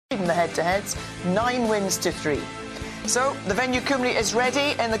in the head-to-heads, 9 wins to 3. So, the venue Cymru is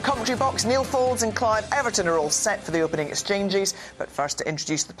ready. In the commentary box, Neil Foulds and Clive Everton are all set for the opening exchanges. But first, to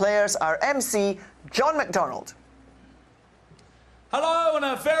introduce the players, our MC, John McDonald. Hello and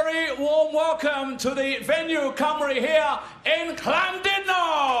a very warm welcome to the venue Cymru here in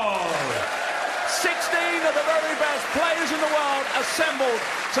Llandudno. 16 of the very best players in the world assembled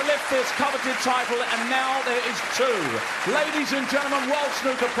to lift this coveted title, and now there is 2. Ladies and gentlemen, World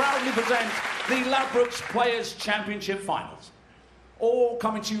Snooker proudly present the Ladbrokes Players' Championship Finals. All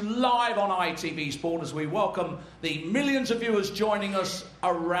coming to you live on ITV Sport as we welcome the millions of viewers joining us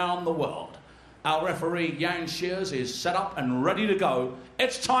around the world. Our referee, Jan Shears, is set up and ready to go.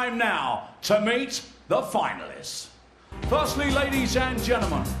 It's time now to meet the finalists. Firstly, ladies and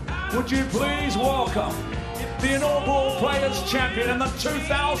gentlemen, would you please welcome the inaugural Players' Champion and the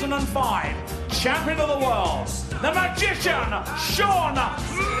 2005 Champion of the World, the Magician, Shaun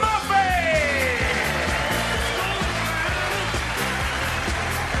Murphy!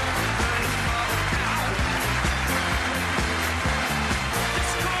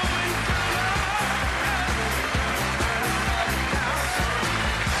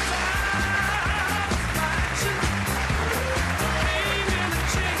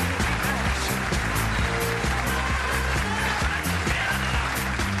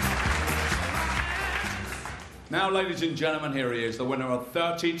 Now, ladies and gentlemen, here he is, the winner of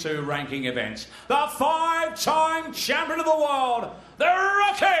 32 ranking events, the 5-time champion of the world, the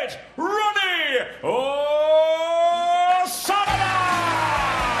Rocket, Ronnie O'Sullivan!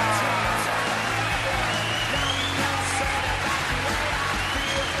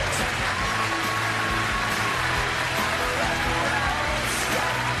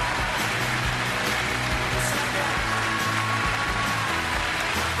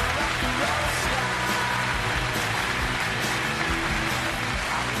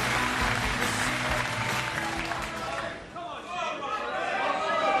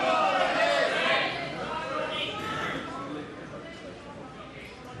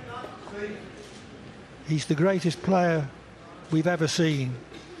 He's the greatest player we've ever seen.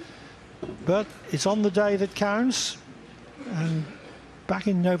 But it's on the day that counts. And back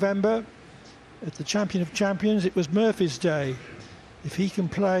in November, at the Champion of Champions, it was Murphy's day. If he can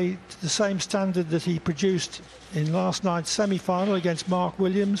play to the same standard that he produced in last night's semi-final against Mark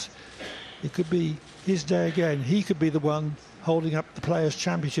Williams, it could be his day again. He could be the one holding up the Players'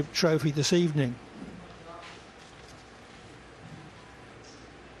 Championship trophy this evening.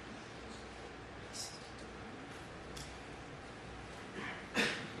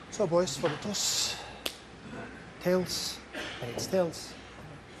 So boys, for the toss, tails, and it's tails.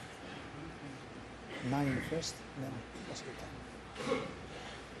 9 in the first, no, that's good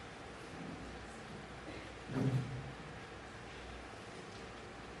time.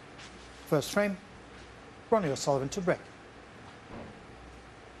 First frame, Ronnie O'Sullivan to break.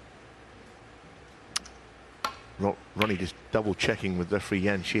 Ronnie just double checking with referee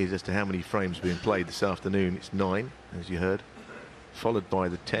Jan Shears as to how many frames being played this afternoon. It's 9, as you heard, followed by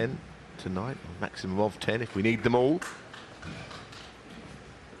the 10 tonight, a maximum of 10 if we need them all.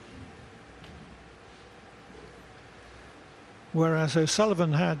 Whereas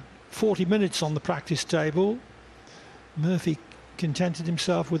O'Sullivan had 40 minutes on the practice table, Murphy contented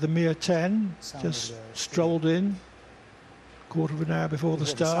himself with a mere 10, just strolled in, quarter of an hour before the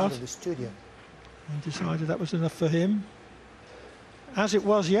start, and decided that was enough for him. As it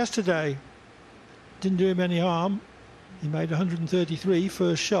was yesterday, didn't do him any harm. He made 133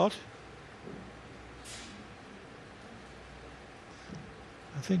 first shot.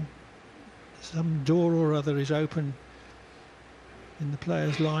 I think some door or other is open in the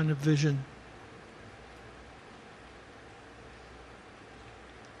player's line of vision.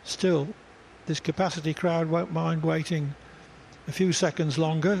 Still, this capacity crowd won't mind waiting a few seconds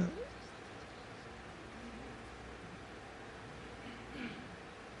longer.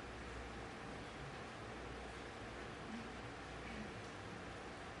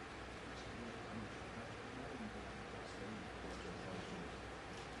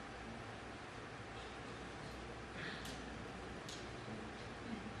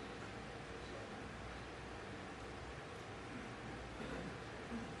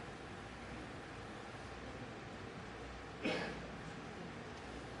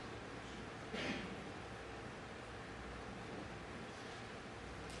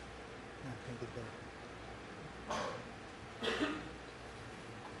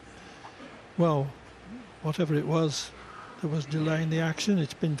 Well, whatever it was that was delaying the action,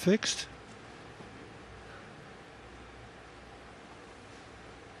 it's been fixed.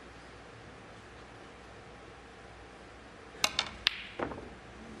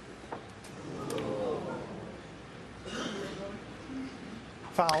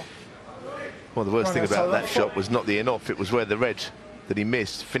 Foul. Well, the worst thing Runner, about so that left shot foot. was not the in-off, it was where the red that he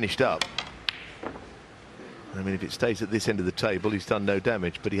missed finished up. I mean, if it stays at this end of the table, he's done no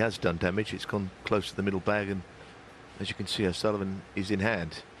damage, but he has done damage. It's gone close to the middle bag, and as you can see, O'Sullivan is in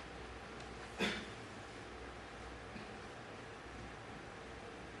hand.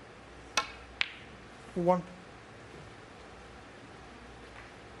 One.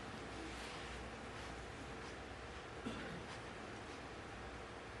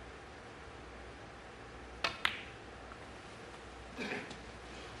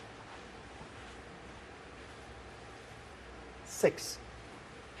 Six.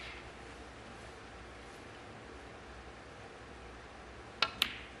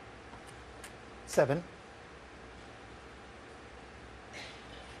 Seven.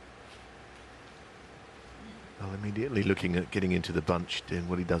 Well, immediately looking at getting into the bunch, doing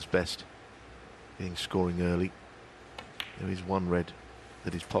what he does best, getting scoring early. There is one red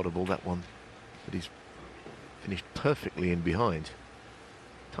that is potable, that one that is finished perfectly in behind.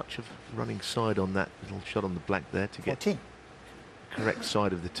 Touch of running side on that little shot on the black there to get 14. the correct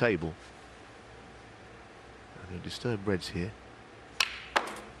side of the table. No disturb reds here.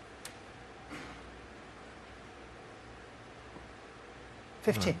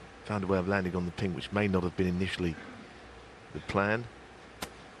 $15. Found a way of landing on the pink, which may not have been initially the plan.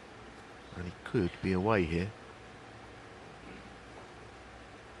 And he could be away here.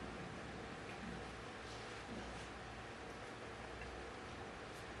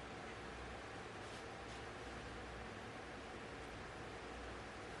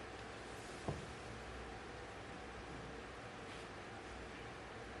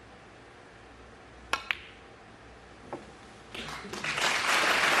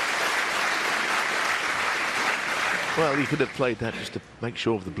 Well, he could have played that just to make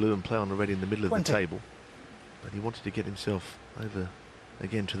sure of the blue and play on the red in the middle of 20. the table. But he wanted to get himself over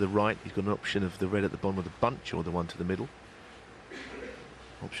again to the right. He's got an option of the red at the bottom of the bunch or the one to the middle.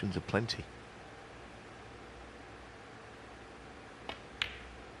 Options are plenty.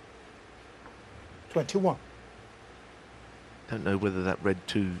 $21. Don't know whether that red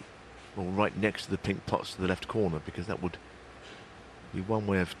two, well, right next to the pink pots to the left corner, because that would be one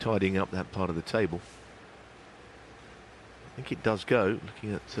way of tidying up that part of the table. I think it does go,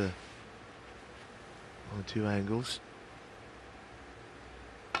 looking at one or two angles.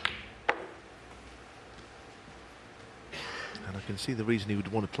 And I can see the reason he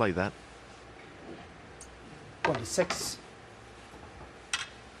would want to play that. 26.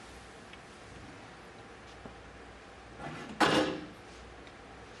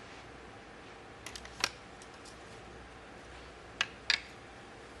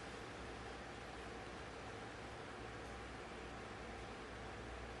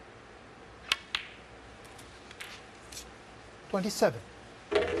 $27.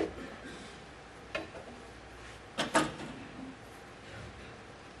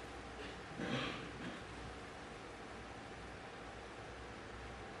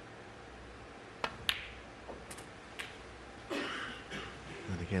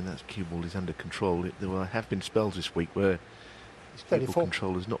 And again, that's cue ball is under control. There have been spells this week where his cue ball 34.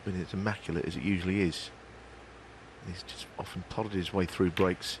 control has not been as immaculate as it usually is. He's just often potted his way through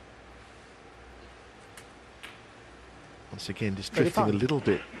breaks. Once again, just drifting 35. a little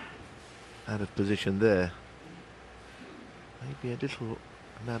bit out of position there. Maybe a little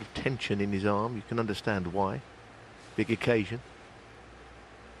amount of tension in his arm. You can understand why. Big occasion.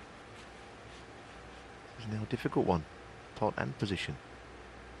 It's now a difficult one. Pot and position.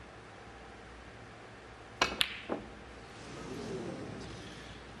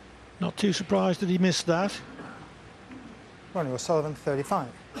 Not too surprised that he missed that. Ronnie O'Sullivan, 35.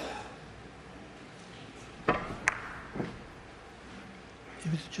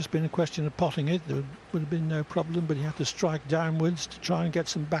 If it had just been a question of potting it, there would have been no problem, but he had to strike downwards to try and get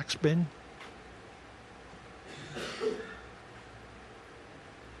some backspin.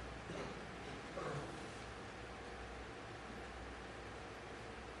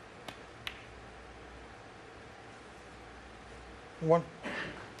 One.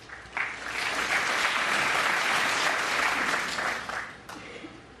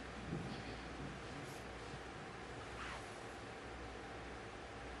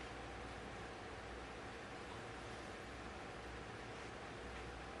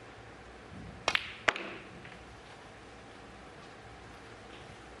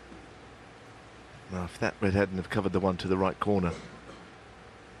 Now, if that red hadn't have covered the one to the right corner,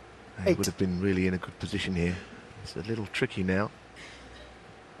 he 8. would have been really in a good position here. It's a little tricky now.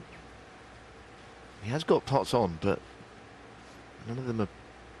 He has got pots on, but none of them are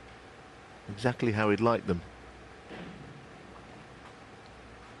exactly how he'd like them.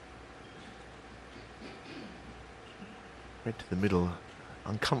 Red to the middle,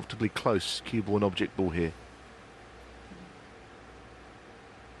 uncomfortably close cue ball and object ball here.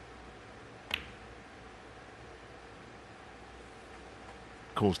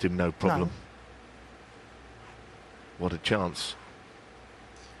 Caused him no problem. No. What a chance.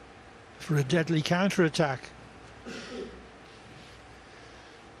 For a deadly counter-attack.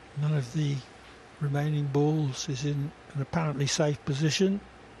 None of the remaining balls is in an apparently safe position.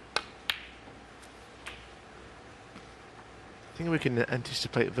 I think we can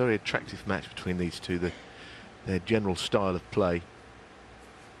anticipate a very attractive match between these two, their general style of play.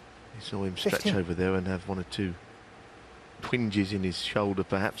 You saw him stretch 15. over there and have one or two twinges in his shoulder,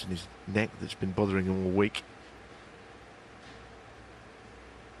 perhaps in his neck, that's been bothering him all week.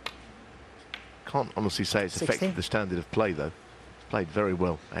 Can't honestly say it's 16. affected the standard of play, though. It's played very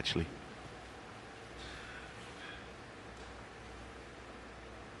well, actually.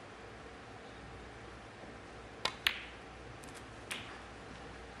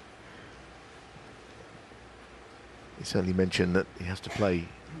 He certainly mentioned that he has to play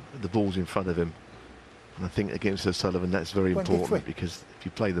the balls in front of him. And I think against O'Sullivan that's very 23. important, because if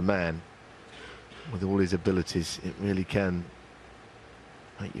you play the man with all his abilities, it really can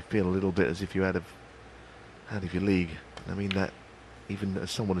make you feel a little bit as if you're out of your league. I mean, that even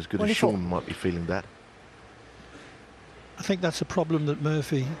as someone as good 24. as Sean might be feeling that. I think that's a problem that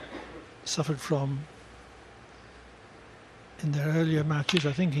Murphy suffered from in their earlier matches.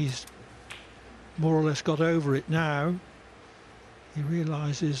 I think he's more or less got over it now. He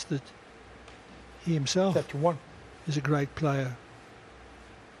realises that he himself 31. is a great player.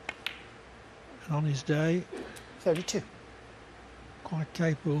 And on his day, 32. quite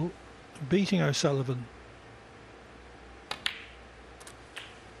capable of beating O'Sullivan.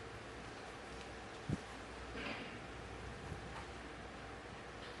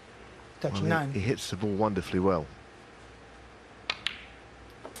 Well, 39. he hits the ball wonderfully well.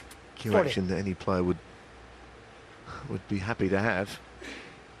 Cue 40. action that any player would be happy to have.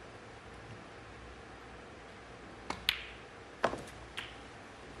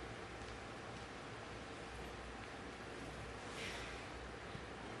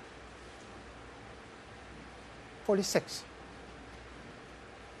 $46.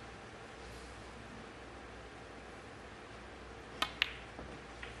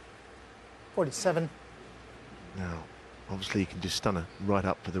 $47. Now, obviously, you can just stun her right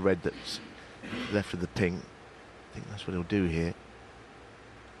up for the red that's left of the pink. I think that's what he'll do here.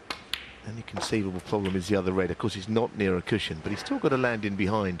 Any conceivable problem is the other red. Of course, he's not near a cushion, but he's still got to land in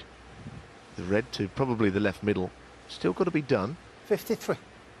behind the red to probably the left middle. Still got to be done. 53.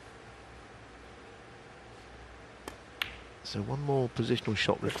 So one more positional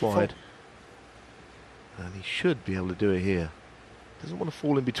shot 54. required. And he should be able to do it here. Doesn't want to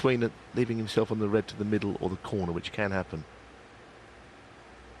fall in between it, leaving himself on the red to the middle or the corner, which can happen.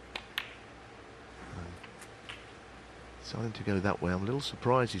 Deciding to go that way. I'm a little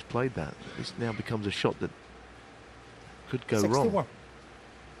surprised he's played that. This now becomes a shot that could go 61. wrong.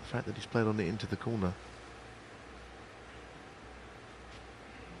 The fact that he's played on it into the corner.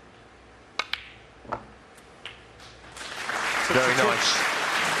 Very nice.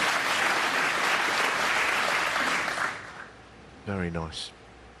 Very nice.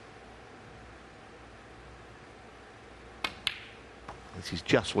 This is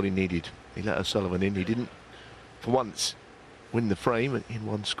just what he needed. He let O'Sullivan in. He didn't, for once, win the frame in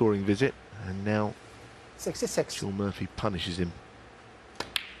one scoring visit. And now 66. Sean Murphy punishes him.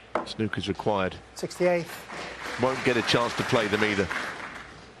 Snooker's required. 68. Won't get a chance to play them either.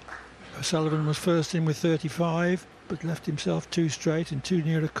 O'Sullivan was first in with 35, but left himself too straight and too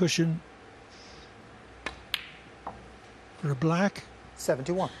near a cushion for a black.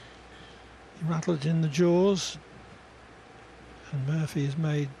 71. He rattled in the jaws, and Murphy has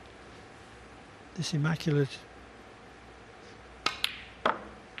made this immaculate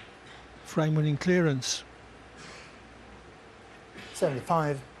frame-winning clearance.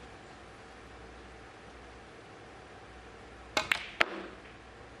 75.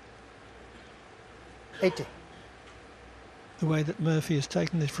 $80. The way that Murphy has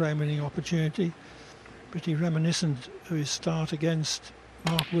taken this frame-winning opportunity, pretty reminiscent of his start against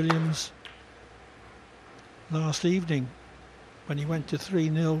Mark Williams last evening, when he went to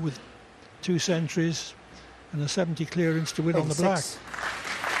 3-0 with 2 centuries and a 70 clearance to win on the black. 86.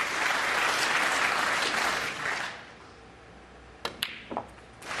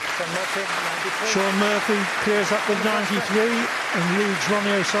 Sean Murphy clears up with 93 and leads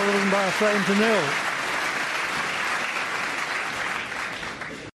Ronnie O'Sullivan by a frame to 0.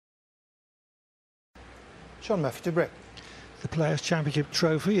 Sean Murphy to break. The Players' Championship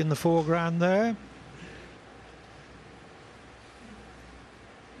trophy in the foreground there.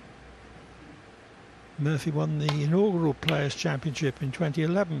 Murphy won the inaugural Players' Championship in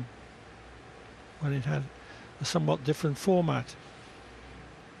 2011 when it had a somewhat different format.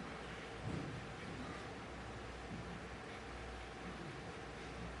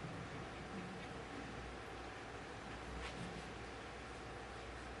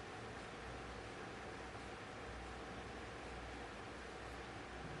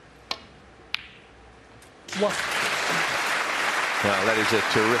 One. Well, that is a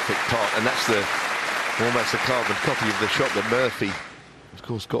terrific pot, and that's almost a carbon copy of the shot that Murphy, of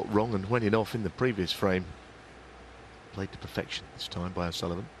course, got wrong and went in off in the previous frame. Played to perfection this time by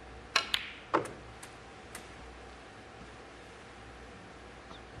O'Sullivan.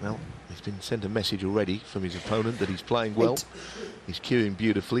 Well, he's been sent a message already from his opponent that he's playing well. He's cueing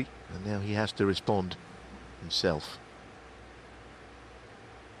beautifully, and now he has to respond himself.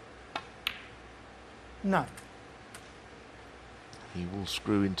 9. He will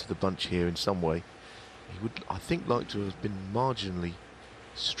screw into the bunch here in some way. He would, I think, like to have been marginally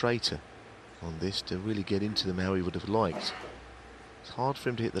straighter on this to really get into them how he would have liked. It's hard for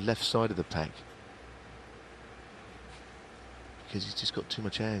him to hit the left side of the pack because he's just got too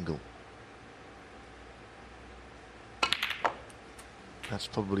much angle. That's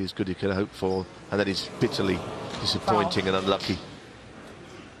probably as good as he could hope for, and that is bitterly disappointing and unlucky.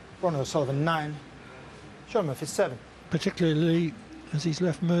 Ronald O'Sullivan 9. Sean Murphy 7. Particularly as he's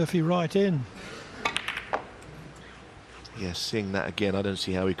left Murphy right in. Yeah, seeing that again, I don't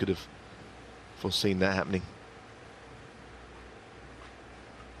see how he could have foreseen that happening.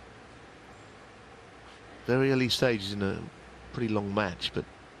 Very early stages in a pretty long match, but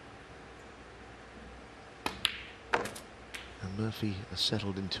and Murphy has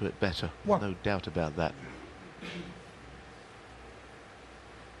settled into it better. No doubt about that. I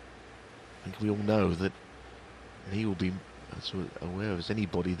think we all know that he will be as aware as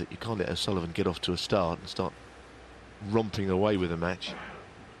anybody that you can't let O'Sullivan get off to a start and start romping away with a match.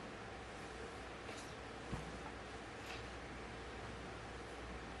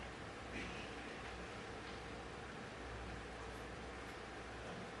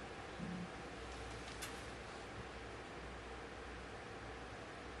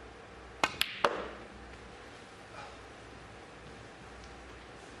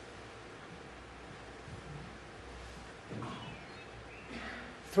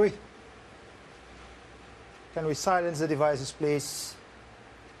 Three. Can we silence the devices, please?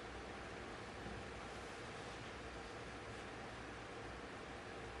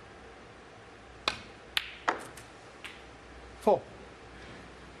 Four.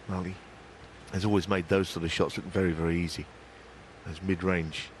 Well, he has always made those sort of shots look very, very easy. Those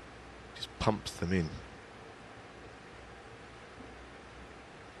mid-range, just pumps them in.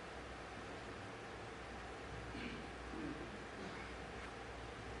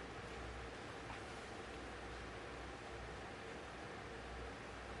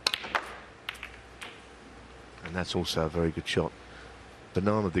 And that's also a very good shot.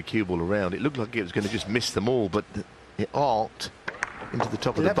 Banana the cue ball around. It looked like it was going to just miss them all, but it arced into the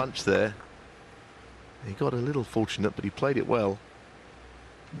top of the bunch there. He got a little fortunate, but he played it well.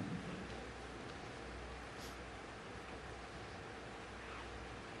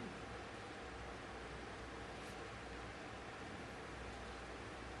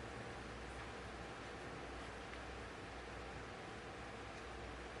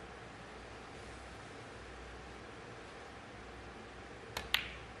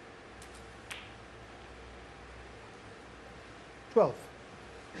 Twelve.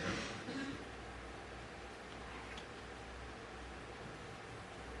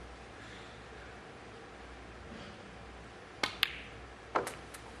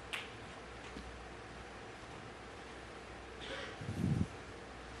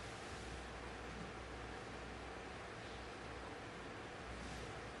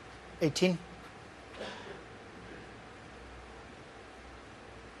 $18.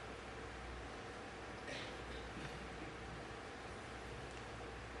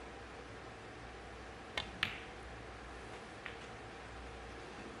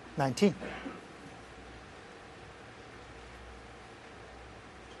 $19.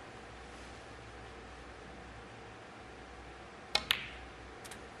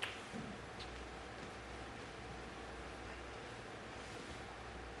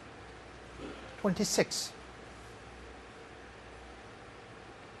 $26.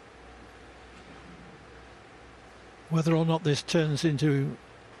 Whether or not this turns into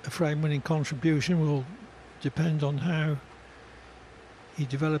a frame-winning contribution will depend on how he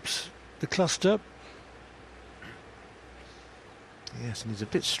develops the cluster. Yes, and he's a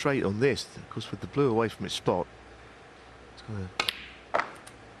bit straight on this. Of course, with the blue away from its spot, it's going to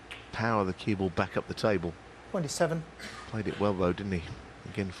power the cue ball back up the table. 27. Played it well though, didn't he?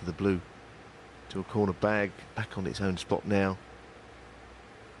 Again for the blue. To a corner bag, back on its own spot now.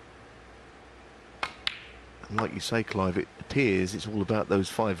 And like you say, Clive, it appears it's all about those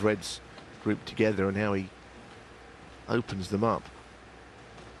 5 reds grouped together and how he opens them up.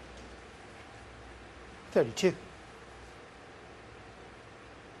 32.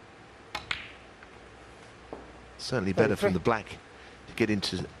 Certainly better 33. from the black to get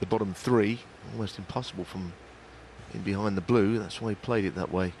into the bottom 3. Almost impossible from in behind the blue. That's why he played it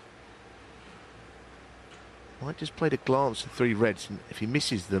that way. Might just played a glance at 3 reds, and if he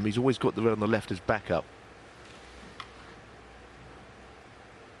misses them, he's always got the red on the left as backup.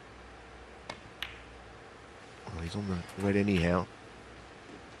 Well, he's on the red anyhow.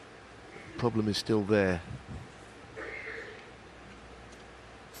 Problem is still there.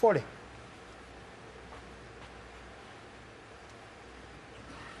 40.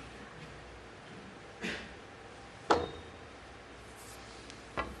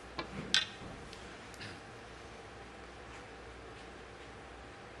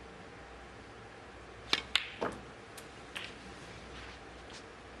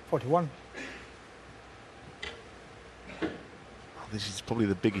 $41. This is probably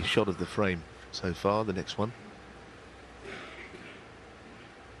the biggest shot of the frame so far, the next one.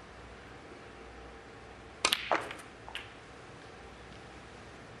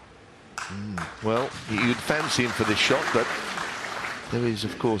 Well, you'd fancy him for this shot, but there is,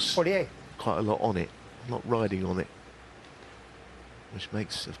 of course, 48. quite a lot on it, not riding on it, which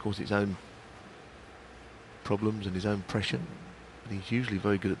makes, of course, its own problems and his own pressure. But he's usually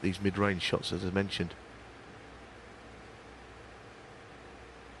very good at these mid-range shots, as I mentioned.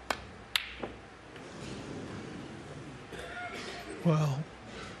 Well,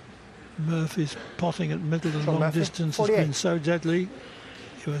 Murphy's potting at middle and From long Murphy, distance has 48. been so deadly.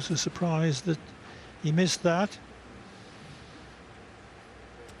 It was a surprise that he missed that.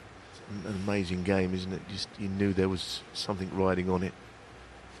 An amazing game, isn't it? Just you knew there was something riding on it,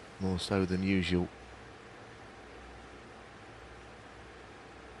 more so than usual.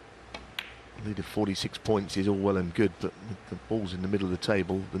 A lead of 46 points is all well and good, but with the balls in the middle of the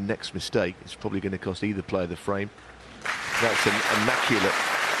table, the next mistake is probably going to cost either player the frame. That's an immaculate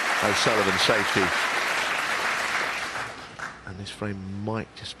O'Sullivan safety. And this frame might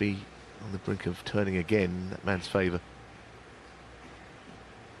just be on the brink of turning again in that man's favour.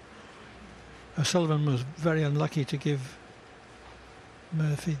 O'Sullivan was very unlucky to give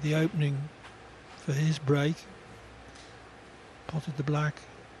Murphy the opening for his break. Potted the black,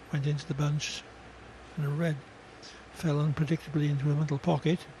 went into the bunch, and a red fell unpredictably into a middle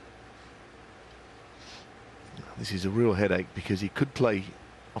pocket. This is a real headache because he could play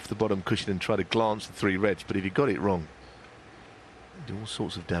off the bottom cushion and try to glance the 3 reds, but if he got it wrong, he'd do all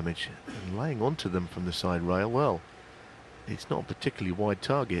sorts of damage. And laying onto them from the side rail, well, it's not a particularly wide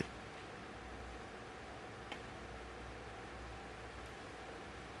target.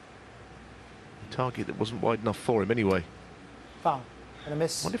 A target that wasn't wide enough for him anyway. Foul. And a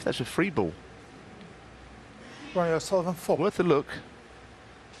miss. I wonder if that's a free ball. Ronnie O'Sullivan, 4. Worth a look.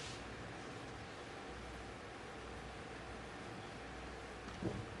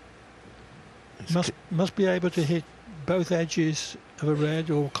 Must be able to hit both edges of a red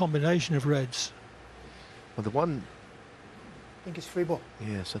or combination of reds. Well, the one, I think it's free ball.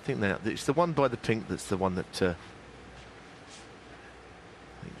 yes, I think that it's the one by the pink that's the one that I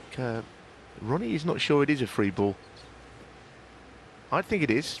think Ronnie is not sure it is a free ball. I think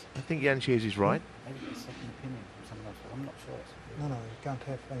it is. I think Jan Shears is right. Maybe it's a second opinion from someone else. I'm not sure it's a free No, no, you can't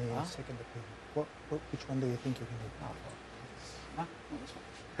have any second opinion. Which one do you think you can hit? No, not this one.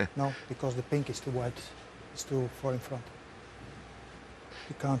 No, because the pink is too wide. It's too far in front.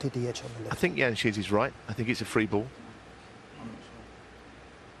 You can't hit the edge on the I left. think Jan Shears is right. I think it's a free ball. I'm not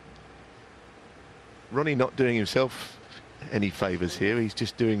sure. Ronnie not doing himself any favours here. He's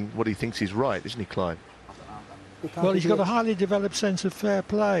just doing what he thinks is right, isn't he, Clive? I don't know. You can't Well, hit he's the got a edge. highly developed sense of fair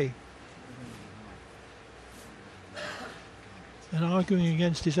play. And arguing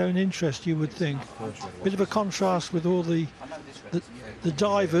against his own interest, you would think. Bit of a contrast with all the I know this red. the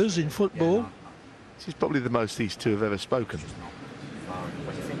divers in football. This is probably the most these two have ever spoken.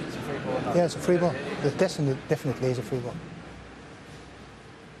 What do you think? It's a free ball or not? Yeah, it's a free ball. The definitely is a free ball.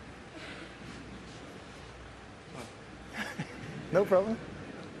 No problem.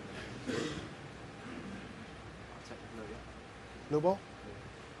 I'll take the blue, yeah. Blue ball?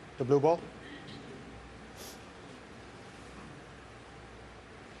 The blue ball?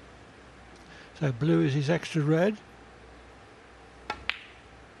 So blue is his extra red.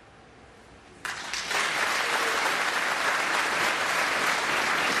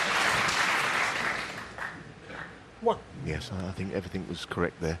 think everything was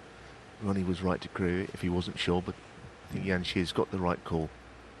correct there. Ronnie was right to query it if he wasn't sure, but I think Yan Xi's got the right call.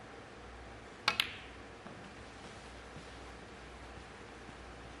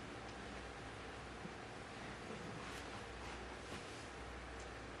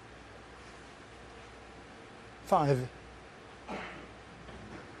 Five.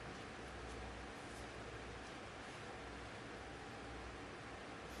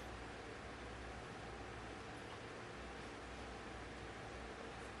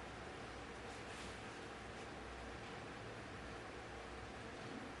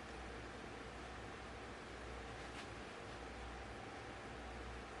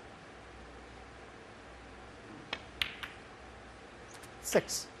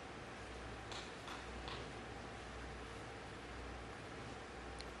 Six.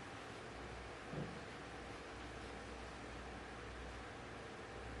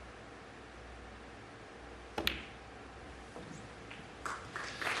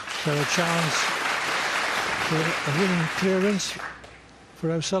 So a chance for a winning clearance for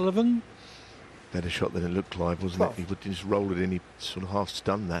O'Sullivan. Better shot than it looked, Clive, wasn't it? He would just roll it in. He sort of half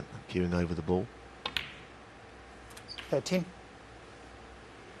stunned that, queuing over the ball. 13.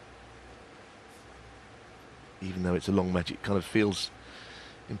 Even though it's a long match, it kind of feels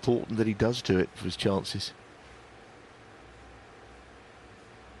important that he does do it for his chances.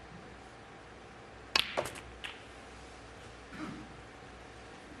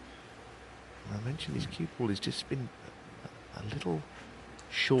 I mentioned his cue ball has just been a little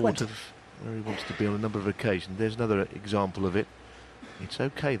short 20. of where he wants to be on a number of occasions. There's another example of it. It's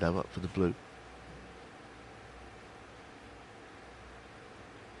okay though, up for the blue.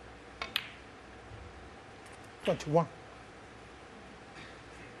 One.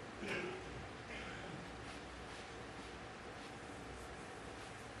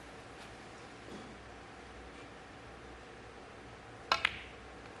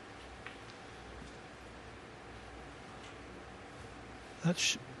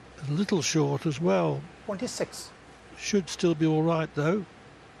 That's a little short as well. 26. Should still be all right though.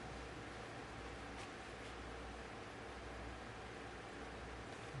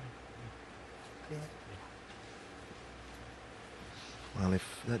 Well,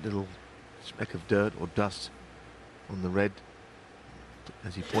 if that little speck of dirt or dust on the red,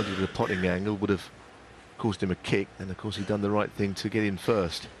 as he pointed to the potting angle, would have caused him a kick, then of course he'd done the right thing to get in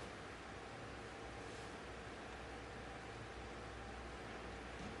first.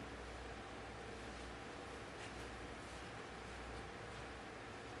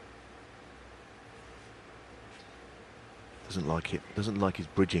 Doesn't like it. Doesn't like his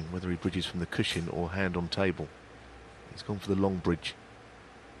bridging, whether he bridges from the cushion or hand on table. He's gone for the long bridge.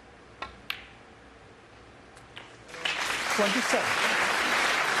 27.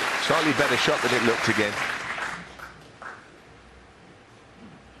 Slightly better shot than it looked again.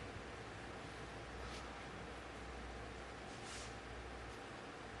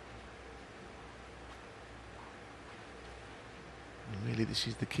 And really, this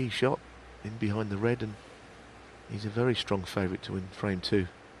is the key shot, in behind the red, and he's a very strong favourite to win frame two.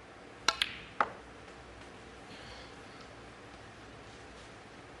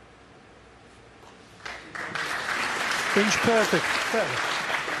 Inch perfect.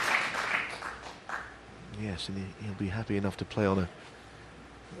 Yes, and he'll be happy enough to play on a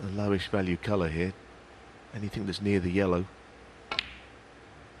lowish value colour here. Anything that's near the yellow.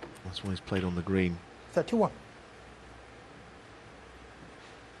 That's why he's played on the green. 31.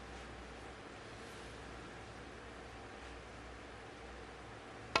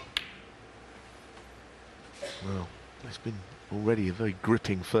 Well, it's been already a very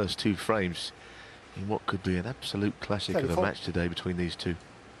gripping first two frames in what could be an absolute classic of a 34. match today between these two.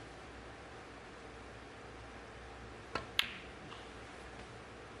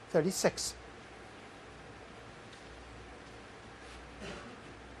 $36.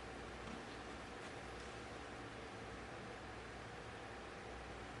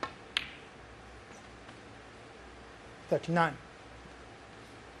 $39.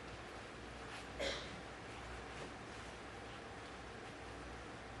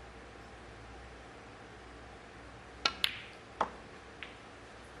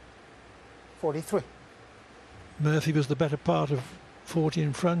 $43. Murphy was the better part of 40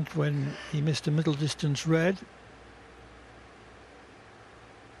 in front when he missed a middle distance red.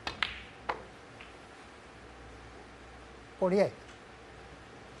 $48.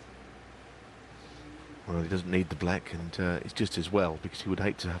 Well, he doesn't need the black, and it's just as well, because he would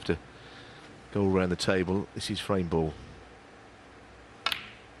hate to have to go around the table. This is frame ball.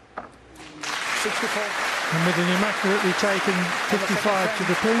 64. And with an immaculately taken 55 to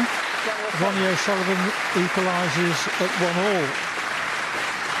the pin. Ronnie O'Sullivan equalises at 1-all.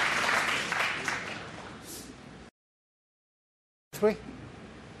 Three.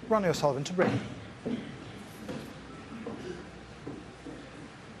 Ronnie O'Sullivan to break.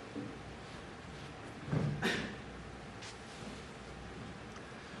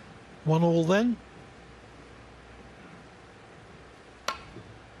 One all then.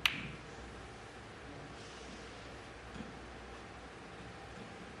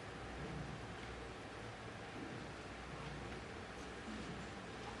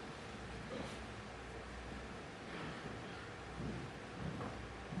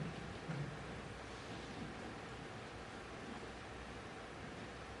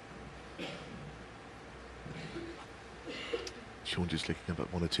 Sean just looking up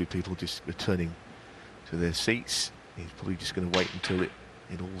at one or two people just returning to their seats. He's probably just going to wait until it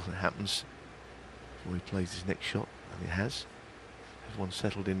all happens before he plays his next shot, and it has. Everyone's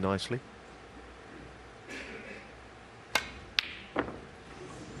settled in nicely.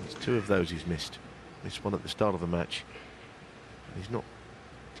 There's two of those he's missed. Missed one at the start of the match. And he's not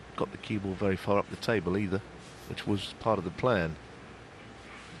got the cue ball very far up the table either, which was part of the plan.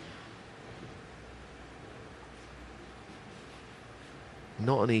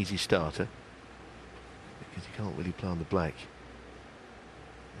 Not an easy starter, because you can't really play on the black,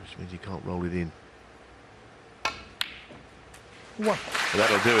 which means you can't roll it in. One. But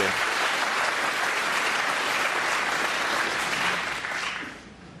that'll do it.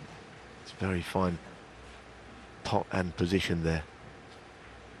 It's a very fine pot and position there.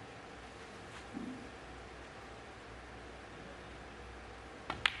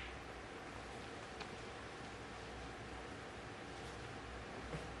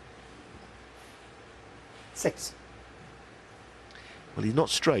 Six. Well, he's not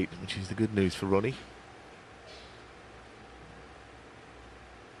straight, which is the good news for Ronnie.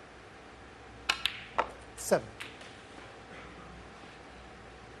 Seven.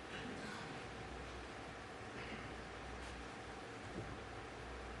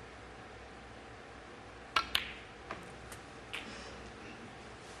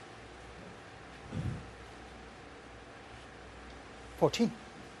 Fourteen.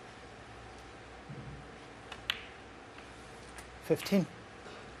 15.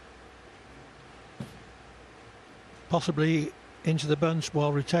 Possibly into the bunch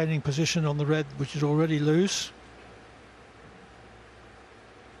while retaining position on the red, which is already loose.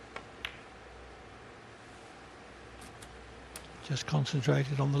 Just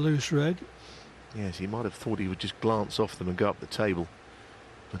concentrated on the loose red. Yes, he might have thought he would just glance off them and go up the table,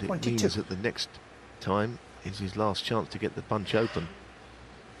 but it 22. means that the next time is his last chance to get the bunch open.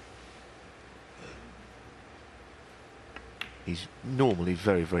 He's normally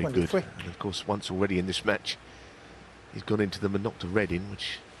very, very good. 23. And of course, once already in this match, he's gone into them and knocked a red in,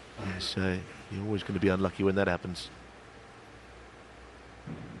 which is, you're always going to be unlucky when that happens.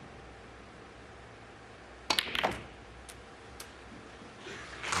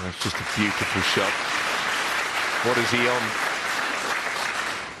 That's just a beautiful shot. What is he on?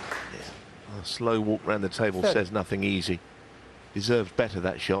 Yeah. A slow walk round the table says nothing easy. Deserved better,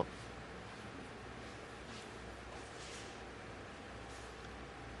 that shot.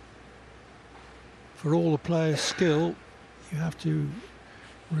 For all the player's skill, you have to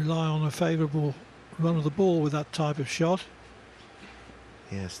rely on a favourable run of the ball with that type of shot.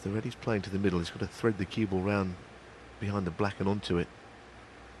 Yes, the red he's playing to the middle. He's got to thread the cue ball round behind the black and onto it.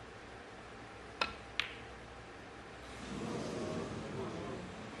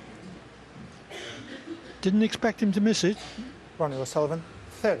 Didn't expect him to miss it. Ronnie O'Sullivan,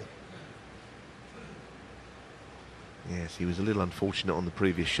 30. Yes, he was a little unfortunate on the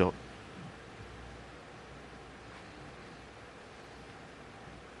previous shot.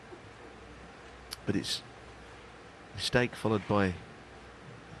 But it's mistake followed by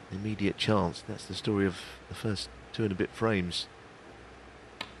immediate chance. That's the story of the first 2 and a bit frames.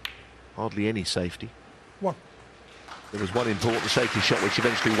 Hardly any safety. One. There was one important safety shot which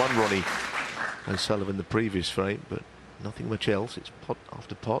eventually won Ronnie O'Sullivan the previous frame, but nothing much else. It's pot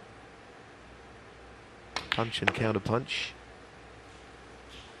after pot. Punch and counter punch.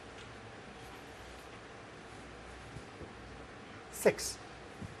 Six.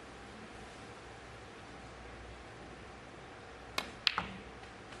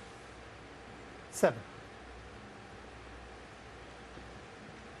 Seven.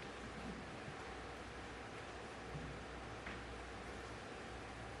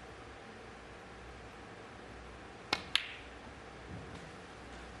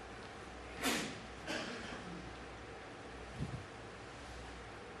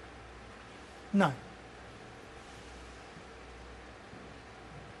 Nine.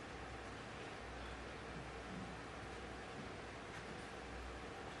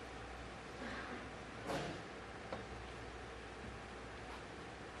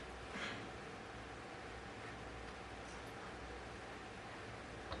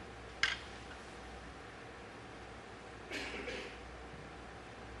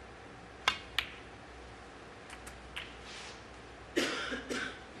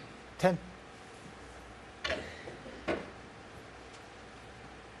 10.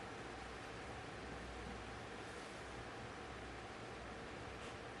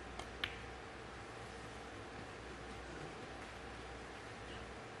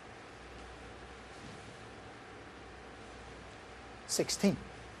 $16.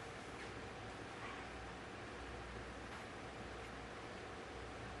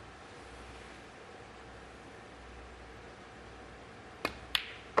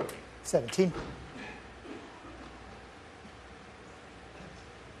 $17.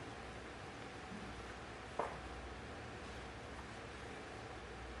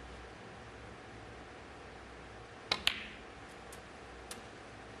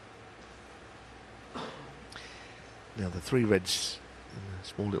 Now the three reds in a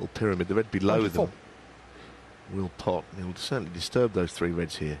small little pyramid, the red below 24. them will pot. It will certainly disturb those three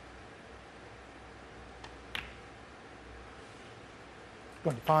reds here.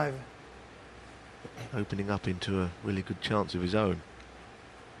 25. Opening up into a really good chance of his own.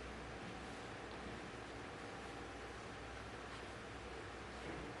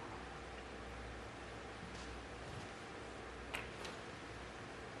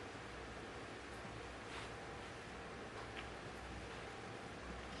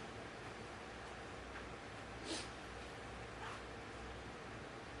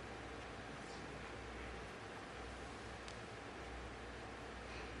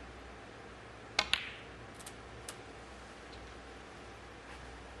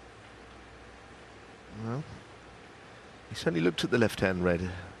 Well, he certainly looked at the left-hand red. It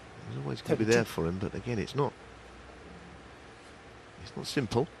was always going to be there for him, but again, it's not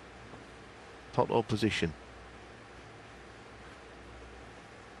simple. Pot or position.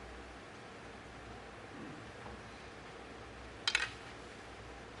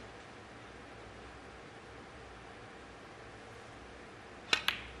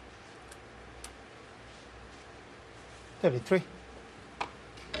 $33.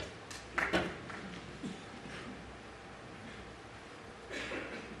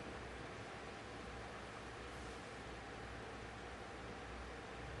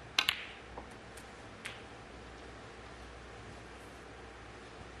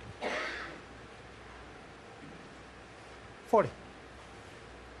 $40.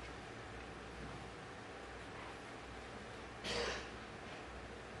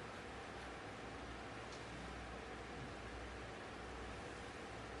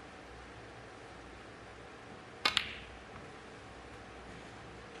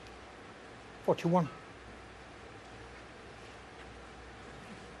 $41.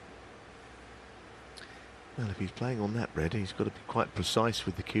 Well, if he's playing on that red, he's got to be quite precise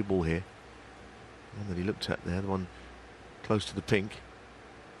with the cue ball here. The one that he looked at there, the one close to the pink.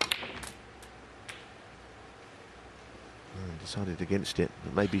 Decided against it,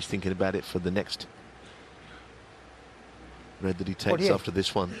 but maybe he's thinking about it for the next red that he takes 48. after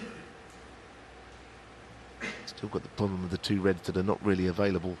this one. Still got the problem of the two reds that are not really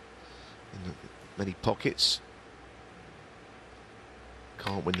available in many pockets.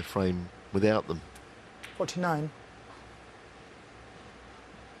 Can't win the frame without them. 49.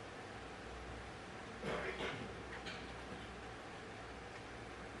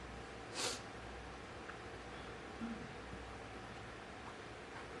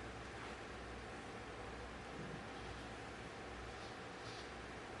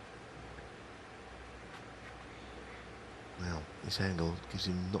 Well, this angle gives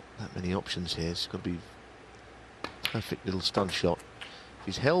him not that many options here. It's got to be perfect little stun shot. If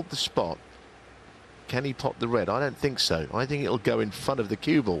he's held the spot, can he pot the red? I don't think so. I think it'll go in front of the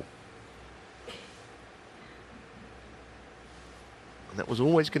cue ball. And that was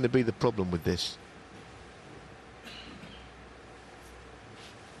always going to be the problem with this.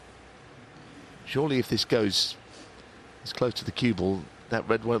 Surely if this goes as close to the cue ball, that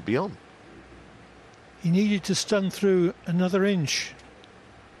red won't be on. He needed to stun through another inch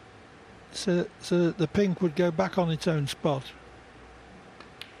so that the pink would go back on its own spot.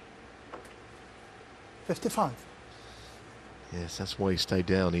 55. Yes, that's why he stayed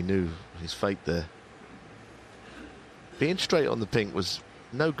down. He knew his fate there. Being straight on the pink was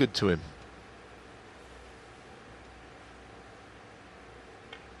no good to him.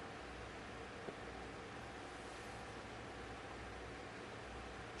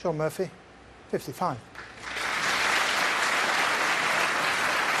 John Murphy, 55.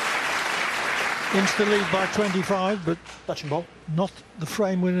 Into the lead by 25, but Touching ball. not the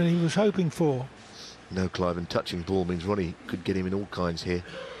frame winner he was hoping for. No, Clive, and touching ball means Ronnie could get him in all kinds here.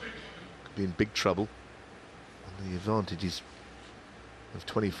 Could be in big trouble. And the advantages of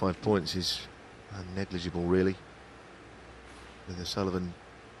 25 points is negligible, really. With O'Sullivan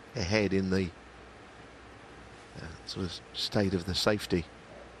ahead in the sort of state of the safety.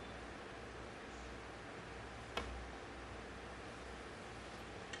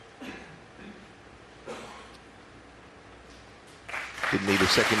 Didn't need a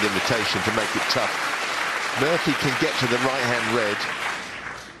second invitation to make it tough. Murphy can get to the right-hand red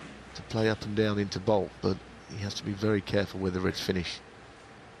to play up and down into Bolt, but he has to be very careful where the reds finish.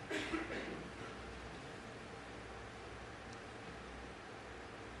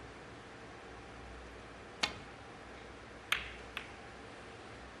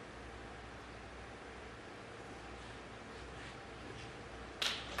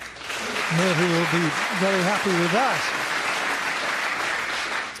 Murphy will be very happy with that.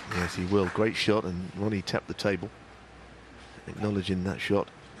 Yes, he will. Great shot, and Ronnie tapped the table, acknowledging that shot.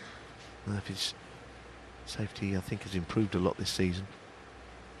 Murphy's safety, I think, has improved a lot this season.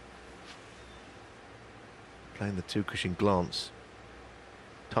 Playing the two-cushion glance.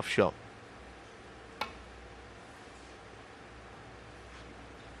 Tough shot.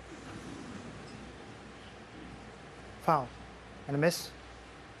 Foul. And a miss.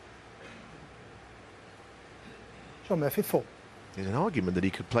 John Murphy, 4. There's an argument that he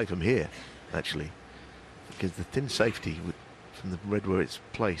could play from here, actually, because the thin safety from the red where it's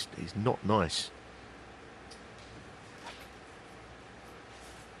placed is not nice.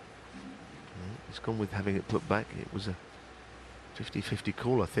 He's gone with having it put back. It was a 50-50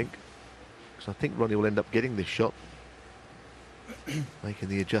 call, I think, because I think Ronnie will end up getting this shot, making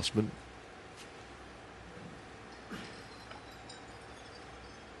the adjustment.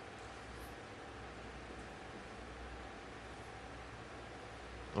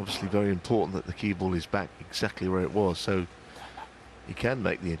 Obviously very important that the cue ball is back exactly where it was, so he can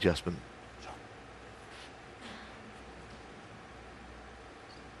make the adjustment.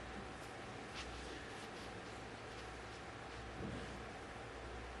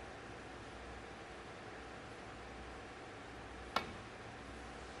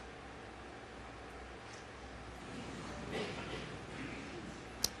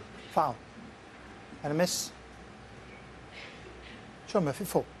 Foul. And a miss. John Murphy,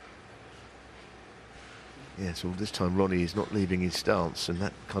 4. Yeah, so this time Ronnie is not leaving his stance, and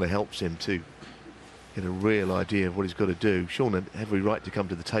that kind of helps him to get a real idea of what he's got to do. Sean had every right to come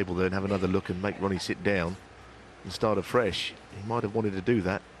to the table there and have another look and make Ronnie sit down and start afresh. He might have wanted to do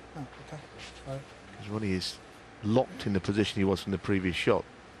that. Oh, okay. Sorry. Because Ronnie is locked in the position he was from the previous shot.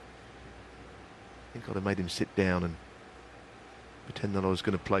 I think I'd have made him sit down and pretend that I was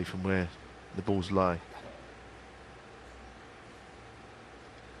going to play from where the balls lie.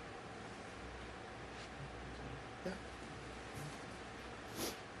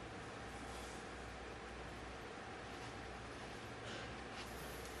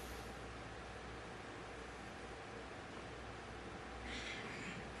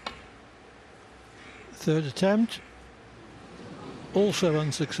 Third attempt, also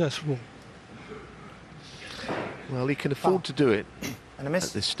unsuccessful. Well, he can afford to do it And a miss.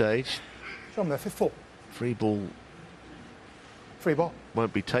 at this stage. John Murphy, 4. Free ball Free ball.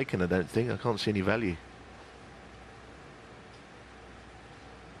 won't be taken, I don't think. I can't see any value.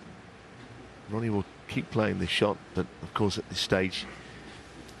 Ronnie will keep playing this shot, but of course at this stage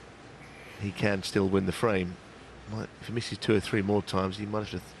he can still win the frame. If he misses 2 or 3 more times, he might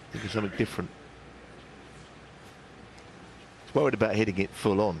have to think of something different. He's worried about hitting it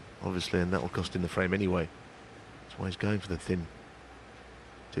full on, obviously, and that will cost him the frame anyway. That's why he's going for the thin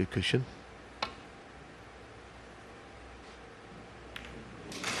two-cushion.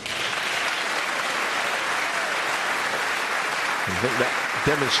 I think that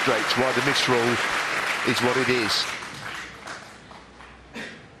demonstrates why the misroll is what it is.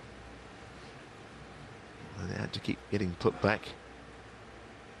 And they had to keep getting put back.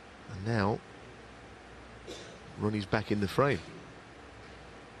 And now Ronnie's back in the frame.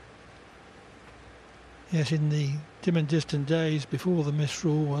 Yes, in the dim and distant days before the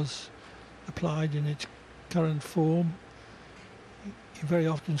misrule was applied in its current form, you very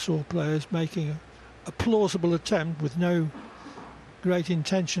often saw players making a plausible attempt with no great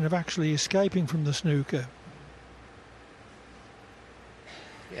intention of actually escaping from the snooker.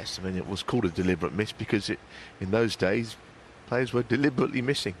 Yes, I mean, it was called a deliberate miss because in those days players were deliberately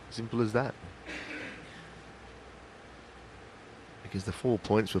missing. Simple as that. Because the 4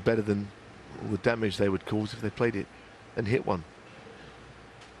 points were better than all the damage they would cause if they played it and hit one.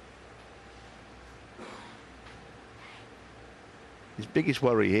 His biggest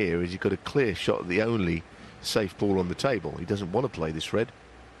worry here is he's got a clear shot at the only safe ball on the table. He doesn't want to play this red.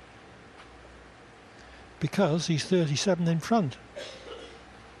 Because he's 37 in front.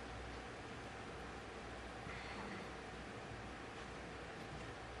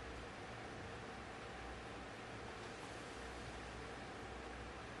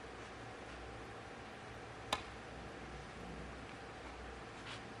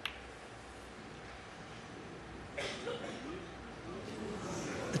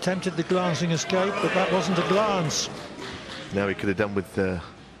 attempted the glancing escape, but that wasn't a glance. Now he could have done with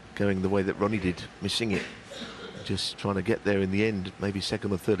going the way that Ronnie did, missing it. Just trying to get there in the end, maybe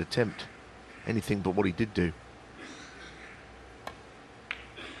second or third attempt. Anything but what he did do.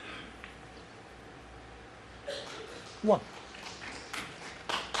 One.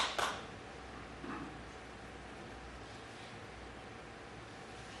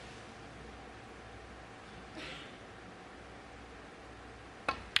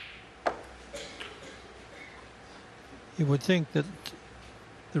 You would think that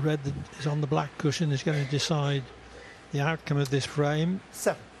the red that is on the black cushion is going to decide the outcome of this frame.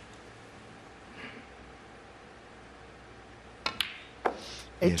 7.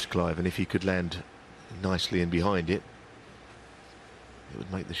 Yes, Clive, and if he could land nicely in behind it, it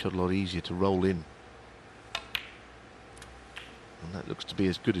would make the shot a lot easier to roll in. And that looks to be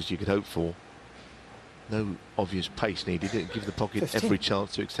as good as you could hope for. No obvious pace needed. It give the pocket 15. every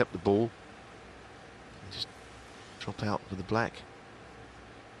chance to accept the ball. And just drop out with the black.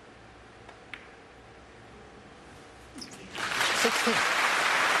 16.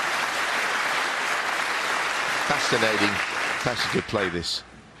 Fascinating passage of play, this.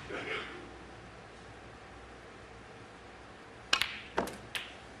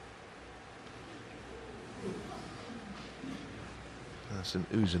 Some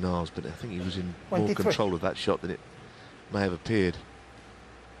oohs and ahs, but I think he was in more 23. control of that shot than it may have appeared.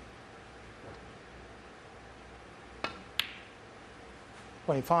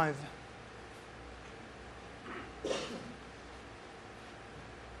 $25.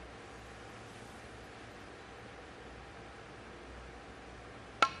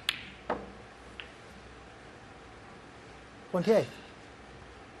 $28.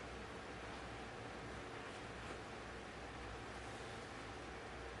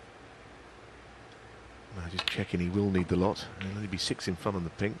 Just checking, he will need the lot. There'll only be 6 in front of the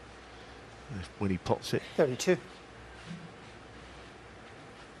pink when he pots it. 32.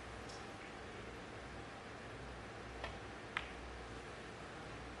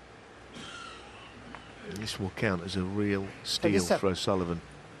 And this will count as a real steal 37. for O'Sullivan.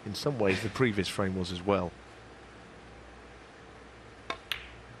 In some ways, the previous frame was as well.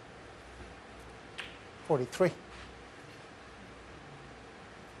 43.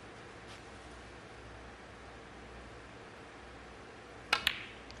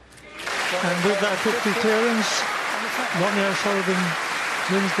 And with that victory clearance, Ronnie O'Sullivan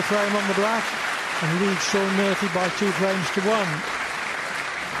wins the frame on the black and leads Sean Murphy by 2 frames to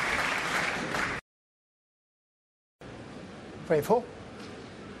 1. 24.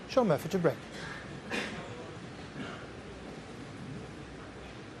 Sean Murphy to break.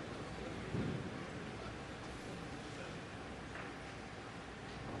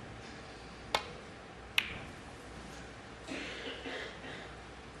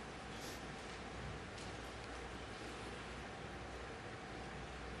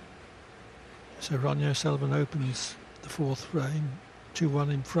 So Ronnie O'Sullivan opens the 4th frame,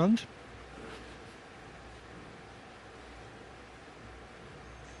 2-1 in front.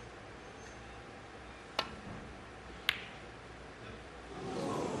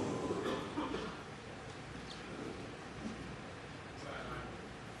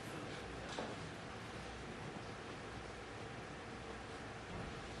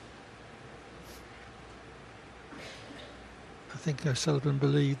 I think O'Sullivan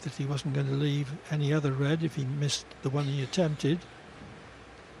believed that he wasn't going to leave any other red if he missed the one he attempted.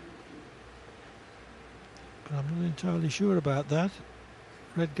 But I'm not entirely sure about that.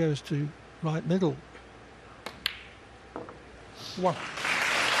 Red goes to right middle. 1.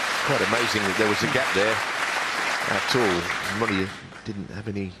 Quite amazing that there was a gap there at all. Ronnie didn't have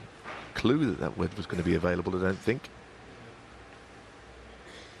any clue that that red was going to be available, I don't think.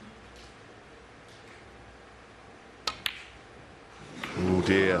 Oh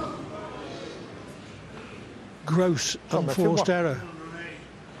dear. Gross unforced error.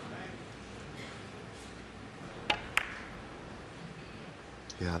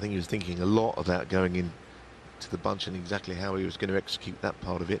 Yeah, I think he was thinking a lot about going in to the bunch and exactly how he was going to execute that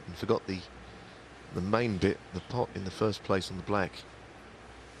part of it, and forgot the main bit, the pot in the first place on the black.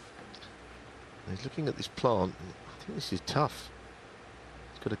 And he's looking at this plant. I think this is tough.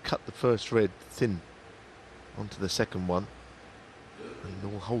 He's got to cut the first red thin onto the second one.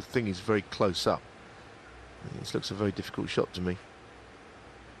 And the whole thing is very close up. This looks a very difficult shot to me.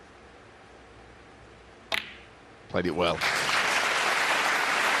 Played it well.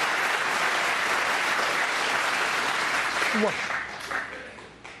 One.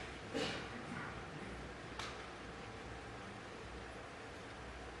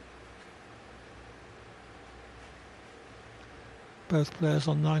 Both players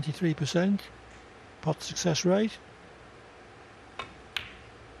on 93% pot success rate.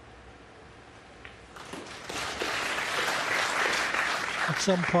 But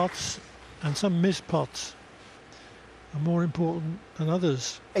some pots and some missed pots are more important than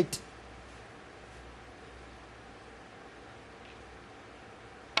others. 8.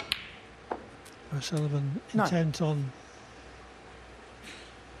 O'Sullivan 9. intent on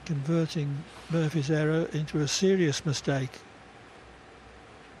converting Murphy's error into a serious mistake.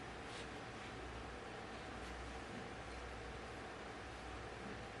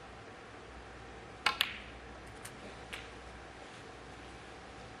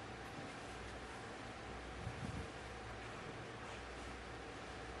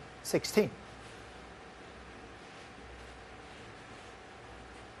 $16.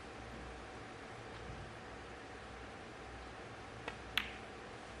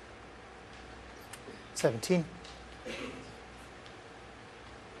 $17.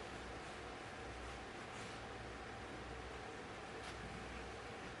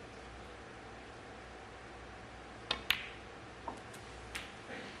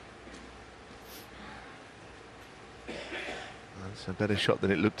 That's a better shot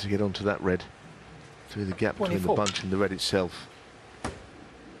than it looked to get onto that red, through the gap between the 24. bunch and the red itself. Oh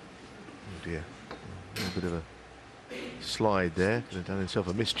dear, a little bit of a slide there, could have done himself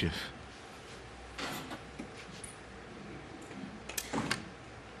a mischief.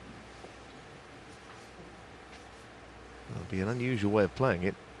 That'll be an unusual way of playing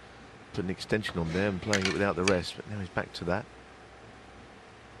it, putting an extension on there and playing it without the rest, but now he's back to that.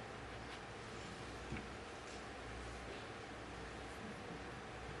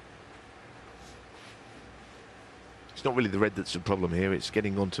 It's not really the red that's the problem here, it's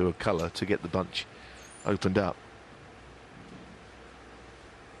getting onto a colour to get the bunch opened up.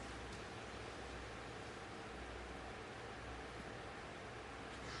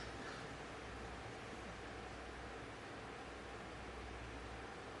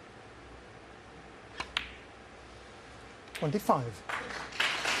 $25.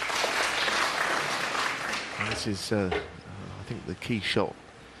 And this is, I think, the key shot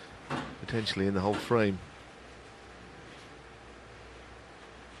potentially in the whole frame.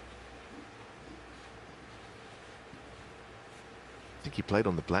 I think he played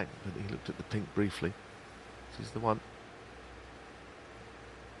on the black, but he looked at the pink briefly. This is the one.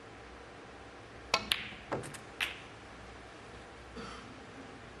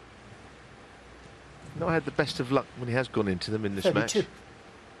 Not had the best of luck when he has gone into them in this 32. match.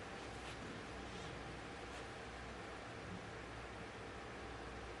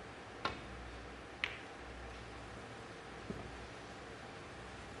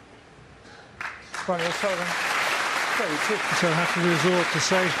 Ronnie O'Sullivan, 32. So have to resort to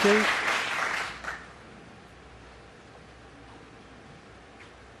safety.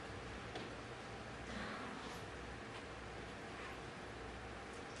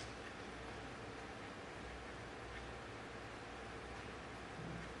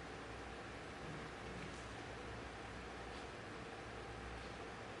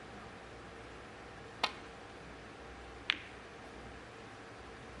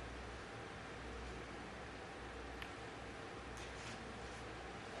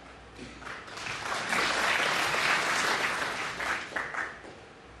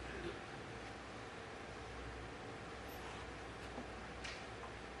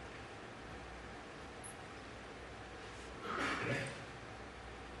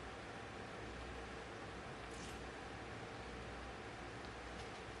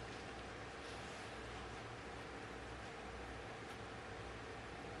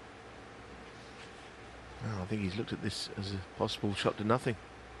 Well, I think he's looked at this as a possible shot to nothing.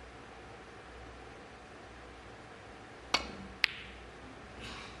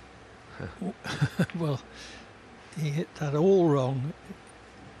 Well, he hit that all wrong.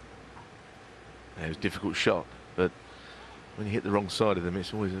 It was a difficult shot, but when you hit the wrong side of them,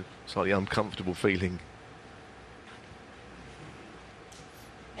 it's always a slightly uncomfortable feeling.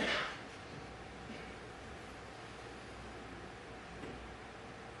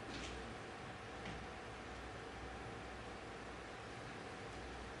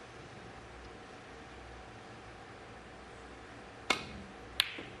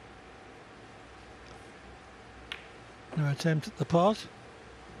 No attempt at the pot.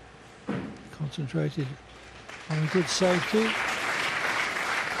 Concentrated on a good safety.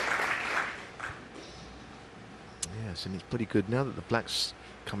 Yes, and it's pretty good now that the blacks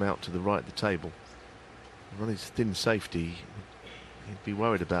come out to the right of the table. On his thin safety, he'd be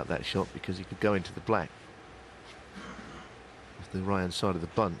worried about that shot because he could go into the black off the right hand side of the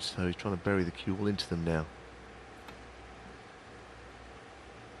bunch, so he's trying to bury the cue all into them now.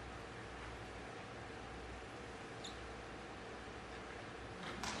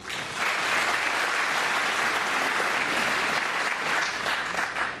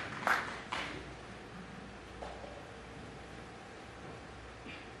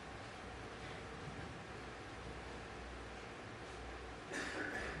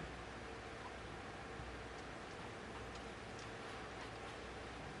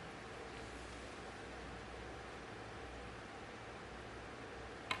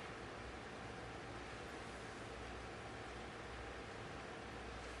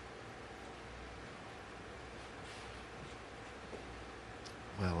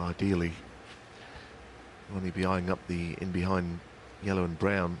 Well, ideally, you want to be eyeing up the in behind yellow and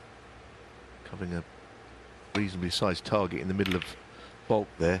brown, covering a reasonably sized target in the middle of bulk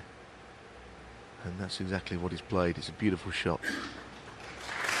there. And that's exactly what he's played. It's a beautiful shot.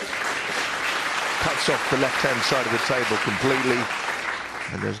 Cuts off the left-hand side of the table completely.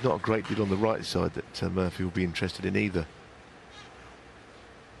 And there's not a great deal on the right side that Murphy will be interested in either.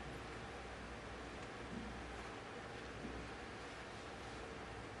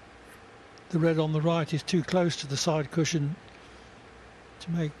 The red on the right is too close to the side cushion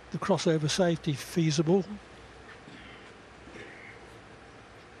to make the crossover safety feasible.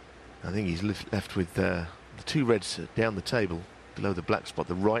 I think he's left with the two reds down the table below the black spot,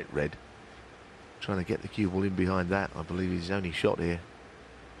 the right red, trying to get the cue ball in behind that. I believe his only shot here.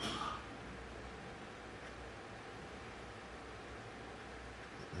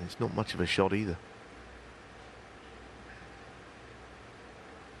 And it's not much of a shot either.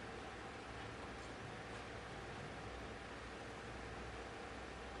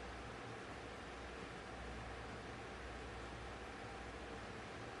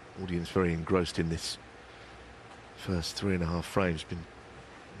 Audience very engrossed in this first 3.5 frames. Been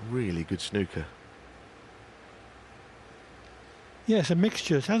really good snooker. Yes, a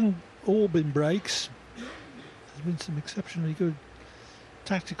mixture. It hasn't all been breaks. There's been some exceptionally good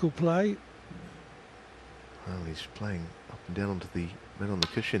tactical play. Well, he's playing up and down onto the red on the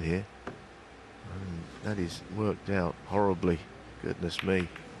cushion here. And that is worked out horribly. Goodness me.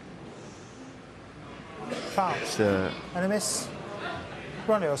 Foul. It's, And a miss.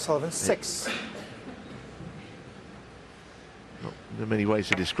 Ronnie O'Sullivan, 6. not there are many ways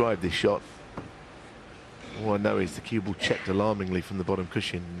to describe this shot. All I know is the cue ball checked alarmingly from the bottom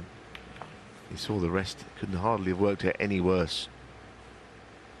cushion. He saw the rest. It couldn't hardly have worked out any worse.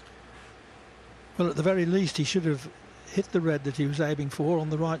 Well, at the very least, he should have hit the red that he was aiming for on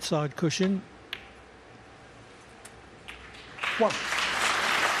the right side cushion. 1.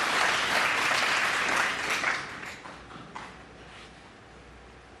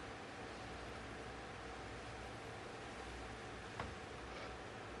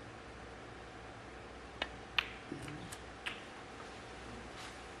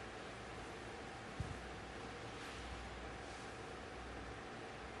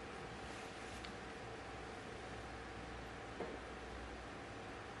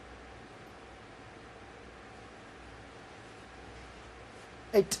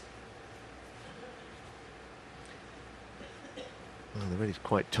 Well, the red is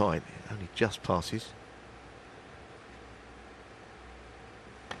quite tight. It only just passes.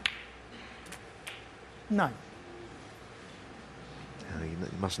 Nine. He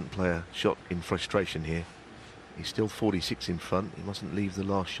mustn't play a shot in frustration here. He's still 46 in front. He mustn't leave the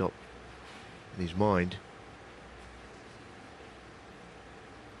last shot in his mind.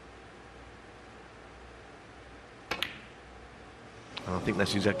 And I think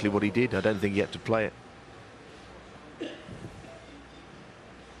that's exactly what he did. I don't think he had to play it.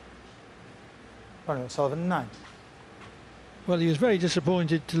 Ronnie O'Sullivan, 9. Well, he was very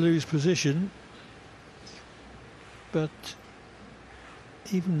disappointed to lose position, but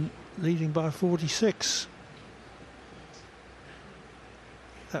even leading by 46,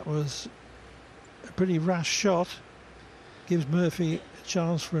 that was a pretty rash shot. Gives Murphy a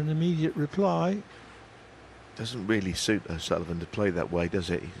chance for an immediate reply. Doesn't really suit O'Sullivan to play that way, does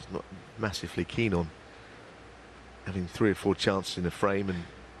it? He's not massively keen on having 3 or 4 chances in a frame and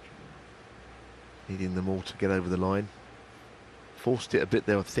needing them all to get over the line. Forced it a bit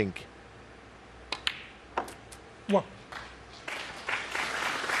there, I think. 1.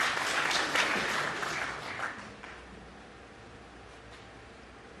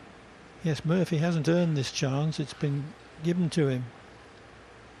 Yes, Murphy hasn't earned this chance. It's been given to him.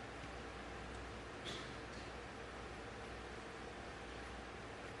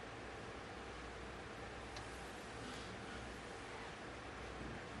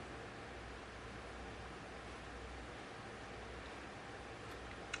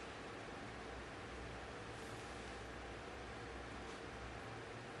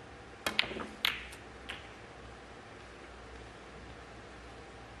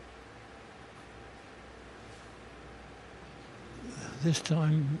 This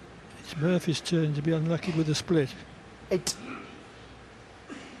time it's Murphy's turn to be unlucky with a split. 8.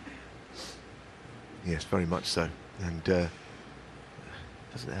 Yes, very much so. And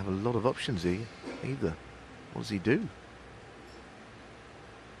doesn't have a lot of options here either. What does he do?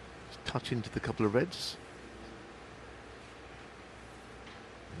 Just touch into the couple of reds.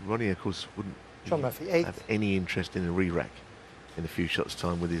 Ronnie, of course, wouldn't John Murphy, 8. have any interest in a re-rack in a few shots'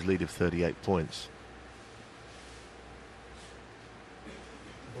 time with his lead of 38 points.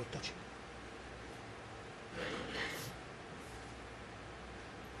 Good touch.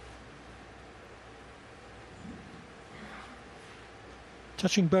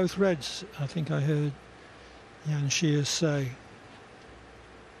 Touching both reds, I think I heard Jan Shears say.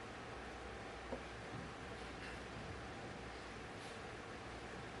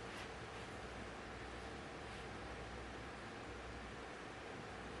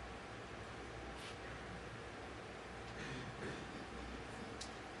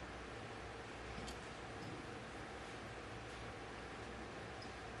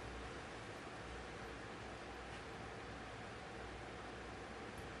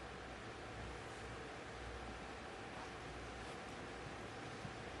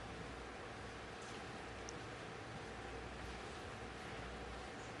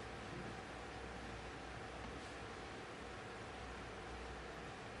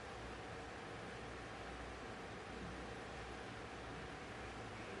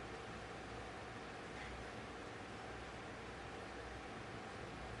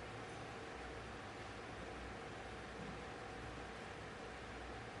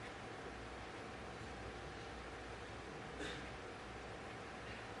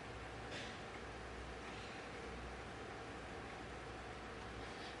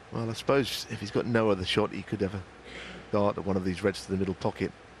 Well, I suppose if he's got no other shot, he could have a dart at one of these reds to the middle pocket.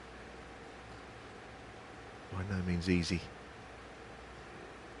 By no means easy.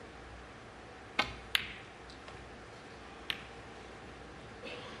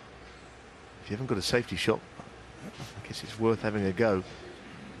 If you haven't got a safety shot, I guess it's worth having a go.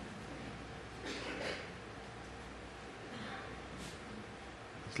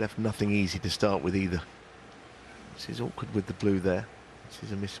 He's left nothing easy to start with either. This is awkward with the blue there. This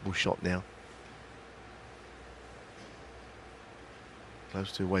is a missable shot now.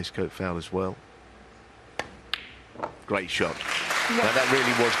 Close to a waistcoat foul as well. Great shot. Now, that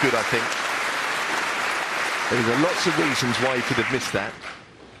really was good, I think. There were lots of reasons why he could have missed that.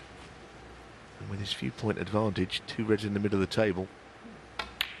 And with his few-point advantage, 2 reds in the middle of the table,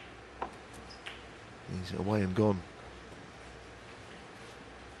 he's away and gone.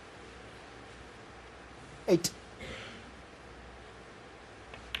 8.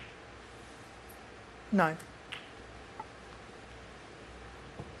 9.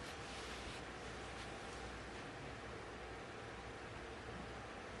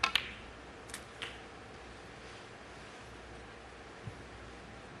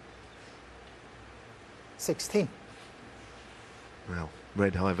 $16. Well,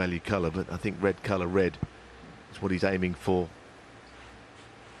 red high-value colour, but I think red colour red is what he's aiming for,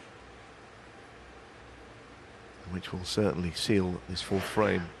 which will certainly seal this 4th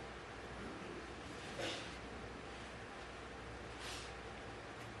frame.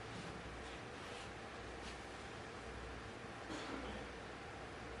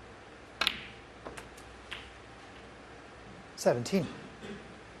 $17.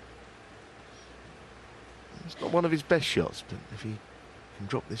 It's not one of his best shots, but if he can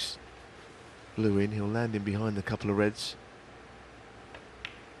drop this blue in, he'll land in behind a couple of reds.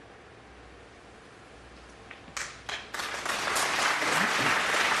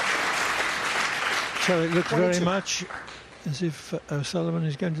 So it looks 22. very much as if O'Sullivan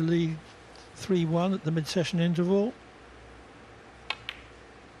is going to lead 3-1 at the mid-session interval.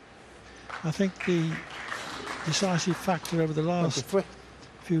 I think the decisive factor over the last 23.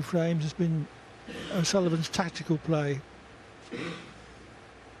 few frames has been O'Sullivan's tactical play.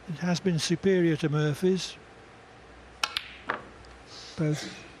 It has been superior to Murphy's,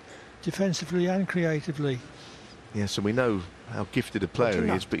 both defensively and creatively. Yeah, so we know how gifted a player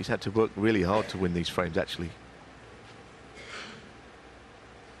he is, but he's had to work really hard to win these frames, actually.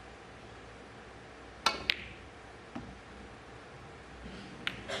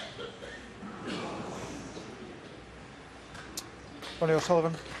 Ronnie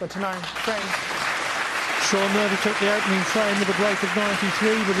O'Sullivan, 29 frames. Sean Murphy took the opening frame with a break of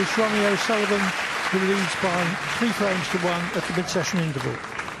 93, but it's Ronnie O'Sullivan who leads by 3 frames to 1 at the mid-session interval.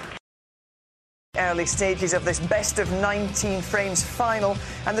 Early stages of this best of 19 frames final,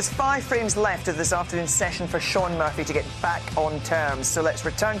 and there's 5 frames left of this afternoon's session for Sean Murphy to get back on terms. So let's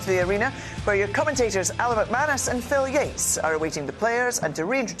return to the arena where your commentators Alan McManus and Phil Yates are awaiting the players, and to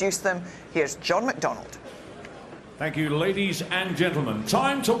reintroduce them, here's John McDonald. Thank you, ladies and gentlemen.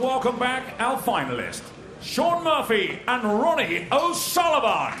 Time to welcome back our finalists, Sean Murphy and Ronnie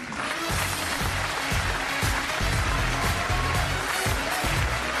O'Sullivan.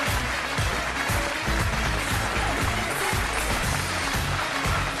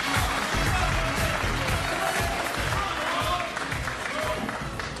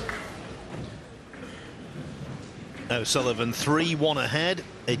 O'Sullivan 3-1 ahead.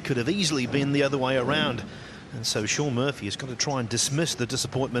 It could have easily been the other way around. And so Sean Murphy has got to try and dismiss the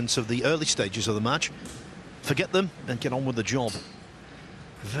disappointments of the early stages of the match, forget them and get on with the job.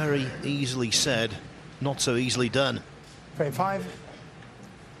 Very easily said, not so easily done. Frame 5.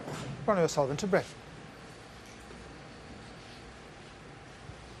 Ronnie O'Sullivan to break.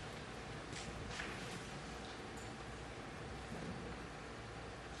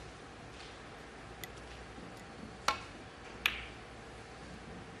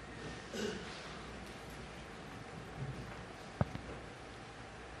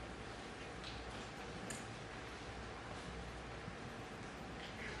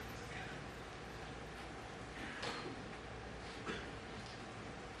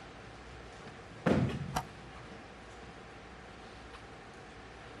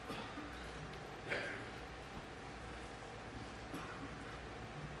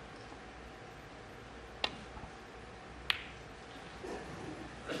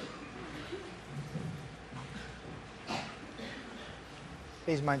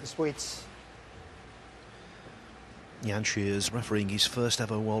 Please mind the sweets. Jan Shears refereeing his first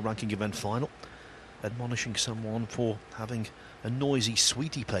ever world ranking event final, admonishing someone for having a noisy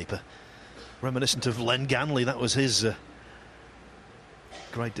sweetie paper, reminiscent of Len Ganley. That was his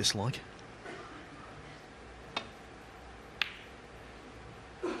great dislike.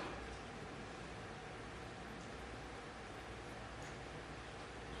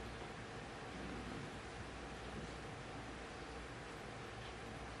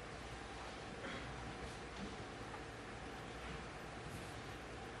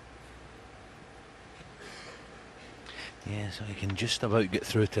 Yeah, so he can just about get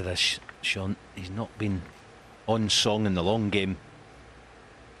through to this, Sean. He's not been on song in the long game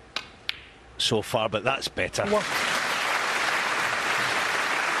so far, but that's better. What?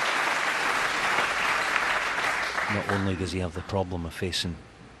 Not only does he have the problem of facing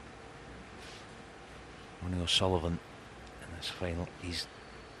Ronnie O'Sullivan in this final, he's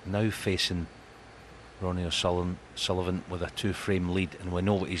now facing Ronnie O'Sullivan with a 2-frame lead, and we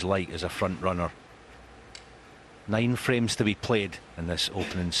know what he's like as a front runner. 9 frames to be played in this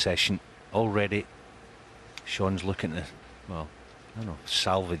opening session. Already Sean's looking to, well, I don't know if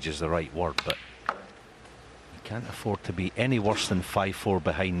salvage is the right word, but he can't afford to be any worse than 5-4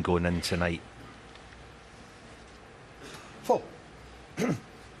 behind going in tonight. 4. Very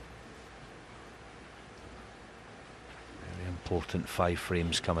important 5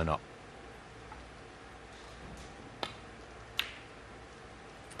 frames coming up.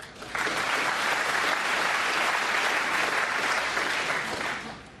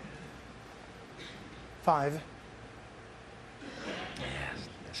 Five. Yeah,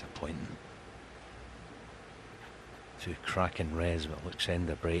 disappointing. 2 cracking res, but looks end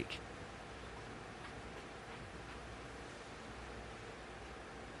of break.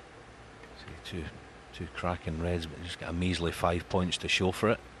 See, two cracking res, but just got a measly 5 points to show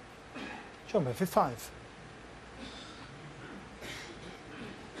for it. Sean Murphy 5.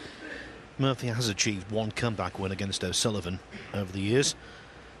 Murphy has achieved 1 comeback win against O'Sullivan over the years.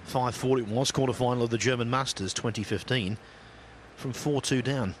 5-4 it was, quarter-final of the German Masters 2015, from 4-2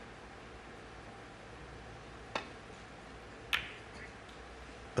 down.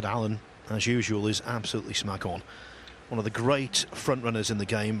 But Alan, as usual, is absolutely smack on. One of the great front runners in the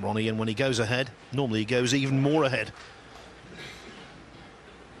game, Ronnie, and when he goes ahead, normally he goes even more ahead.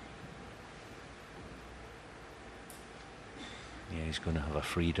 Yeah, he's going to have a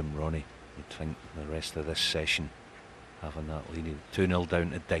freedom, Ronnie. You'd think the rest of this session having that lead. 2-0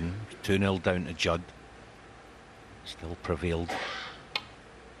 down to Ding, 2-0 down to Judd. Still prevailed.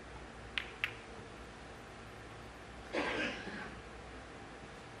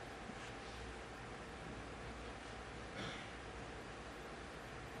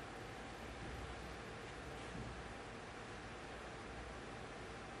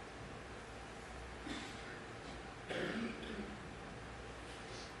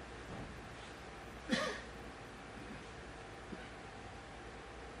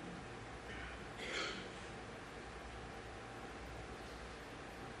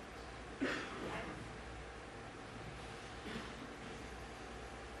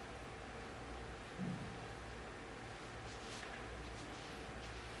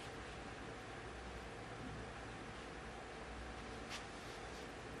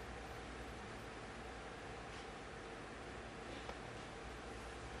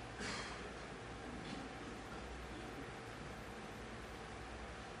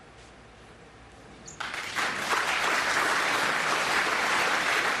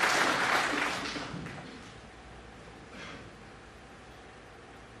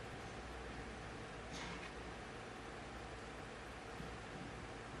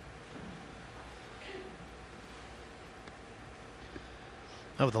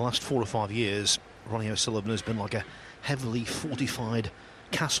 Over the last 4 or 5 years, Ronnie O'Sullivan has been like a heavily fortified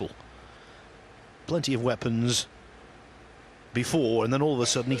castle. Plenty of weapons before, and then all of a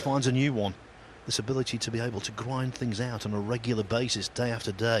sudden he finds a new one. This ability to be able to grind things out on a regular basis, day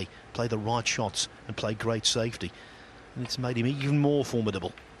after day, play the right shots and play great safety. And it's made him even more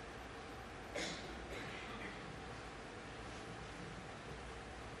formidable.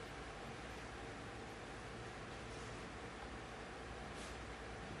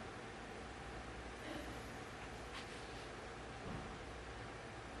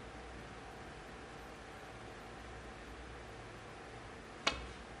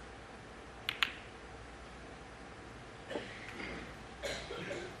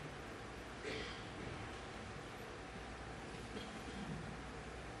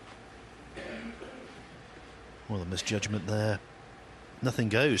 Well, a misjudgment there. Nothing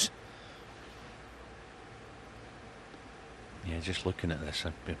goes. Yeah, just looking at this,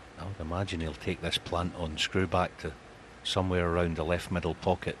 I would imagine he'll take this plant on, screw back to somewhere around the left middle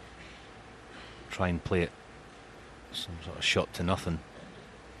pocket, try and play it some sort of shot to nothing.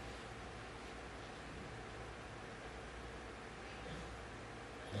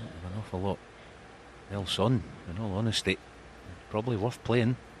 An awful lot else on, in all honesty. Probably worth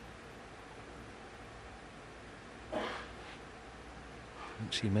playing.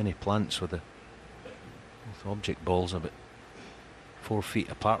 Don't see many plants with both object balls about 4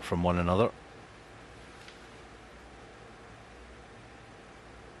 feet apart from one another.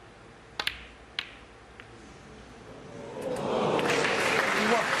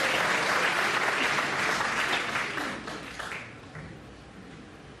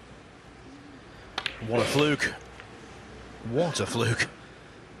 What a fluke. What a fluke.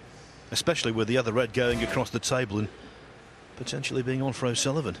 Especially with the other red going across the table and potentially being on for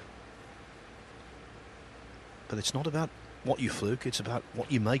O'Sullivan. But it's not about what you fluke, it's about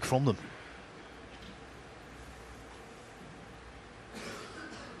what you make from them.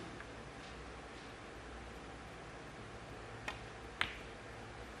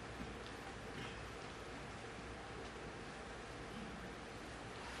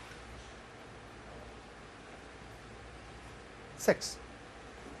 Six.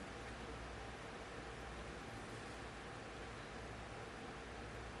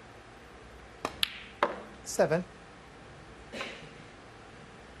 Seven.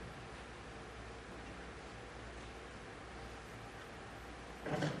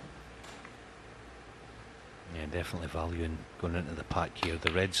 Yeah, definitely valuing going into the pack here.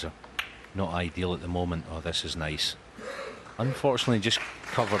 The reds are not ideal at the moment. Oh, this is nice. Unfortunately, just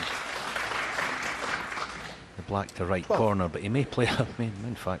covered the black to right 12. corner, but he may play,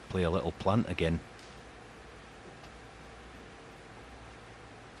 in fact, play a little plant again.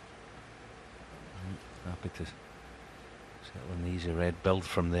 Happy to settle an easy red build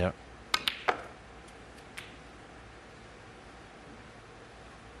from there.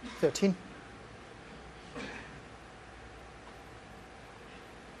 13.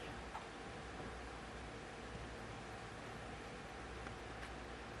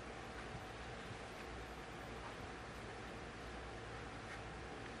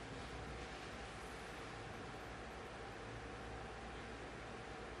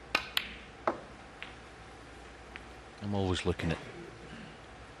 I'm always looking at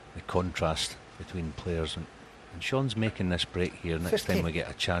the contrast between players, and Sean's making this break here. Next 15. time we get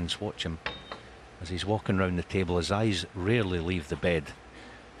a chance, watch him as he's walking around the table. His eyes rarely leave the bed.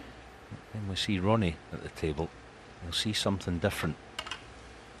 When we see Ronnie at the table, you'll see something different.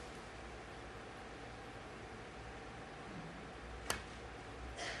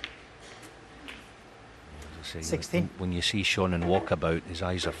 As I say, 16. when you see Sean in walkabout, his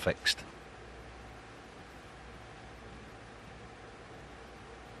eyes are fixed.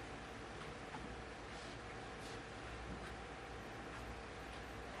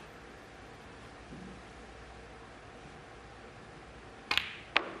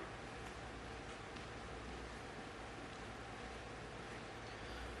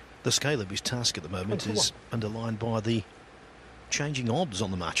 The scale of his task at the moment is underlined by the changing odds on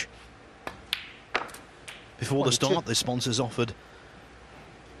the match. Before the start, the sponsors offered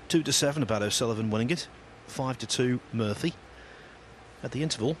 2-7 about O'Sullivan winning it, 5-2 Murphy. At the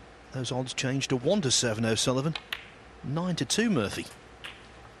interval, those odds changed to 1-7 O'Sullivan, 9-2 Murphy.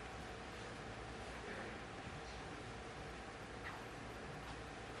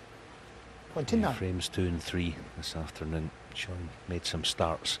 Yeah, frames 2 and 3 this afternoon. Sean made some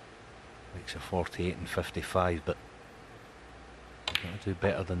starts. Makes a 48 and 55, but he's got to do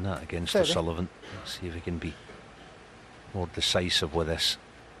better than that against O'Sullivan. Let's see if he can be more decisive with this.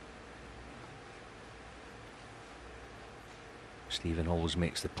 Stephen always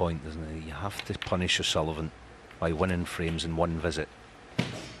makes the point, doesn't he? You have to punish O'Sullivan by winning frames in one visit.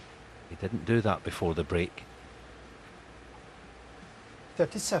 He didn't do that before the break.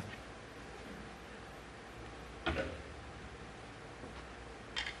 37.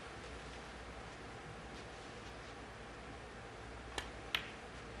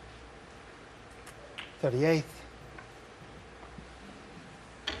 '38th.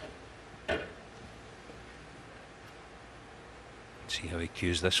 See how he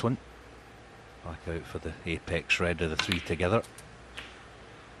cues this one. Back out for the apex red of the three together.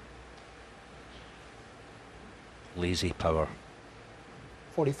 Lazy power.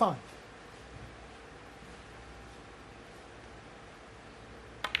 45.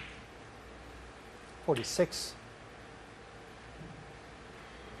 '46.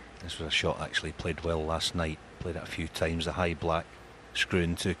 This was a shot actually played well last night. Played it a few times, the high black,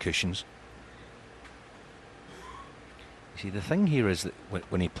 screwing two cushions. You see, the thing here is that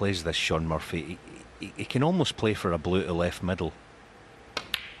when he plays this, Sean Murphy, he can almost play for a blue to left middle.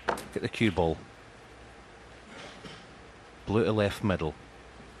 Look at the cue ball. Blue to left middle.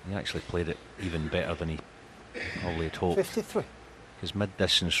 He actually played it even better than he probably had hoped. 53. His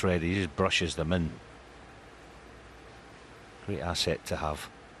mid-distance red, he just brushes them in. Great asset to have.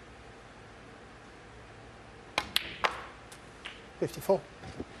 54.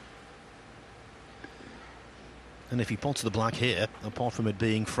 And if he pots the black here, apart from it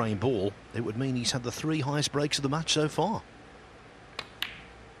being frame ball, it would mean he's had the three highest breaks of the match so far.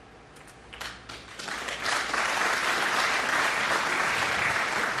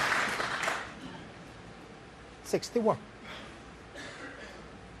 '61.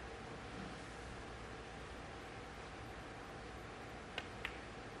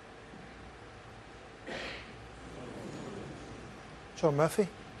 Sean Murphy,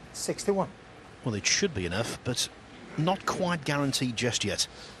 61. Well, it should be enough, but not quite guaranteed just yet.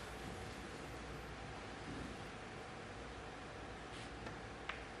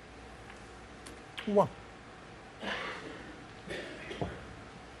 One.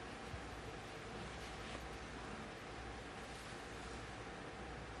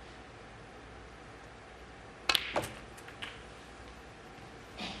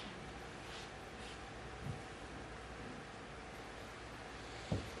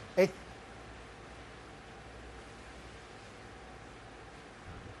 Eight.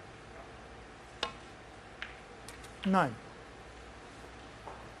 Nine.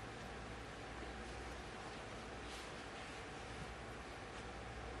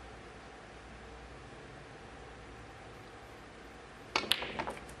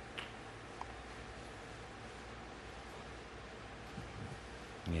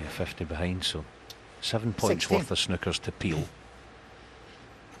 Yeah, 50 behind, so 7 points 16. worth of snookers to peel.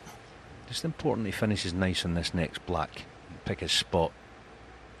 Just important he finishes nice on this next black. Pick his spot.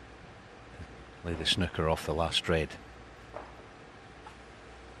 Lay the snooker off the last red.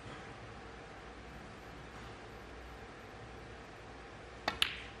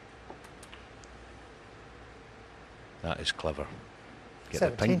 That is clever. Get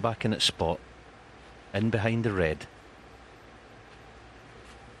 17. the pink back in its spot. In behind the red.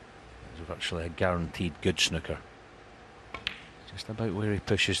 It's virtually a guaranteed good snooker. Just about where he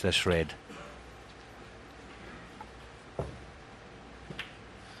pushes this red.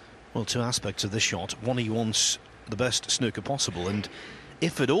 Well, two aspects of this shot. One, he wants the best snooker possible, and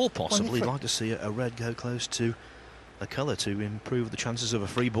if at all possible, he'd like to see a red go close to a colour to improve the chances of a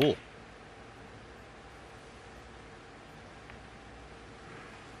free ball.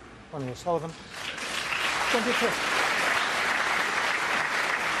 One was Sullivan. 23.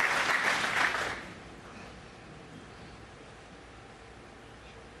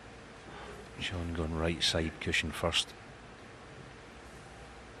 Sean going right side cushion first.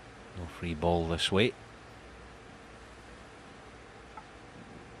 No free ball this way.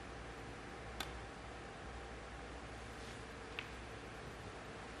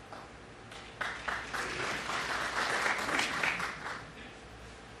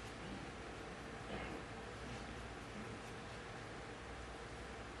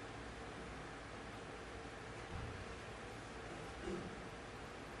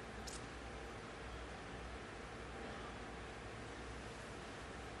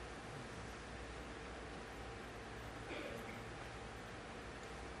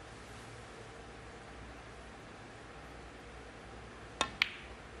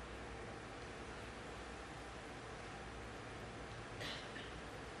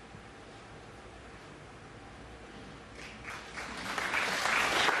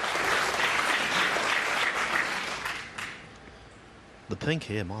 The pink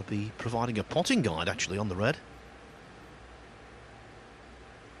here might be providing a potting guide actually on the red.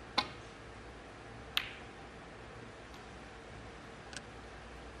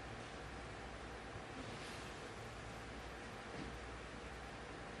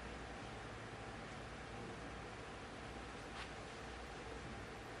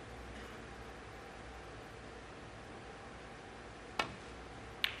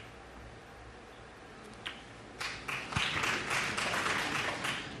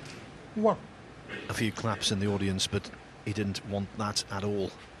 1. A few claps in the audience, but he didn't want that at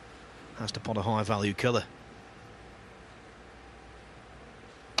all. Has to pot a high value colour.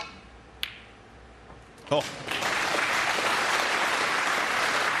 Oh.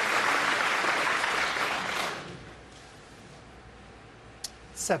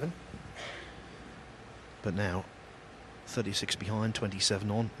 Seven. But now 36 behind,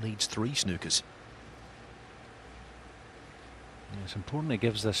 27 on, needs 3 snookers. Yeah, it's important he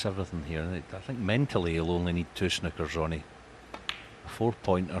gives this everything here. I think mentally he'll only need 2 snookers, Ronnie. A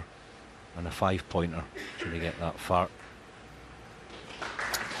 4-pointer and a 5-pointer should he get that far.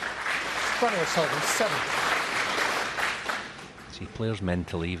 Ronnie O'Sullivan, 7. See, players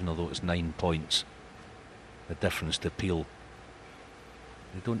mentally, even although it's 9 points, the difference to Peel,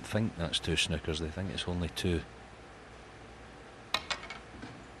 they don't think that's 2 snookers, they think it's only 2.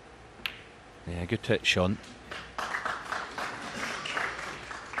 Yeah, good hit, Sean.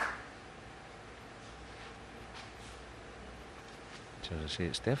 So as I say,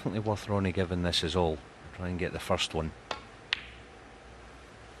 it's definitely worth Ronnie giving this his all. Try and get the first one.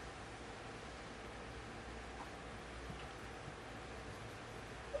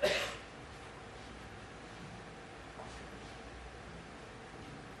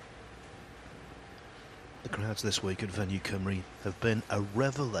 The crowds this week at Venue Cymru have been a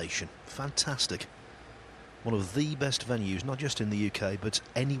revelation. Fantastic. One of the best venues, not just in the UK, but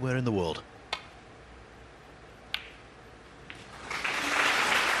anywhere in the world.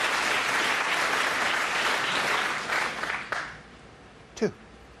 Two.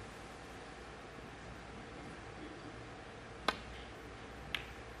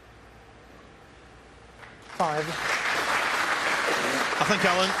 Five. I think,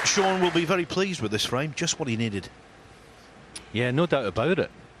 Alan, Sean will be very pleased with this frame, just what he needed. Yeah, no doubt about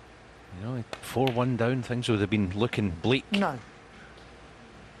it. You know, 4-1 down, things would have been looking bleak. No.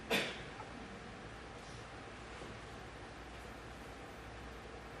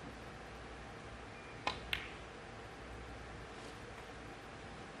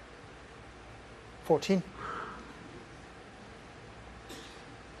 $14.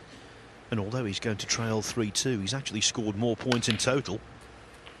 And although he's going to trail 3-2, he's actually scored more points in total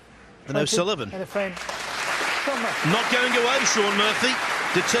than O'Sullivan. In a frame. Sean Murphy. Not going away, Sean Murphy.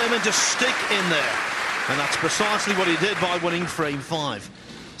 Determined to stick in there. And that's precisely what he did by winning frame 5.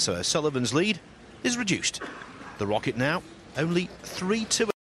 So O'Sullivan's lead is reduced. The Rocket now only 3-2.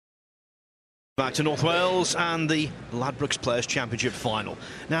 Back to North Wales and the Ladbrokes Players' Championship final.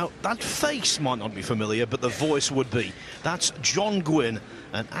 Now, that face might not be familiar, but the voice would be. That's John Gwynn,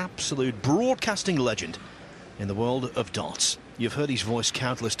 an absolute broadcasting legend in the world of darts. You've heard his voice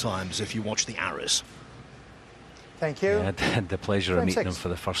countless times if you watch the Arrows. Thank you. Yeah, I had the pleasure of Frame meeting 6. him for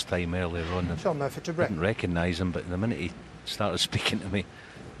the first time earlier on. Sean Murphy to I break. didn't recognise him, but the minute he started speaking to me,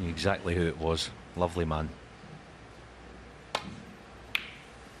 I knew exactly who it was. Lovely man.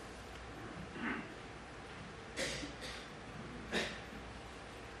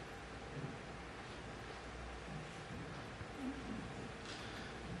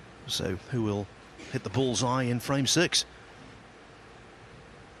 So who will hit the bullseye in frame 6?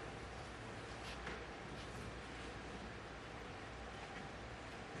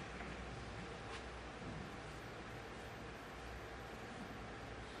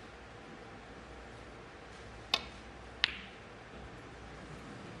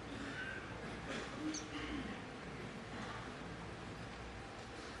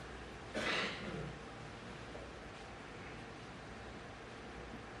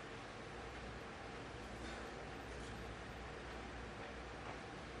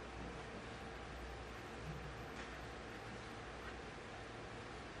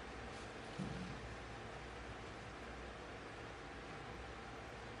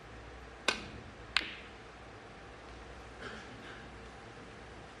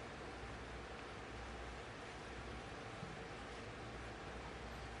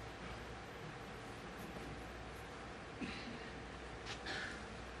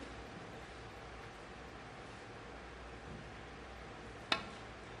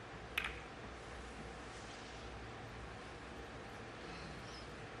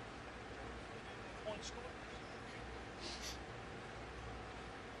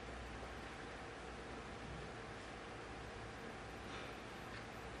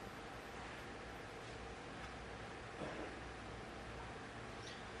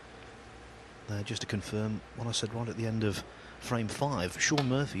 Just to confirm what I said right at the end of frame 5, Sean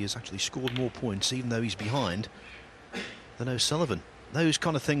Murphy has actually scored more points, even though he's behind, than O'Sullivan. Those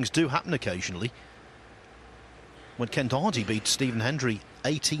kind of things do happen occasionally. When Kent Hardy beat Stephen Hendry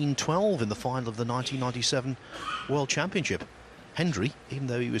 18-12 in the final of the 1997 World Championship. Hendry, even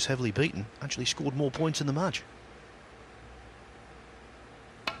though he was heavily beaten, actually scored more points in the match.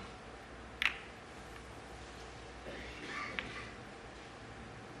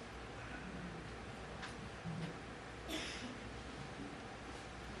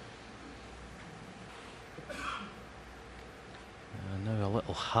 Now a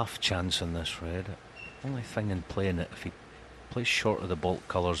little half chance on this red. Only thing in playing it, if he plays short of the baulk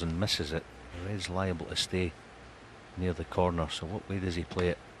colours and misses it, the red's liable to stay near the corner. So what way does he play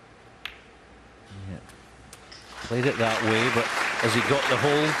it? Yeah. Played it that way, but has he got the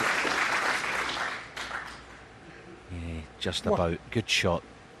hold? Yeah, just about. Good shot.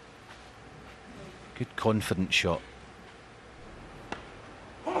 Good confident shot.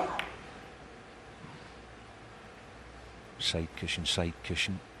 Side cushion, side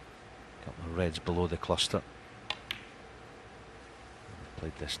cushion. Couple of reds below the cluster.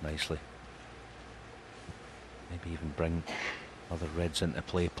 Played this nicely. Maybe even bring other reds into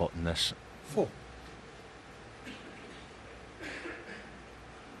play potting this. 4.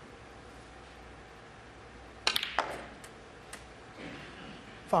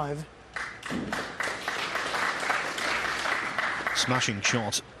 5. Smashing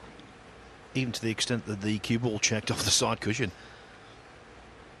shot, even to the extent that the cue ball checked off the side cushion.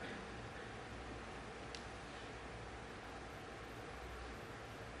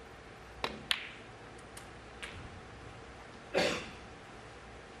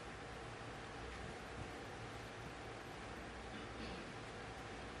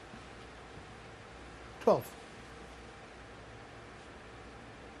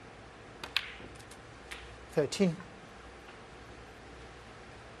 $13.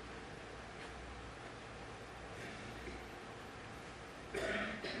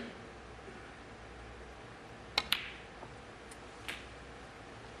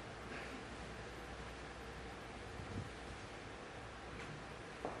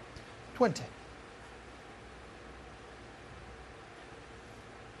 $20.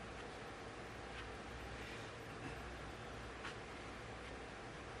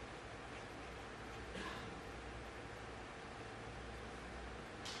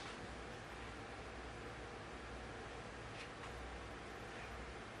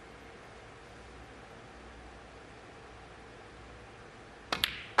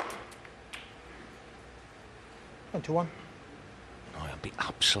 $21. Oh, he'll be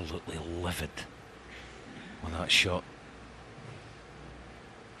absolutely livid on that shot.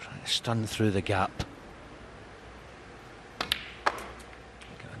 Trying to stun through the gap. Got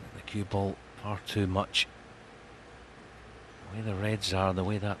into the cue ball far too much. The way the reds are, the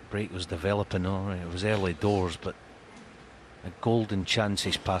way that break was developing, all right, it was early doors, but a golden chance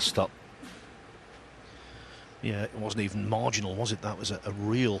he's passed up. Yeah, it wasn't even marginal, was it? That was a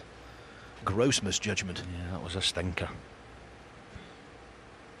real gross misjudgment. Yeah, that was a stinker.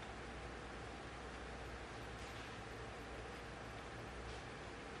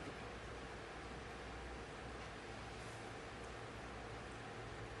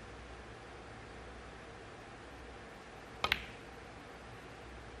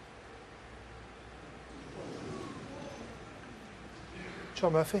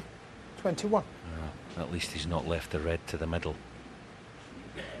 John Murphy, 21. At least he's not left the red to the middle.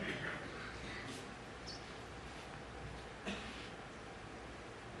 I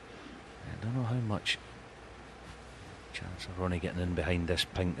don't know how much chance of Ronnie getting in behind this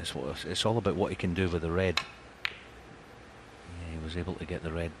pink. It's all about what he can do with the red. Yeah, he was able to get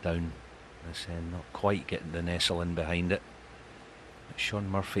the red down this end, not quite getting the nestle in behind it. But Sean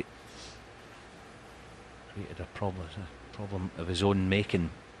Murphy created a problem of his own making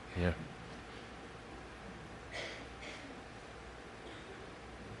here.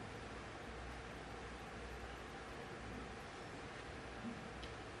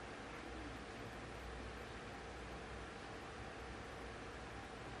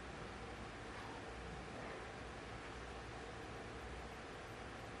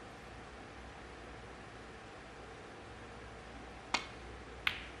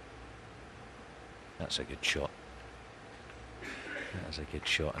 That's a good shot. That is a good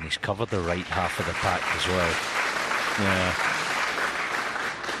shot, and he's covered the right half of the pack as well. Yeah.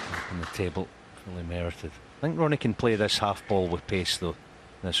 On the table, fully merited. I think Ronnie can play this half ball with pace though,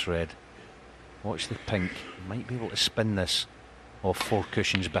 this red. Watch the pink. He might be able to spin this off 4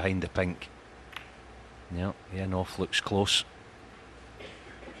 cushions behind the pink. Yeah, the in off looks close.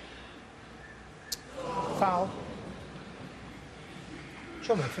 Foul.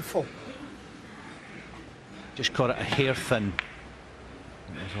 John Murphy, 4. Just caught it a hair thin.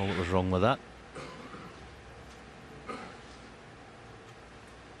 That was all that was wrong with that.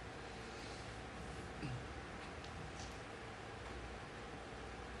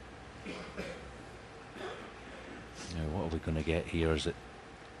 Now, what are we going to get here? Is it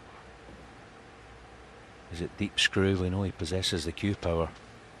deep screw? We know he possesses the cue power.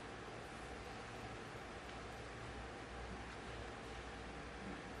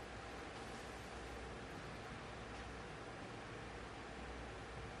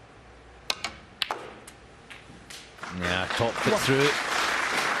 Yeah, topped it through.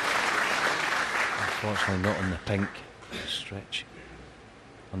 Unfortunately not on the pink. Stretch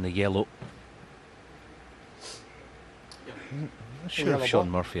on the yellow. I'm not sure if Sean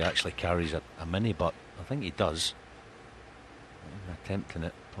Murphy actually carries a mini, but I think he does. I'm attempting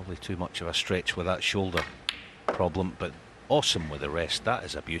it. Probably too much of a stretch with that shoulder problem, but awesome with the rest. That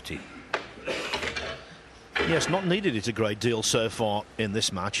is a beauty. Yes, not needed it a great deal so far in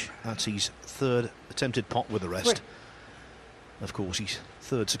this match. That's his third attempted pot with the rest. Of course, his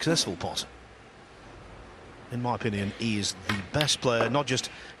third successful pot. In my opinion, he is the best player, not just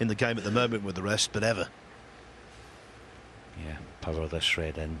in the game at the moment with the rest, but ever. Yeah, power this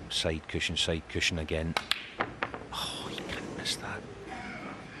red in. Side cushion again. Oh, you can't miss that.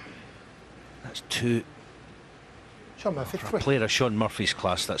 That's two. Sean Murphy, For a player of Sean Murphy's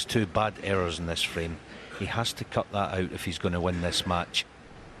class, that's two bad errors in this frame. He has to cut that out if he's going to win this match.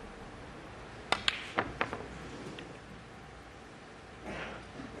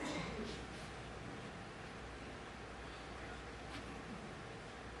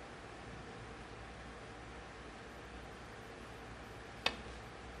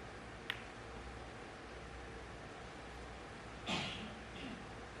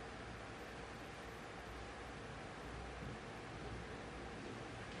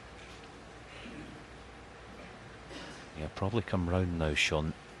 Probably come round now,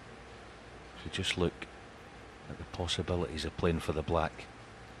 Sean, to just look at the possibilities of playing for the black.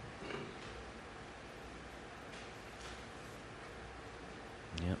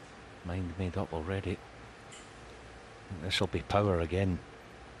 Yep, mind made up already. This will be power again.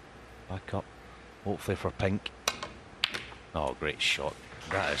 Back up, hopefully for pink. Oh, great shot.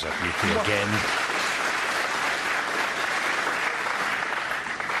 That is a beauty again.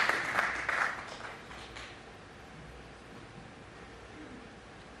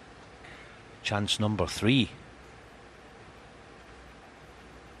 Chance number 3.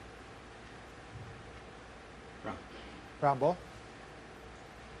 Round ball.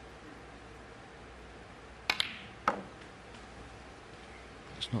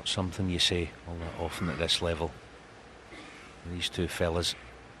 It's not something you say all that often at this level. These two fellas.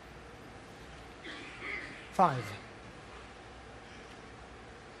 5.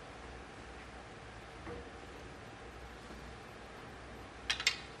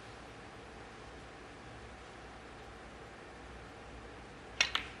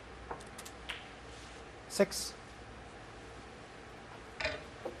 Six.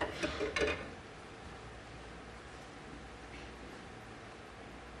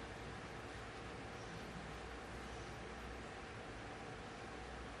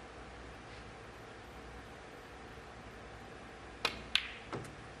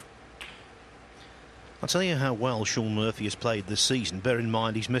 I'll tell you how well Sean Murphy has played this season. Bear in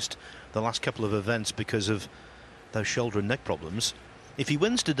mind he's missed the last couple of events because of those shoulder and neck problems. If he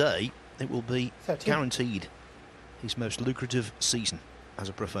wins today, it will be 13. Guaranteed his most lucrative season as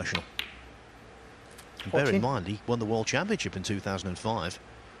a professional. And bear 14. in mind he won the World Championship in 2005.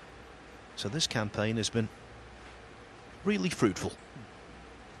 So this campaign has been really fruitful.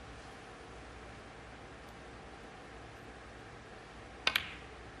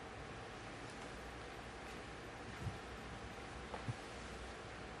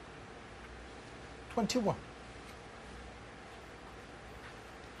 $21.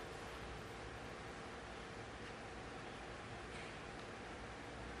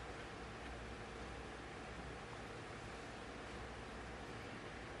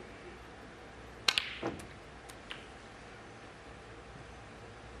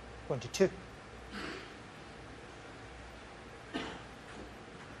 $22.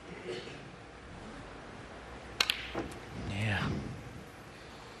 Yeah.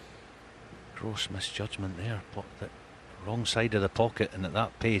 Gross misjudgment there. Popped it wrong side of the pocket, and at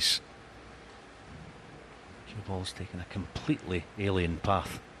that pace, cue ball's taken a completely alien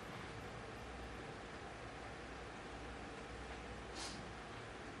path.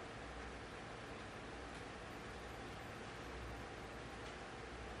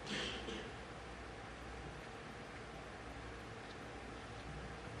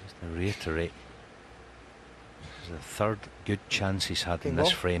 To reiterate, this is the third good chance he's had in this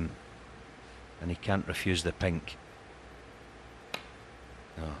frame, and he can't refuse the pink.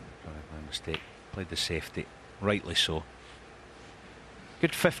 No, sorry, my mistake. Played the safety, rightly so.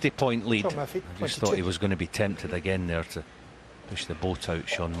 Good 50-point lead. Sean Murphy, I just thought he was going to be tempted again there to push the boat out,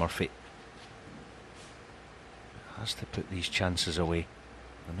 Sean Murphy. Has to put these chances away.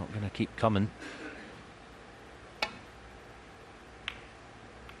 They're not going to keep coming.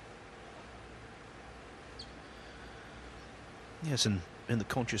 Yes, and in the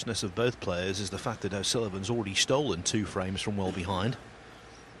consciousness of both players is the fact that O'Sullivan's already stolen 2 frames from well behind.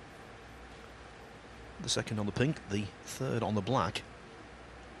 The second on the pink, the third on the black.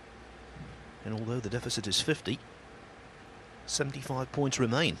 And although the deficit is 50, 75 points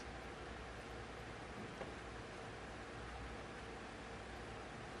remain.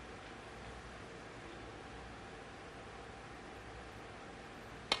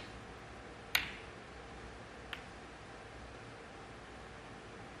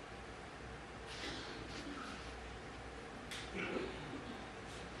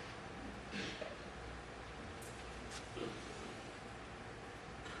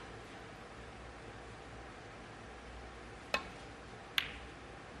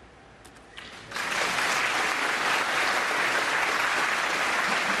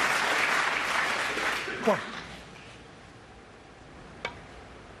 One.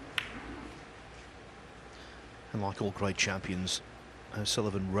 And like all great champions,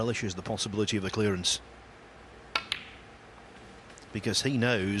 O'Sullivan relishes the possibility of a clearance, because he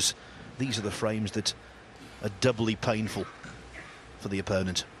knows these are the frames that are doubly painful for the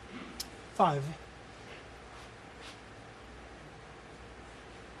opponent. 5.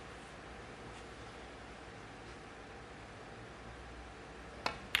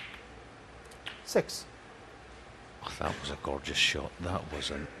 Six. Oh, that was a gorgeous shot. That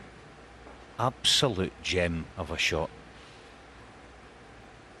was an absolute gem of a shot.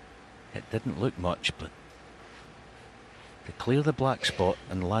 It didn't look much, but to clear the black spot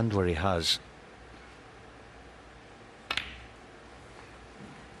and land where he has. It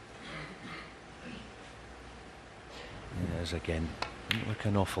is again. Didn't look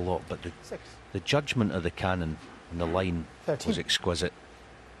an awful lot, but the judgment of the cannon and the line 13. was exquisite.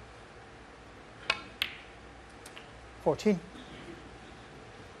 14.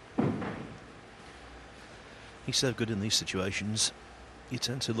 He's so good in these situations, you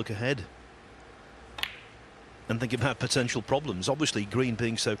tend to look ahead and think about potential problems. Obviously, green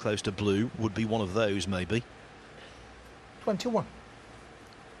being so close to blue would be one of those, maybe. 21.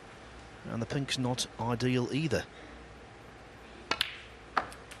 And the pink's not ideal either.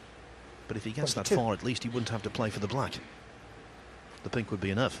 But if he gets 22. that far, at least he wouldn't have to play for the black. The pink would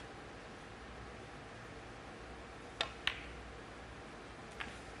be enough.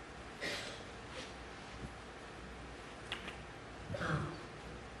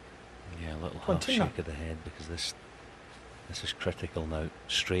 Yeah, a little half shake of the head, because this is critical now.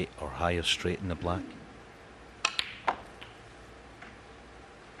 Straight or higher straight in the black.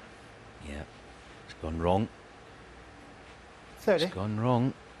 Yeah, it's gone wrong. 30. It's gone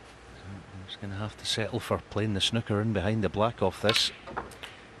wrong. So he's going to have to settle for playing the snooker in behind the black off this.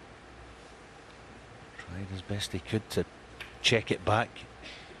 Tried as best he could to check it back.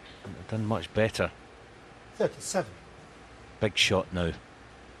 Couldn't have done much better. 37. Big shot now.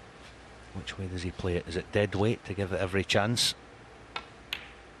 Which way does he play it? Is it dead weight to give it every chance?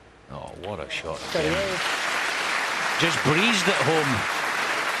 Oh, what a shot. 38. Just breezed it home.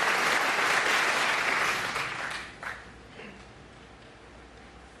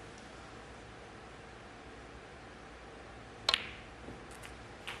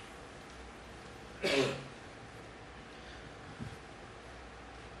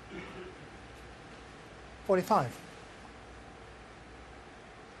 $45.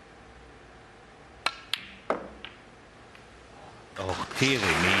 Oh, dearie me.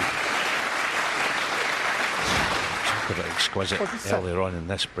 Talk about exquisite 47. earlier on in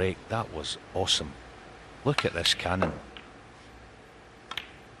this break. That was awesome. Look at this cannon.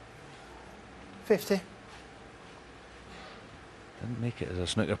 50. Didn't make it as a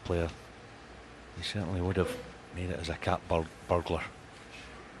snooker player. He certainly would have made it as a cat burglar.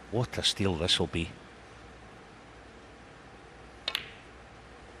 What a steal this will be.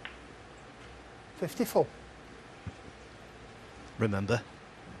 54. Remember,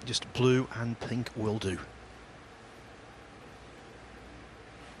 just blue and pink will do.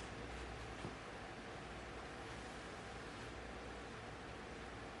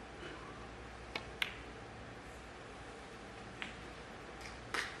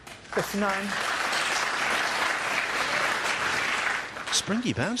 $59.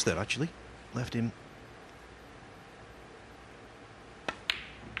 Springy bounce there, actually. Left him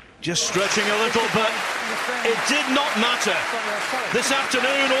just stretching a little, but it did not matter. This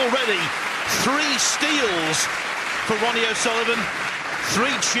afternoon already, 3 steals for Ronnie O'Sullivan, 3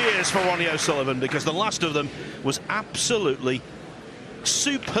 cheers for Ronnie O'Sullivan, because the last of them was absolutely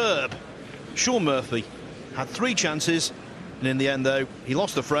superb. Sean Murphy had 3 chances, and in the end, though, he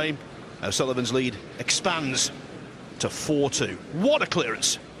lost the frame. O'Sullivan's lead expands to 4-2. What a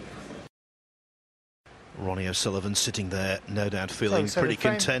clearance! Ronnie O'Sullivan sitting there, no doubt feeling pretty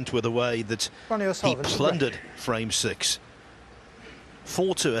content with the way that he plundered frame 6.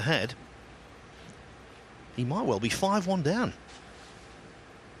 4-2 ahead. He might well be 5-1 down.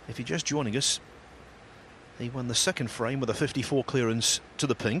 If you're just joining us, he won the second frame with a 54 clearance to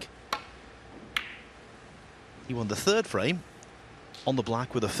the pink. He won the third frame on the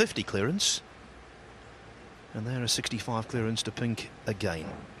black with a 50 clearance. And there a 65 clearance to pink again.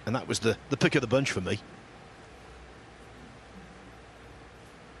 And that was the pick of the bunch for me.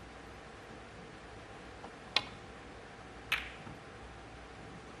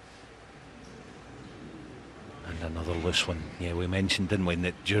 Another loose one. Yeah, we mentioned, didn't we,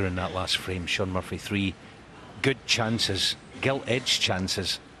 that during that last frame, Sean Murphy, 3 good chances, gilt-edged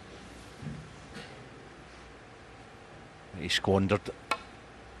chances. He squandered.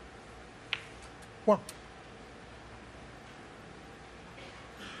 1.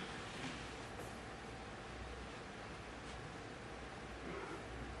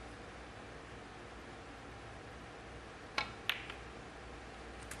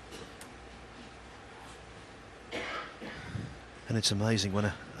 And it's amazing when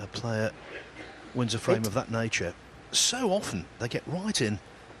a player wins a frame of that nature. So often they get right in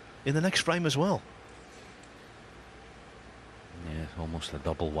the next frame as well. Yeah, almost a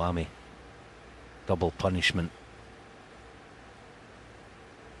double whammy. Double punishment.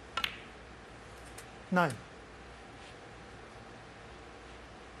 9.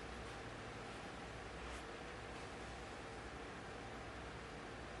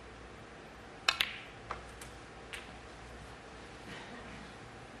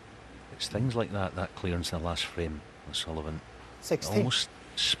 It's things like that clearance in the last frame, O'Sullivan, 16. almost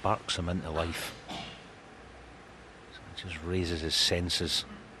sparks him into life. So it just raises his senses.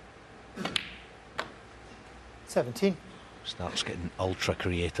 17. Starts getting ultra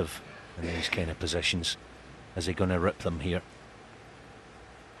creative in these kind of positions. Is he going to rip them here?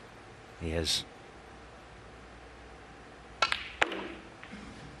 He is.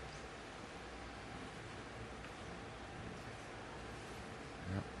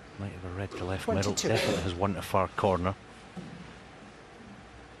 Might have a red to left 22. middle. Definitely has one to far corner.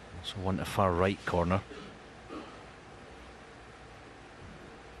 Also one to far right corner.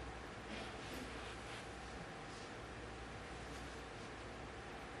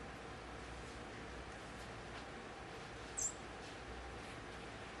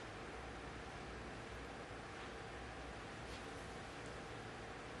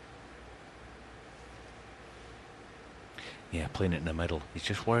 Yeah, playing it in the middle. He's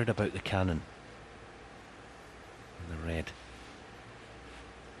just worried about the cannon. And the red.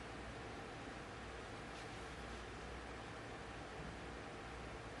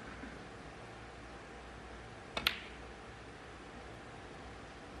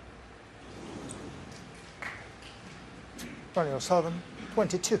 Ronnie O'Sullivan,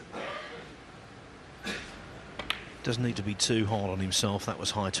 22. Doesn't need to be too hard on himself. That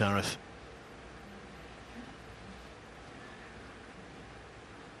was high tariff.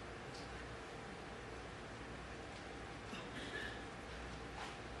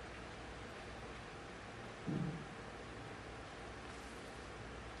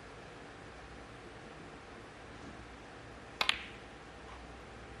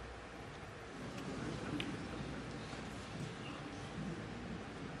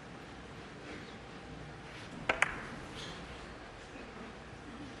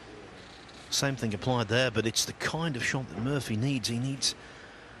 Same thing applied there, but it's the kind of shot that Murphy needs. He needs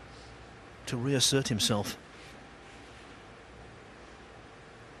to reassert himself.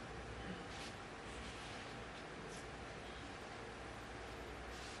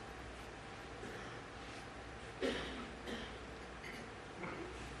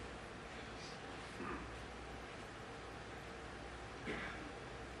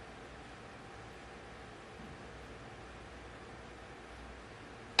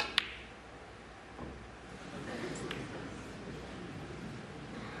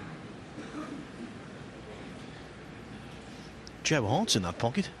 Joe Hart's in that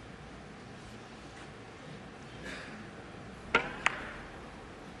pocket.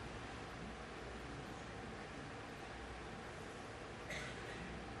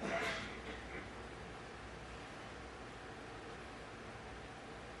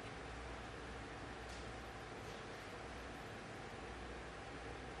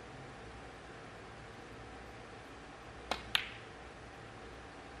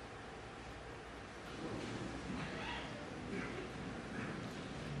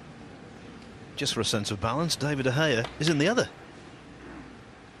 just for a sense of balance, David De Gea is in the other.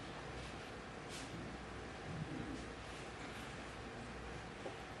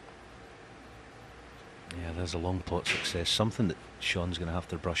 Yeah, there's a long pot success. Something that Sean's going to have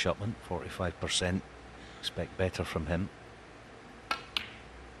to brush up on. 45%. Expect better from him.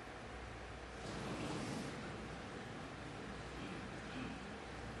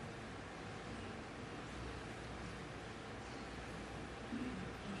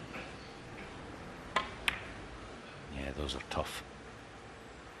 Yeah, those are tough.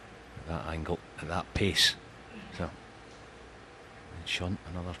 At that angle, at that pace. So, and Sean,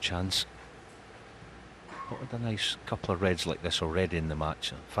 another chance. What with a nice couple of reds like this already in the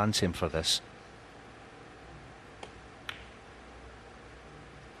match. Fancy him for this.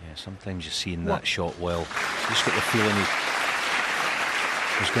 Yeah, sometimes you see in that shot well. You just got the feeling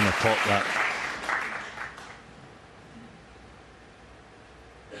he's going to pop that.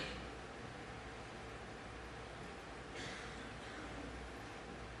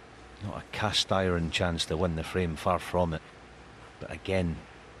 Not a cast iron chance to win the frame, far from it. But again,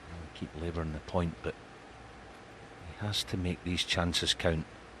 I'll keep labouring the point, but he has to make these chances count.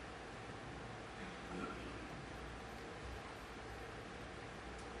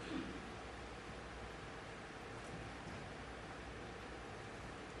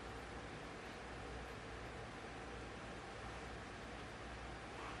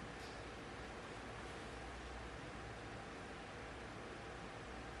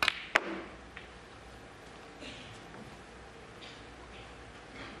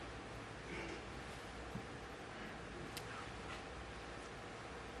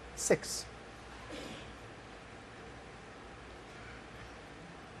 Six.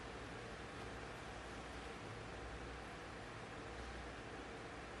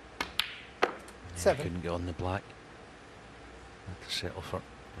 Seven. Couldn't get on the black. Had to settle for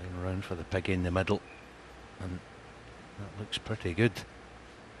playing around for the piggy in the middle, and that looks pretty good.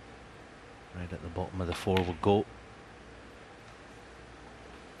 Right at the bottom of the four will go.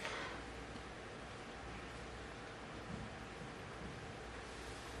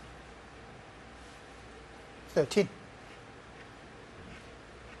 $13.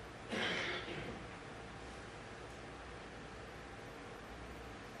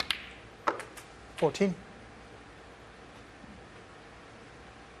 $14.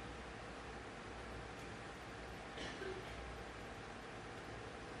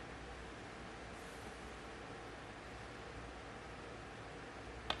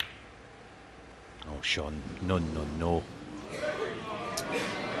 Oh, Sean, no, no, no.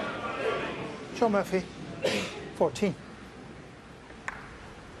 Sean Murphy, 14.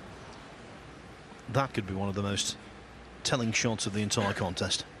 That could be one of the most telling shots of the entire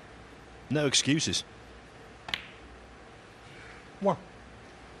contest. No excuses. 1.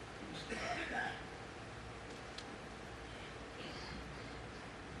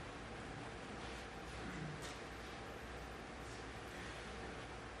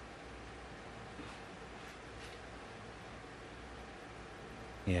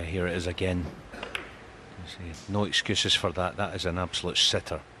 Yeah, here it is again. No excuses for that. That is an absolute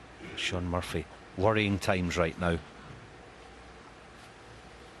sitter. Sean Murphy. Worrying times right now.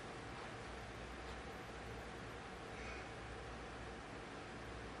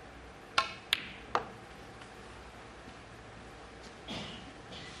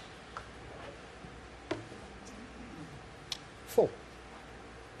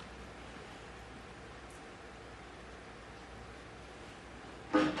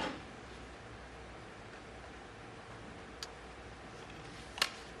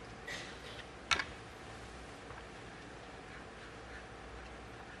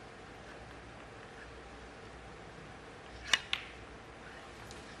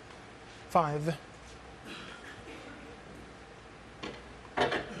 Five.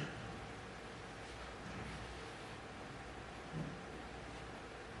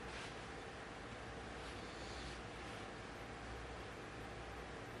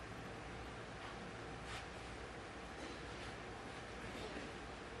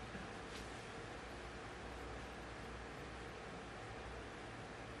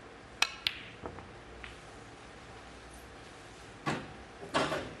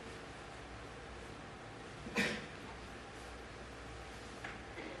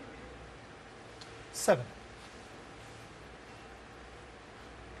 Seven.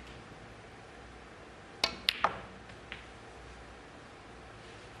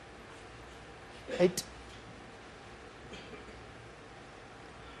 Eight.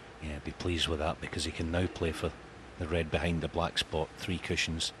 Yeah, be pleased with that because he can now play for the red behind the black spot. 3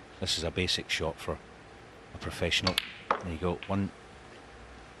 cushions. This is a basic shot for a professional. There you go. 1.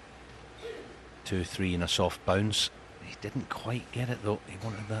 2-3 and a soft bounce. He didn't quite get it though. He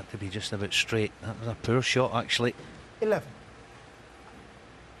wanted that to be just about straight. That was a poor shot actually. 11.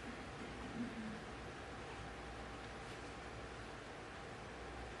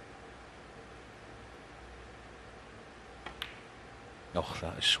 Oh,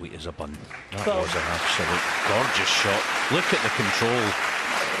 that is sweet as a bun. That 12. was an absolute gorgeous shot. Look at the control.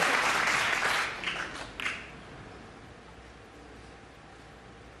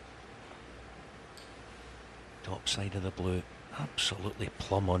 Top side of the blue, absolutely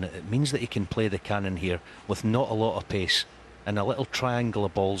plumb on it. It means that he can play the cannon here with not a lot of pace and a little triangle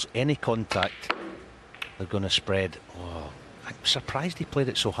of balls. Any contact, they're going to spread. Oh, I'm surprised he played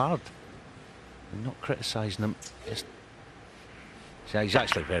it so hard. I'm not criticising him. He's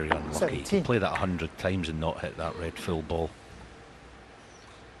actually very unlucky. 17. He played that 100 times and not hit that red full ball.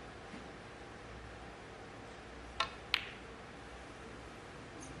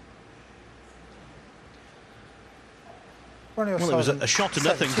 Well, Well, it was a shot to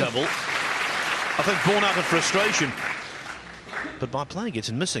nothing 17. double. I think born out of frustration. But by playing it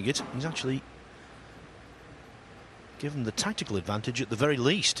and missing it, he's actually given the tactical advantage at the very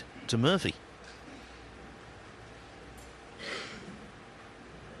least to Murphy.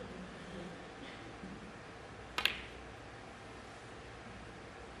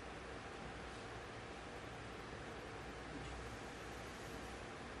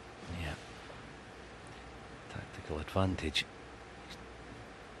 Yeah. Tactical advantage.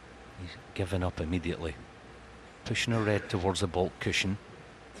 He's given up immediately. Pushing a red towards the baulk cushion.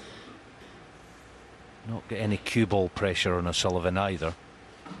 Not get any cue ball pressure on O'Sullivan either.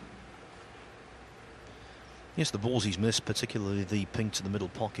 Yes, the balls he's missed, particularly the pink to the middle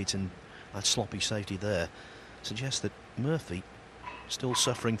pocket and that sloppy safety there, suggests that Murphy still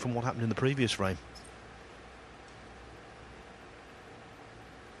suffering from what happened in the previous frame.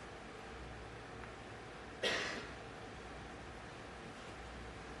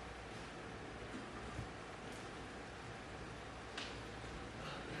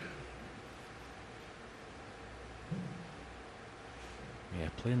 Yeah,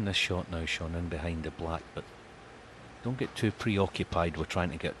 playing this shot now, Sean, in behind the black, but don't get too preoccupied with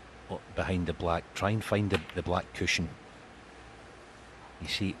trying to get behind the black. Try and find the black cushion. You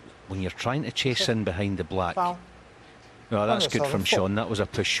see, when you're trying to chase in behind the black... Foul. No, that's good O'Sullivan, from Sean. That was a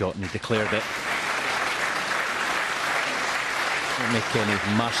push shot and he declared it. Won't make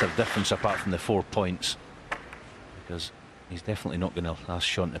any massive difference apart from the 4 points, because he's definitely not going to ask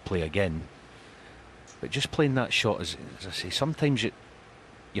Sean to play again. But just playing that shot, as I say, sometimes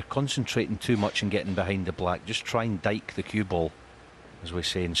you're concentrating too much and getting behind the black. Just try and dike the cue ball, as we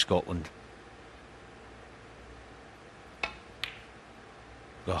say in Scotland.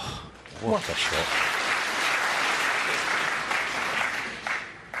 Oh, what a shot.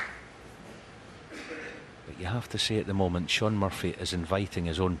 But you have to say at the moment, Sean Murphy is inviting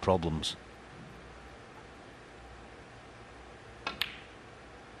his own problems.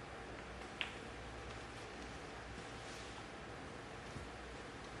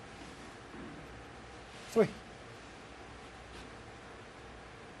 Three.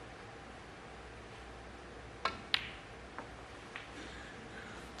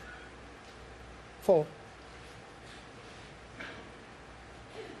 Four.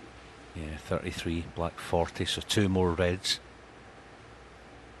 Yeah, 33, black 40, so 2 more reds.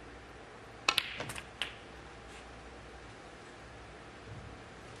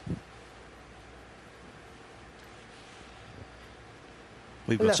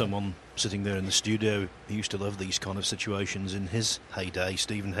 We've got 11. someone sitting there in the studio who used to love these kind of situations in his heyday,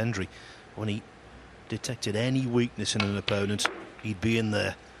 Stephen Hendry. When he detected any weakness in an opponent, he'd be in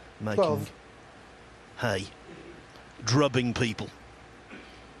there making 12. hay, drubbing people,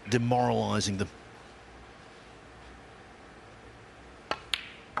 demoralising them.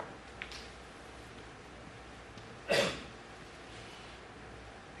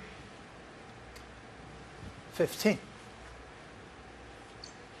 $15.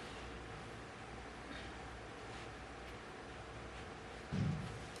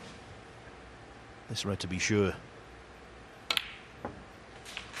 This red to be sure.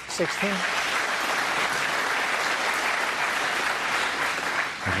 16.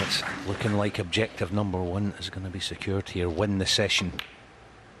 And it's looking like objective number 1 is going to be secured here. Win the session.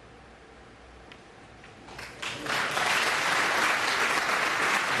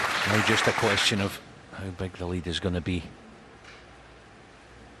 Now just a question of how big the lead is going to be.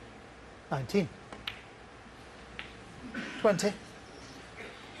 19. 20.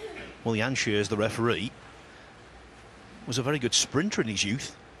 Well, Jan Shears, the referee, was a very good sprinter in his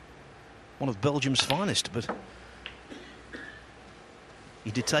youth. One of Belgium's finest, but he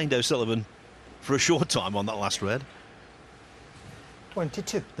detained O'Sullivan for a short time on that last red.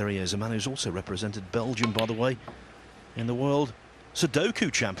 22. There he is, a man who's also represented Belgium, by the way, in the World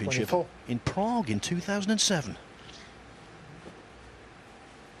Sudoku Championship 24. in Prague in 2007.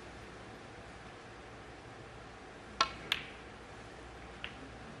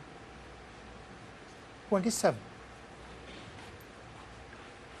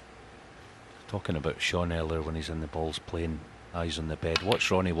 Talking about Sean earlier when he's in the balls playing eyes on the bed. Watch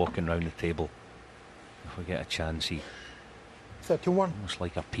Ronnie walking round the table. If we get a chance, he 31. almost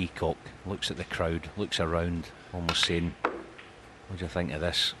like a peacock, looks at the crowd, looks around, almost saying, what do you think of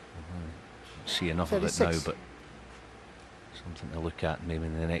this? I see enough 36. of it now, but something to look at maybe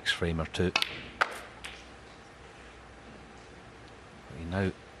in the next frame or two. But he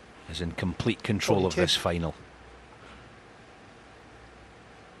now is in complete control 42. of this final.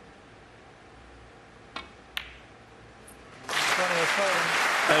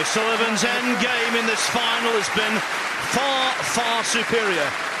 O'Sullivan's end game in this final has been far, far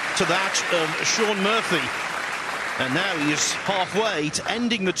superior to that of Shaun Murphy. And now he is halfway to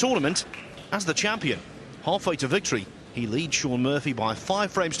ending the tournament as the champion. Halfway to victory, he leads Shaun Murphy by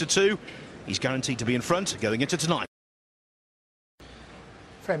 5 frames to 2. He's guaranteed to be in front going into tonight.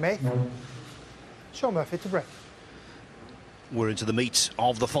 Frame 8. Shaun Murphy to break. We're into the meat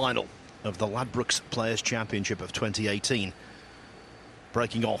of the final of the Ladbrokes Players' Championship of 2018.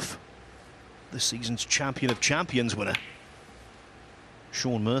 Breaking off this season's Champion of Champions winner,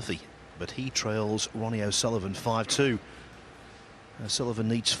 Shaun Murphy, but he trails Ronnie O'Sullivan 5-2. O'Sullivan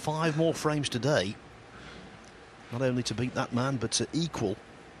needs 5 more frames today, not only to beat that man, but to equal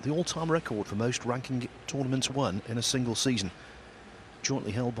the all-time record for most ranking tournaments won in a single season,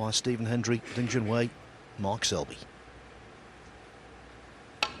 jointly held by Stephen Hendry, Ding Junhui, Mark Selby.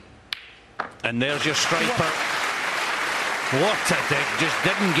 And there's your striper. What a dig, just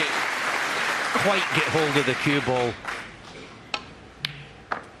didn't quite get hold of the cue ball.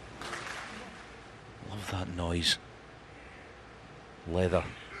 Love that noise. Leather.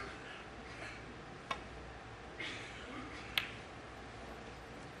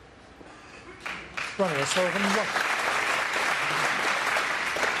 Ronnie O'Sullivan 1.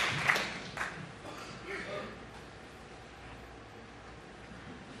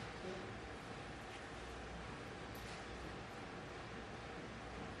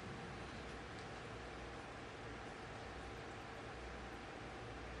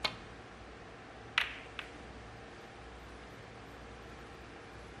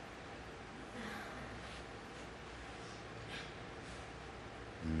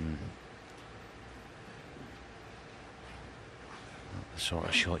 The sort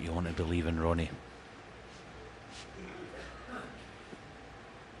of shot you want to believe in, Ronnie.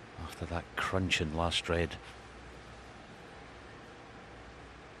 After that crunching last red.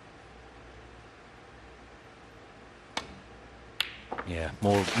 Yeah,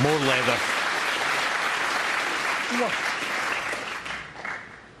 more leather. What?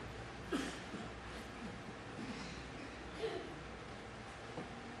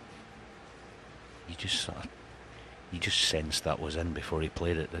 You just sensed that was in before he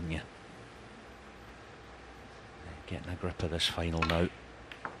played it, didn't you? Getting a grip of this final now.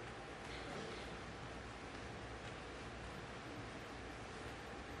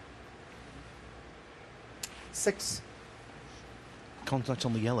 Six. Contact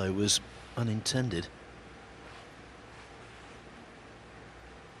on the yellow was unintended.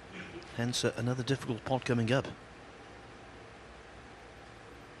 Hence another difficult pot coming up.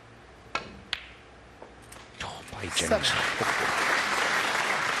 Oh, by jinx. 7.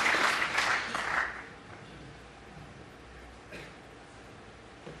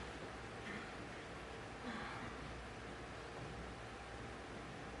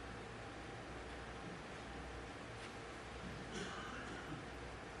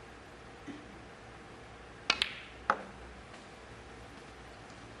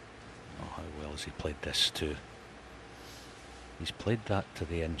 He played this too. He's played that to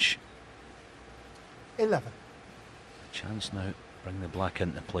the inch. 11. Chance now, bring the black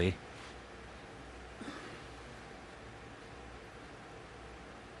into play.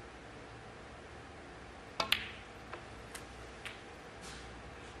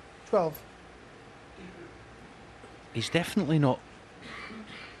 He's definitely not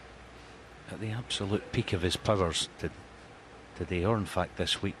at the absolute peak of his powers today, or in fact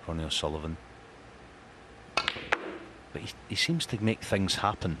this week, Ronnie O'Sullivan. But he seems to make things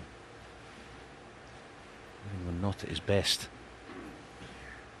happen, even when not at his best.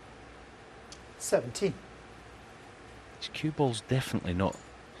 17. His cue ball's definitely not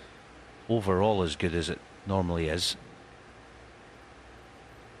overall as good as it normally is.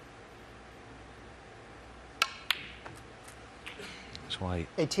 why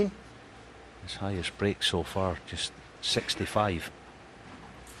 18. his highest break so far, just 65.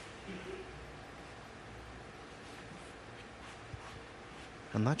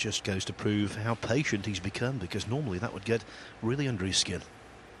 And that just goes to prove how patient he's become, because normally that would get really under his skin.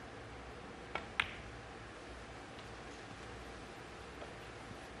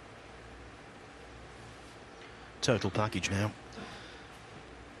 Total package now.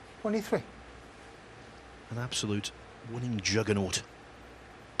 23. An absolute winning juggernaut.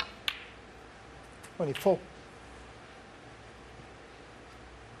 24.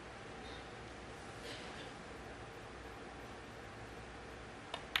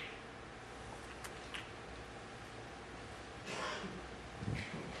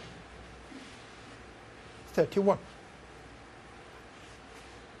 31.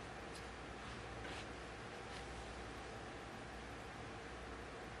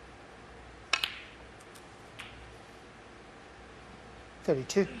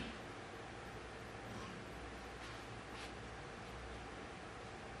 32.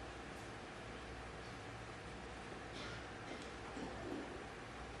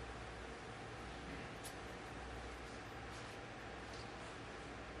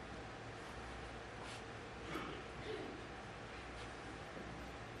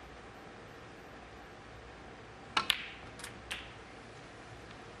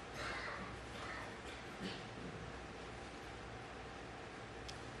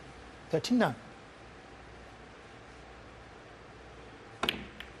 39.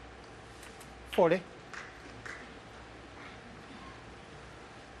 40.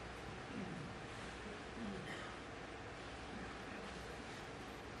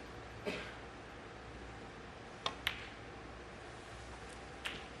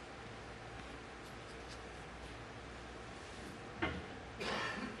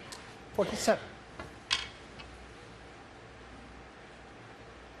 47.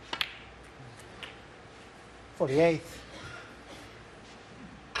 48.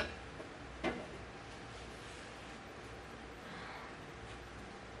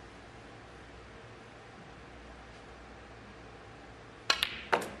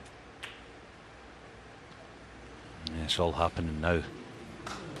 'It's all happening now.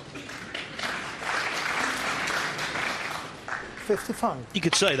 55. You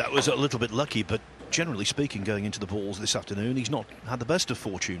could say that was a little bit lucky, but generally speaking, going into the balls this afternoon, he's not had the best of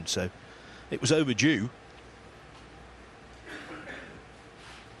fortune, so it was overdue.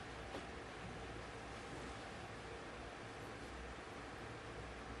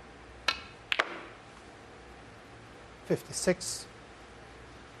 $56.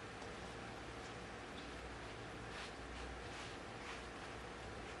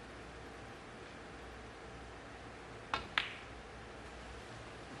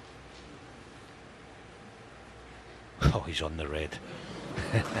 Oh, he's on the red.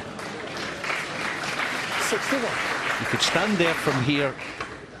 61. You could stand there from here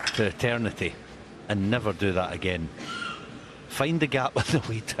to eternity and never do that again. Find the gap on the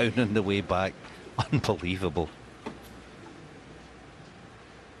way down and the way back. Unbelievable.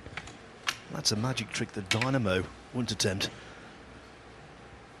 That's a magic trick that Dynamo wouldn't attempt.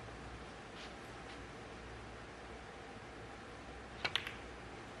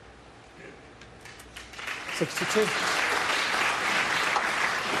 $62.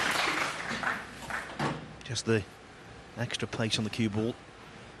 Just the extra pace on the cue ball.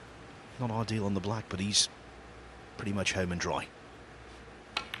 Not ideal on the black, but he's pretty much home and dry.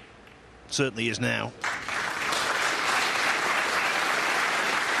 Certainly is now.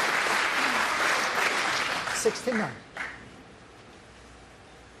 $69.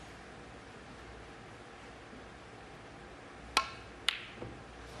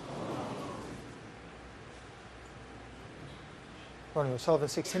 Ronnie O'Sullivan,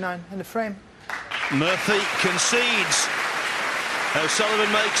 69 in the frame. Murphy concedes.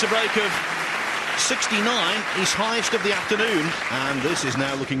 O'Sullivan makes a break of 69, his highest of the afternoon, and this is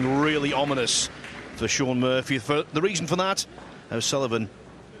now looking really ominous for Shaun Murphy. The reason for that, O'Sullivan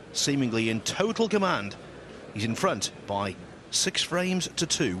seemingly in total command. He's in front by 6 frames to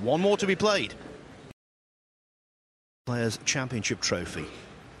 2. One more to be played. Players' Championship trophy,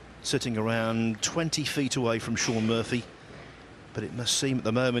 sitting around 20 feet away from Shaun Murphy, but it must seem at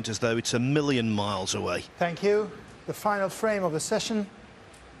the moment as though it's a million miles away. Thank you. The final frame of the session.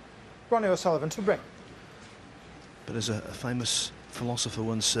 Ronnie O'Sullivan to break. But as a famous philosopher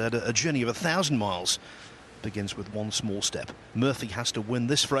once said, a journey of 1,000 miles begins with one small step. Murphy has to win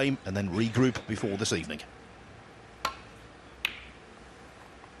this frame and then regroup before this evening.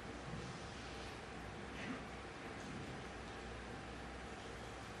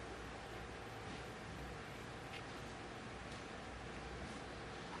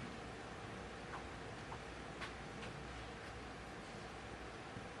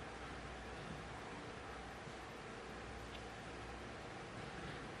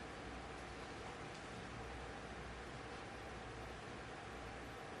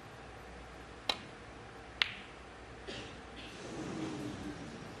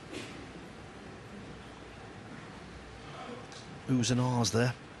 oohs and ahs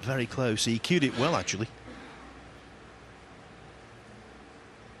there. Very close. He cued it well, actually.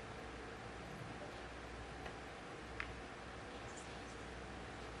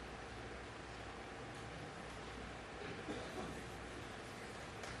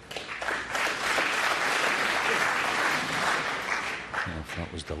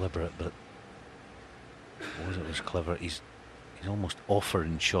 That was deliberate, but it was clever. He's almost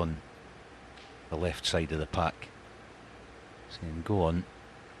offering Sean the left side of the pack, saying, go on,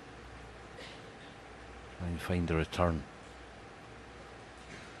 try and find a return.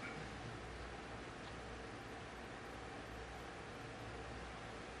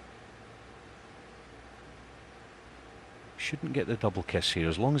 Shouldn't get the double kiss here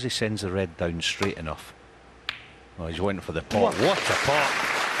as long as he sends the red down straight enough. Oh, he's waiting for the pot. What a pot!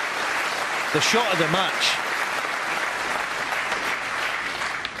 The shot of the match.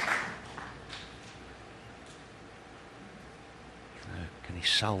 Now, can he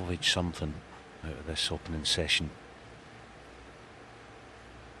salvage something out of this opening session?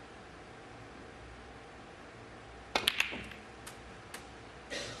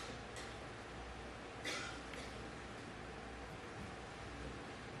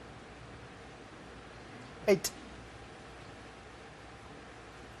 Eight.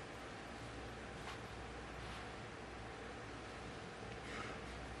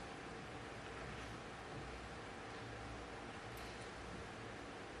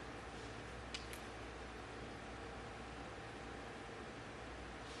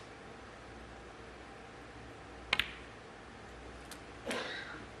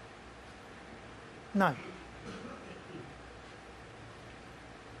 Nine.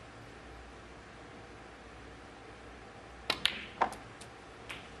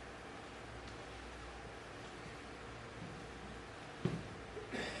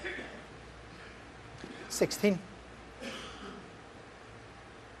 16.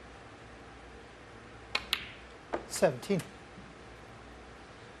 17.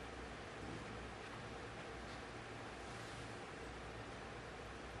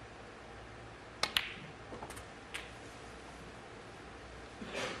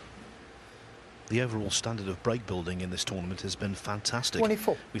 'The overall standard of break building in this tournament has been fantastic.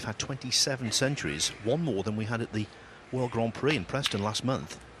 24. We've had 27 centuries, one more than we had at the World Grand Prix in Preston last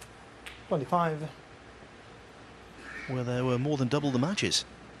month, 25. where there were more than double the matches.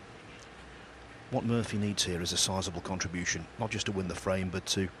 What Murphy needs here is a sizable contribution, not just to win the frame, but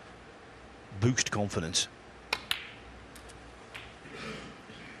to boost confidence.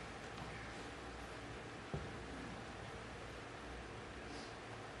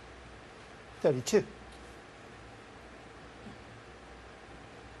 $32.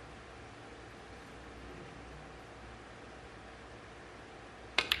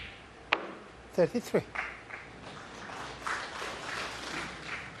 33.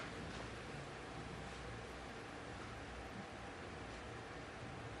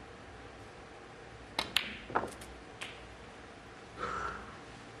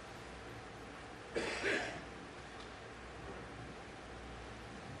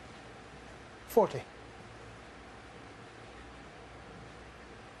 40.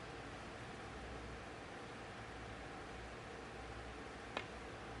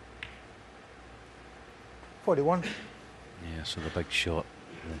 41. Yeah, so the big shot,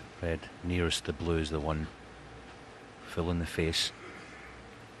 the red nearest the blue is the one full in the face.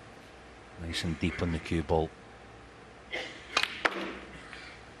 Nice and deep on the cue ball.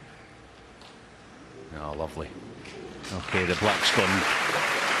 Oh, lovely. Okay, the black's gone.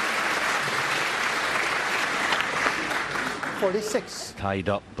 46. Tied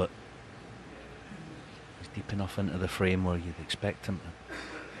up, but he's deep enough into the frame where you'd expect him to.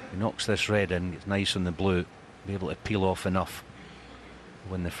 He knocks this red in, gets nice on the blue, be able to peel off enough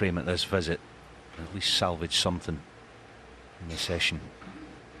to win the frame at this visit, and at least salvage something in the session.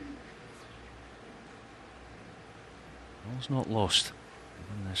 All's not lost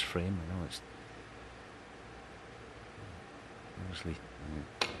in this frame. I know it's obviously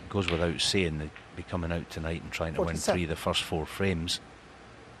it goes without saying they'd be coming out tonight and trying to win 3 of the first 4 frames.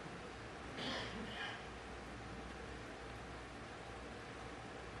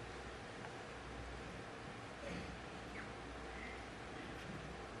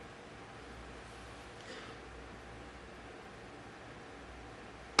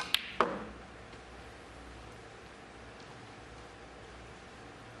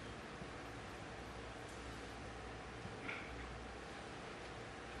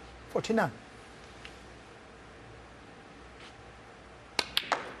 $49.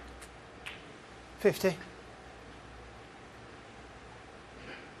 50.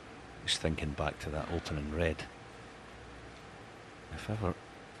 Just thinking back to that opening red. If ever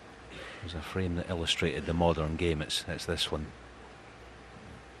there's a frame that illustrated the modern game, it's this one.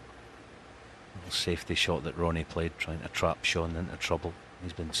 Little safety shot that Ronnie played, trying to trap Sean into trouble.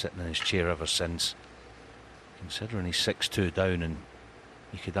 He's been sitting in his chair ever since. Considering he's 6-2 down, and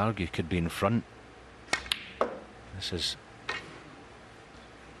you could argue could be in front. This is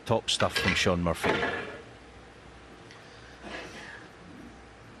top stuff from Sean Murphy.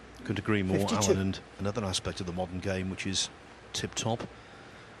 Couldn't agree more, 52. Alan, and another aspect of the modern game which is tip-top.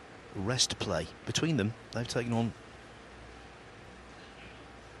 Rest play. Between them, they've taken on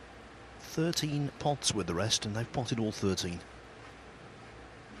 13 pots with the rest, and they've potted all 13.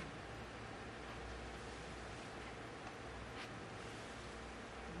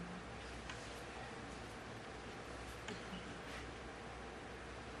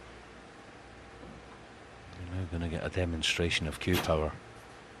 You're now going to get a demonstration of cue power.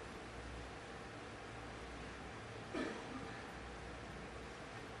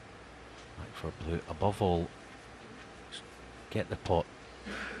 For blue, above all, get the pot.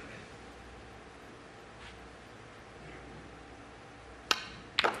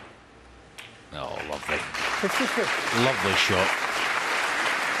 Oh, lovely. 53. Lovely shot.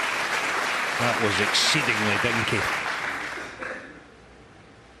 That was exceedingly dinky.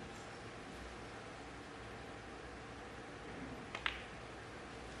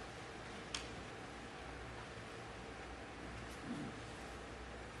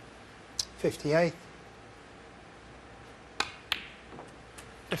 '58.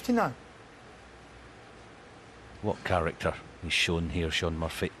 59. What character he's shown here, Sean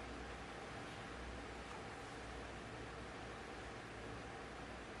Murphy.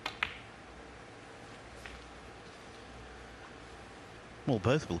 Well,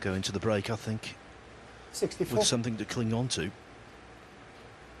 both will go into the break, I think, 64. with something to cling on to.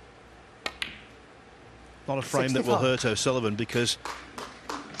 Not a frame that will 65. hurt O'Sullivan, because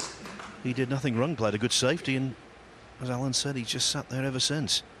he did nothing wrong, played a good safety, and as Alan said, he's just sat there ever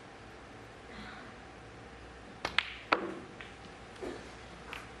since.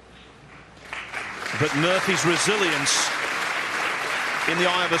 But Murphy's resilience in the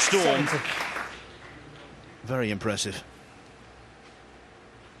eye of a storm, 70. very impressive.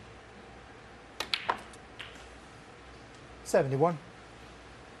 '71.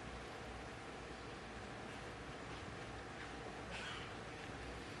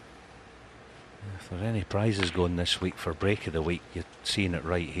 If there are any prizes going this week for break of the week, you're seeing it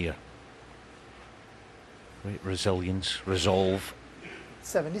right here. Great resilience, resolve.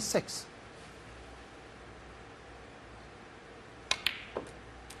 76.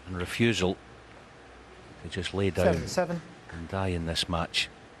 And refusal to just lay down 77. and die in this match.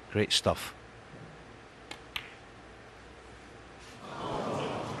 Great stuff.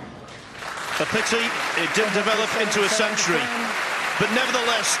 A pity it didn't develop into a century. But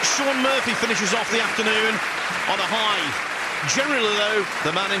nevertheless, Sean Murphy finishes off the afternoon on a high. Generally, though,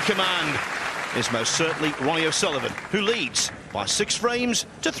 the man in command is most certainly Ronnie O'Sullivan, who leads by 6 frames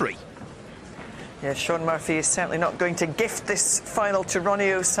to 3. Yeah, Sean Murphy is certainly not going to gift this final to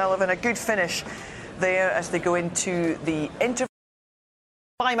Ronnie O'Sullivan. A good finish there as they go into the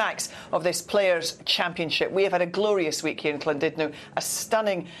climax of this Players' Championship. We have had a glorious week here in Llandudno, a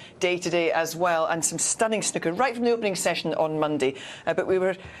stunning day today as well, and some stunning snooker right from the opening session on Monday. But we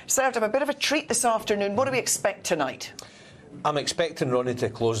were served up a bit of a treat this afternoon. What do we expect tonight? I'm expecting Ronnie to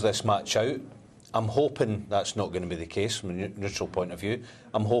close this match out. I'm hoping that's not going to be the case from a neutral point of view.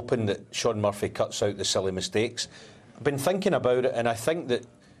 I'm hoping that Sean Murphy cuts out the silly mistakes. I've been thinking about it, and I think that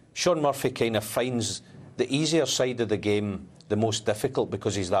Sean Murphy kind of finds the easier side of the game the most difficult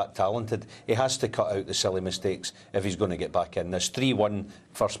because he's that talented. He has to cut out the silly mistakes if he's going to get back in. This 3-1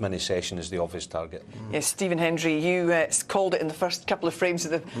 first mini session is the obvious target. Yes, Stephen Hendry, you called it in the first couple of frames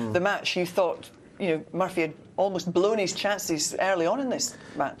of the match. You thought, you know, Murphy had almost blown his chances early on in this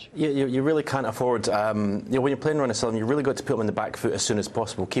match. You really can't afford, when you're playing Ronnie O'Sullivan, you really got to put him on the back foot as soon as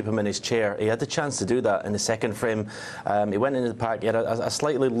possible, keep him in his chair. He had the chance to do that in the second frame. He went into the pack, he had a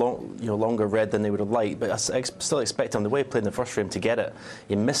slightly longer red than they would have liked, but I still expect him, the way he played in the first frame, to get it.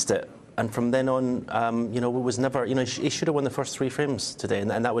 He missed it. And from then on, was never, he should have won the first 3 frames today,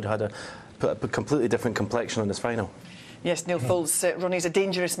 and that would have had put a completely different complexion on his final. Yes, Neil Foulds, Ronnie's a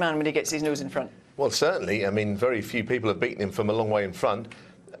dangerous man when he gets his nose in front. Well, certainly. I mean, very few people have beaten him from a long way in front.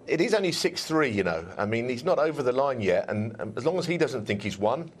 It is only 6-3, you know. I mean, he's not over the line yet, and as long as he doesn't think he's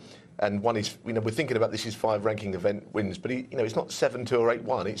won, and one is, we're thinking about this is 5 ranking event wins, but it's not 7-2 or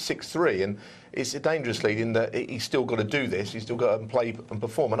 8-1. It's 6-3, and it's a dangerous lead in that he's still got to do this. He's still got to play and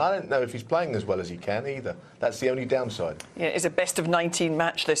perform, and I don't know if he's playing as well as he can either. That's the only downside. Yeah, it's a best of 19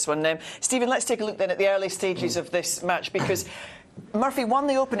 match, this one. Stephen, let's take a look then at the early stages of this match, because Murphy won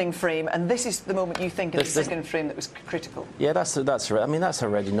the opening frame, and this is the moment you think in the second frame that was critical. Yeah, that's right. I mean, that's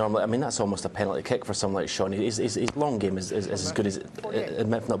already normal. I mean, that's almost a penalty kick for someone like Sean. His long game is as good as,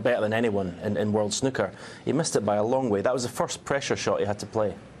 if not better than anyone in world snooker. He missed it by a long way. That was the first pressure shot he had to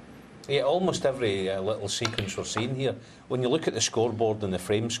play. Yeah, almost every little sequence we're seeing here, when you look at the scoreboard and the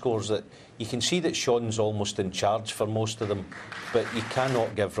frame scores, that you can see that Sean's almost in charge for most of them, but you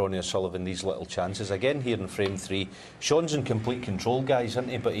cannot give Ronnie O'Sullivan these little chances. Again, here in frame 3, Sean's in complete control, guys, isn't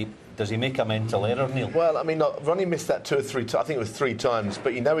he? But does he make a mental error, Neil? Well, I mean, look, Ronnie missed that 2 or 3 times. I think it was 3 times,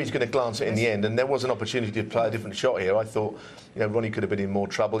 but you know he's going to glance it in the end, and there was an opportunity to play a different shot here. I thought, you know, Ronnie could have been in more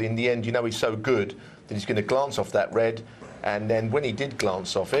trouble. In the end, you know, he's so good that he's going to glance off that red, and then when he did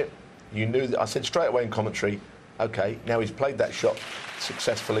glance off it, you knew that. I said straight away in commentary, OK, now he's played that shot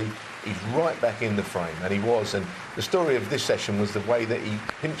successfully, he's right back in the frame, and he was. And the story of this session was the way that he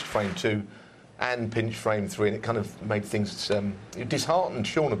pinched frame 2 and pinched frame 3, and it kind of made things, it disheartened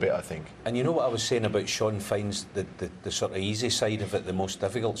Sean a bit, I think. And you know what I was saying about Sean finds the sort of easy side of it the most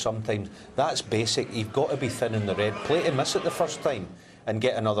difficult sometimes? That's basic. You've got to be thin in the red. Play to miss it the first time and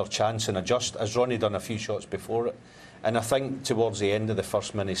get another chance and adjust, as Ronnie done a few shots before it. And I think towards the end of the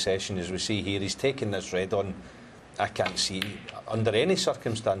first mini session, as we see here, he's taking this red on. I can't see, under any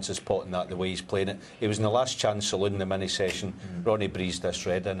circumstances, potting that the way he's playing it. It was in the last chance saloon, the mini session. Ronnie breezed this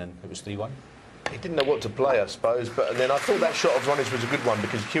red in, and it was 3-1. He didn't know what to play, I suppose, but then I thought that shot of Ronnie's was a good one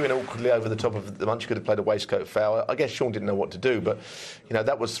because queuing awkwardly over the top of the bunch, could have played a waistcoat foul. I guess Sean didn't know what to do, but you know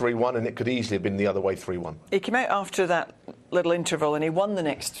that was 3-1, and it could easily have been the other way, 3-1. He came out after that little interval, and he won the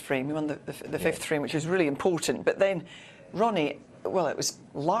next frame. He won the fifth frame, which was really important. But then Ronnie, well, it was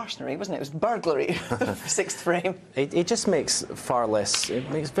larceny, wasn't it? It was burglary, sixth frame. He just makes far less. It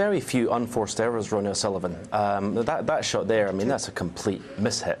makes very few unforced errors, Ronnie O'Sullivan. That shot there, I mean, that's a complete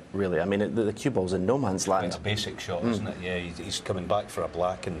mishit, really. I mean, the cue ball's in no man's land. It's a basic shot, isn't it? Yeah, he's coming back for a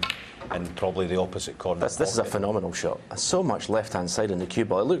black and probably the opposite corner. This is a phenomenal shot. So much left-hand side in the cue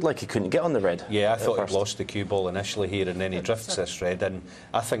ball. It looked like he couldn't get on the red. Yeah, I thought he'd lost the cue ball initially here, and then he drifts this red in.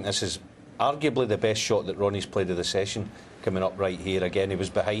 I think this is arguably the best shot that Ronnie's played of the session, coming up right here. Again, he was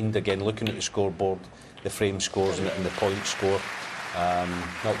behind, again, looking at the scoreboard, the frame scores and the point score.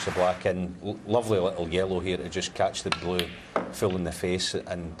 Knocks the black in. Lovely little yellow here to just catch the blue full in the face,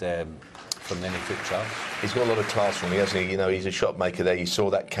 and from then he took charge. He's got a lot of class, Ronnie, hasn't he? You know, he's a shot maker there. You saw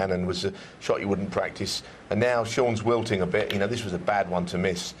that cannon was a shot you wouldn't practice. And now Sean's wilting a bit. You know, this was a bad one to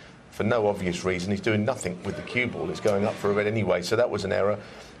miss for no obvious reason. He's doing nothing with the cue ball. It's going up for a red anyway, so that was an error.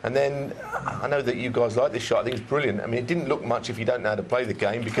 And then, I know that you guys like this shot. I think it's brilliant. I mean, it didn't look much if you don't know how to play the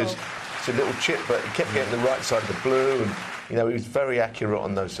game because it's a little chip, but he kept getting the right side of the blue, and, you know, he was very accurate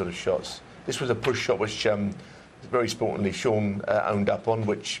on those sort of shots. This was a push shot which, very sportingly, Sean owned up on,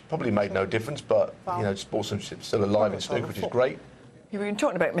 which probably made no difference, but, you know, sportsmanship's still alive in snooker, which is great. We've been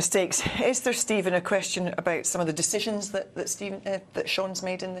talking about mistakes. Is there, Stephen, a question about some of the decisions that Sean's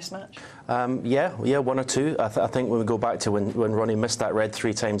made in this match? Yeah, one or two. I think when we go back to when Ronnie missed that red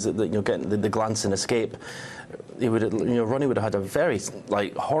 3 times, you know, getting the glance and escape, he would, you know, Ronnie would have had a very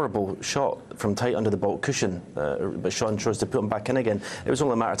horrible shot from tight under the baulk cushion, but Sean chose to put him back in again. It was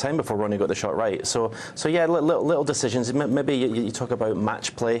only a matter of time before Ronnie got the shot right. So yeah, little decisions. Maybe you talk about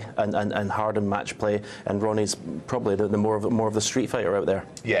match play and hardened match play, and Ronnie's probably the more of the street fighter out there.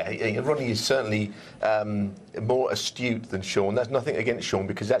 Yeah, Ronnie is certainly more astute than Sean. That's nothing against Sean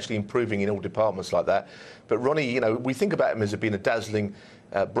because he's actually improving in all departments like that. But Ronnie, you know, we think about him as being a dazzling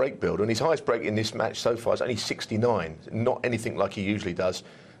break builder, and his highest break in this match so far is only 69. Not anything like he usually does,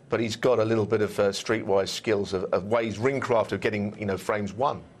 but he's got a little bit of streetwise skills of ways, ringcraft of getting, you know, frames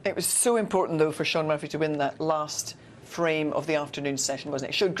won. It was so important though for Sean Murphy to win that last frame of the afternoon session, wasn't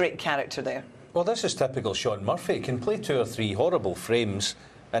it? It showed great character there. Well, this is typical Sean Murphy. He can play 2 or 3 horrible frames,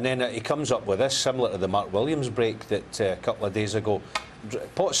 and then he comes up with this, similar to the Mark Williams break that a couple of days ago.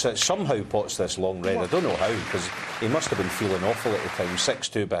 Somehow pots this long red. I don't know how, because he must have been feeling awful at the time.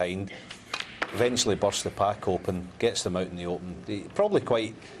 6-2 behind. Eventually bursts the pack open, gets them out in the open. Probably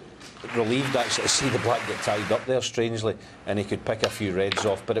quite relieved actually to see the black get tied up there, strangely, and he could pick a few reds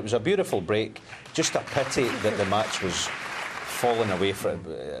off. But it was a beautiful break. Just a pity that the match was falling away from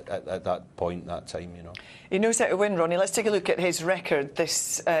at that point, that time, you know. He knows how to win, Ronnie. Let's take a look at his record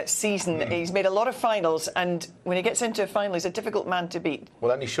this season. He's made a lot of finals, and when he gets into a final, he's a difficult man to beat.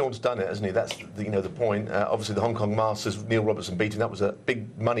 Well, only Sean's done it, hasn't he? That's the, you know, the point. Obviously, the Hong Kong Masters, Neil Robertson beating, that was a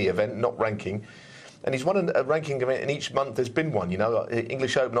big money event, not ranking. And he's won a ranking event in each month. There's been one, you know.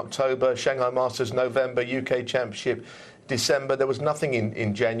 English Open October, Shanghai Masters November, UK Championship December. There was nothing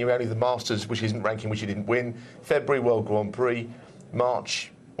in January, only the Masters, which isn't ranking, which he didn't win. February, World Grand Prix.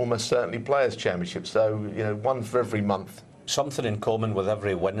 March, almost certainly Players' Championship. So, you know, one for every month. something in common with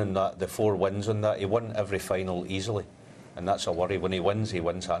every win in that, the 4 wins in that. He won every final easily. And that's a worry. When he wins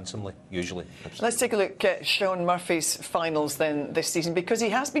handsomely, usually. Let's take a look at Sean Murphy's finals then this season, because he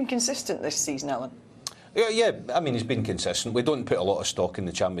has been consistent this season, Alan. Yeah, I mean, he's been consistent. We don't put a lot of stock in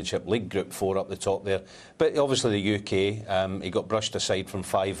the Championship League, Group 4 up the top there. But obviously the UK, he got brushed aside from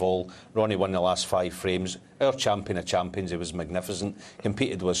 5-all. Ronnie won the last 5 frames. Our champion of champions, he was magnificent.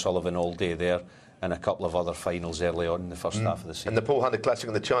 Competed with Sullivan all day there. And a couple of other finals early on in the first half of the season. And the Paul Hunter Classic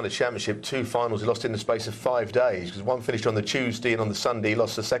and the China Championship, 2 finals he lost in the space of 5 days, because one finished on the Tuesday and on the Sunday he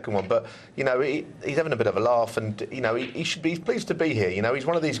lost the second one. But, you know, he's having a bit of a laugh, and, you know, he should be he's pleased to be here. You know, he's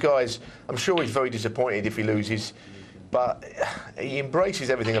one of these guys, I'm sure he's very disappointed if he loses, but he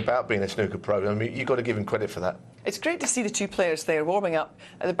embraces everything about being a snooker pro. I mean, you've got to give him credit for that. It's great to see the 2 players there warming up.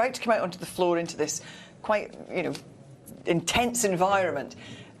 They're about to come out onto the floor into this quite, you know, intense environment.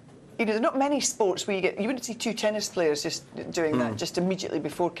 You know, there are not many sports where you wouldn't see 2 tennis players just doing that just immediately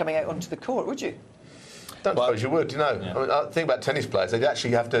before coming out onto the court, would you? Don't suppose you would, you know. Yeah. I mean, I think about tennis players, they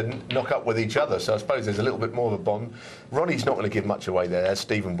actually have to knock up with each other, so I suppose there's a little bit more of a bond. Ronnie's not going to give much away there, as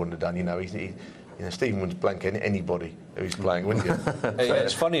Stephen wouldn't have done, you know. You know, Stephen would blank anybody who's playing, wouldn't you?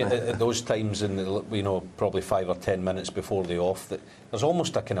 It's funny at those times, in the, you know, probably 5 or 10 minutes before the off, that there's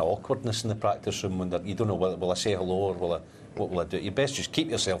almost a kind of awkwardness in the practice room when you don't know, will I say hello or what will I do? You best just keep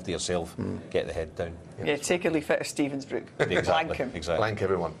yourself to yourself, get the head down. Yeah, take a leaf out of Stevensbrook. Exactly, Blank him. Exactly. Blank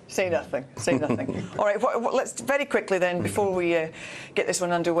everyone. Say nothing. Say nothing. All right, let's very quickly then, before we get this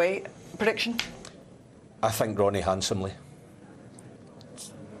one underway, prediction? I think Ronnie handsomely.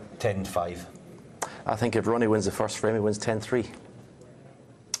 10-5. I think if Ronnie wins the first frame, he wins 10-3.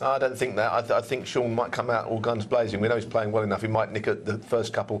 I don't think that. I think Sean might come out all guns blazing. We know he's playing well enough. He might nick at the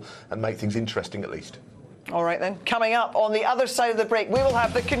first couple and make things interesting at least. All right then, coming up on the other side of the break, we will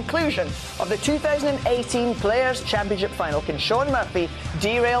have the conclusion of the 2018 Players' Championship Final. Can Sean Murphy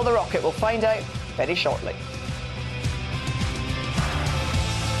derail the rocket? We'll find out very shortly.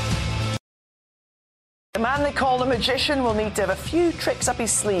 The man they call the magician will need to have a few tricks up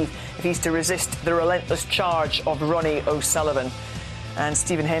his sleeve if he's to resist the relentless charge of Ronnie O'Sullivan. And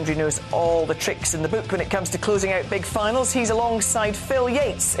Stephen Hendry knows all the tricks in the book when it comes to closing out big finals. He's alongside Phil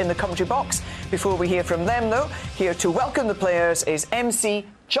Yates in the commentary box. Before we hear from them, though, here to welcome the players is MC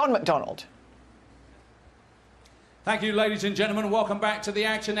John McDonald. Thank you, ladies and gentlemen. Welcome back to the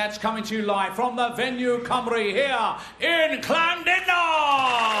action that's coming to you live from the venue Cymru here in Llandudno.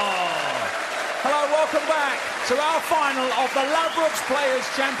 Hello, welcome back to our final of the Ladbrokes Players'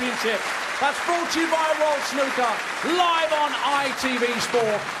 Championship. That's brought to you by World Snooker, live on ITV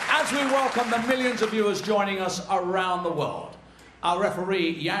Sport, as we welcome the millions of viewers joining us around the world. Our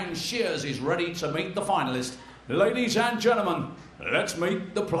referee, Yang Shears, is ready to meet the finalists. Ladies and gentlemen, let's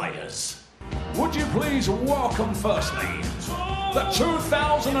meet the players. Would you please welcome, firstly, the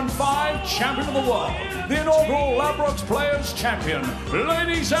 2005 champion of the world, the inaugural Ladbrokes Players Champion,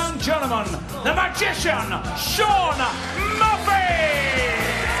 ladies and gentlemen, the magician, Sean Murphy!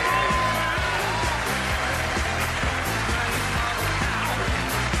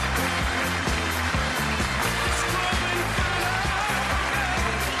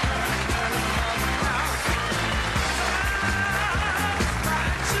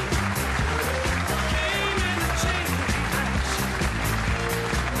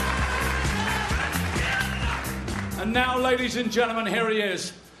 And now, ladies and gentlemen, here he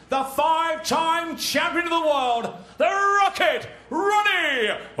is, the 5-time champion of the world, the Rocket, Ronnie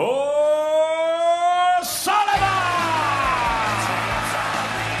O'Sullivan!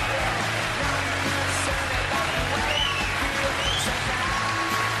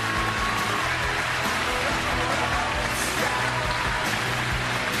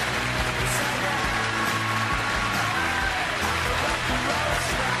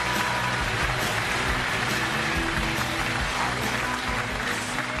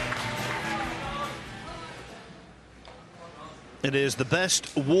 It is the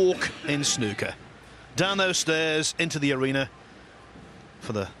best walk in snooker. Down those stairs into the arena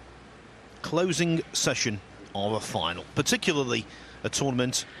for the closing session of a final, particularly a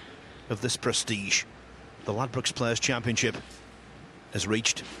tournament of this prestige. The Ladbrokes Players Championship has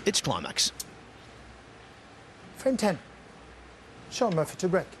reached its climax. Frame 10. Sean Murphy to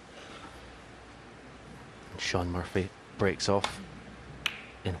break. Sean Murphy breaks off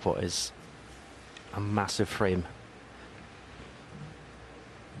in what is a massive frame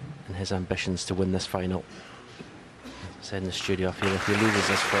in his ambitions to win this final. As I said in the studio, I feel if he loses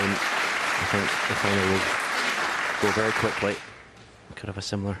this frame, I think the final will go very quickly. We could have a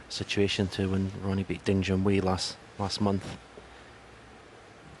similar situation to when Ronnie beat Ding Junhui last month.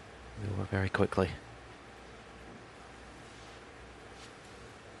 Over very quickly.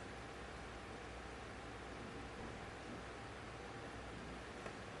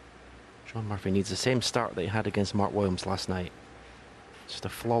 John Murphy needs the same start that he had against Mark Williams last night. Just a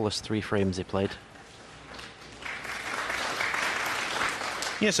flawless 3 frames he played.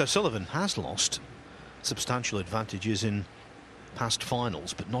 Yes, O'Sullivan has lost substantial advantages in past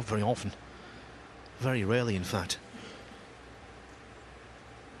finals, but not very often. Very rarely, in fact.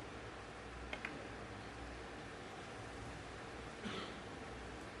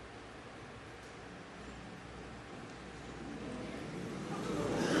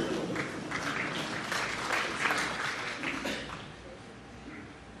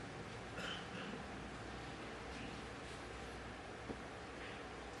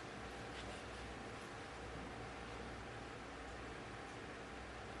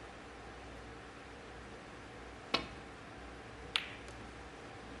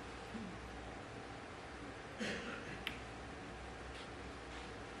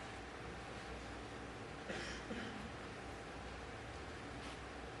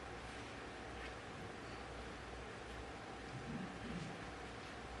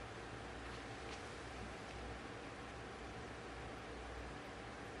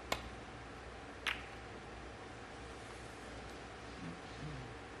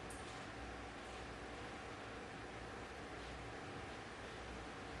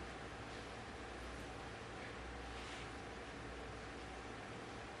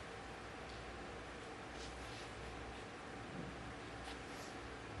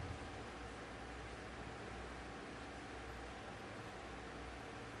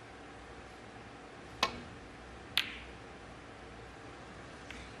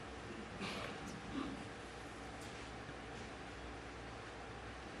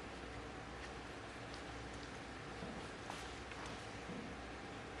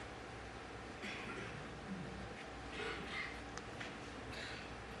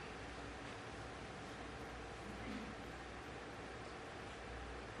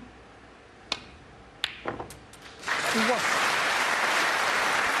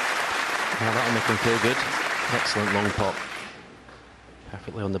 Well, that'll make him feel good. Excellent long pop.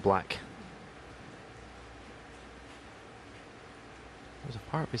 Perfectly on the black. There was a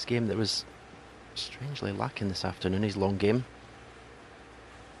part of his game that was strangely lacking this afternoon, his long game.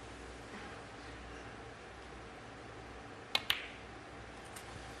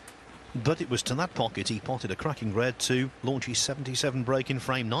 But it was to that pocket he potted a cracking red to launch his 77 break in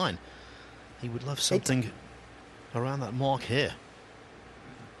frame 9. He would love something around that mark here.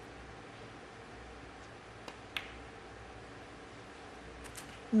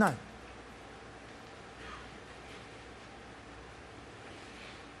 No.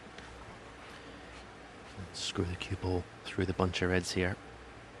 Screw the cue ball through the bunch of reds here.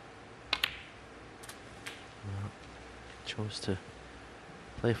 Chose to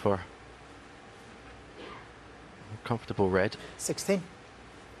play for a comfortable red. 16.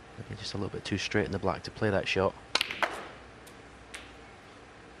 Maybe just a little bit too straight in the black to play that shot.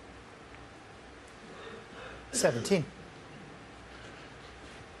 17.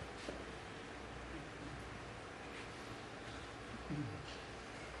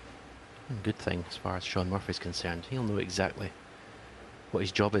 Good thing as far as Sean Murphy's concerned. He'll know exactly what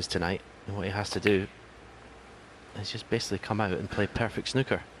his job is tonight, and what he has to do is just basically come out and play perfect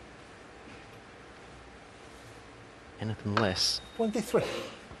snooker. Anything less, 23.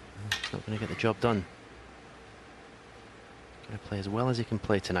 he's not going to get the job done. Going to play as well as he can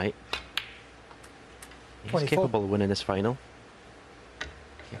play tonight. He's 24. capable of winning this final.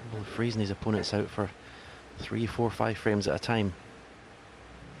 Capable of freezing his opponents out for 3, 4, 5 frames at a time.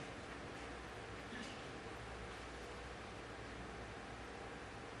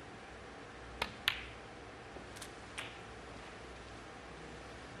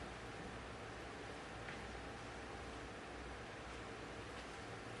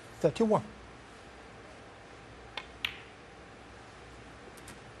 $31.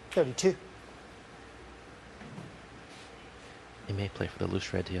 32. He may play for the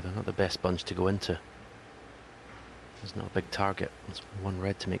loose red here. They're not the best bunch to go into. There's not a big target. It's one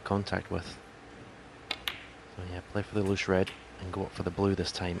red to make contact with. So yeah, play for the loose red and go up for the blue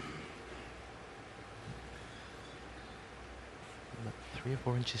this time. About 3 or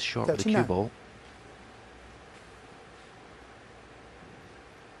 4 inches short of the cue 39. ball.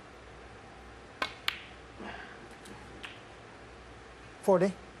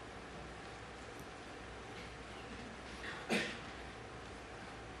 $40.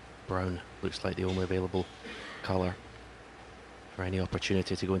 Brown looks like the only available colour for any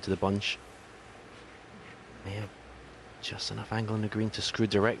opportunity to go into the bunch. May have just enough angle in the green to screw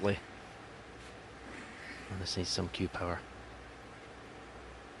directly. And this needs some cue power.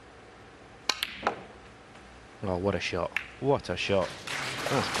 Oh, what a shot. What a shot.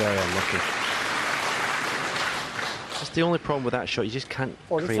 That's very unlucky. That's the only problem with that shot. You just can't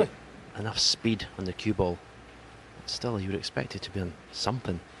 43. create enough speed on the cue ball. But still, you would expect it to be on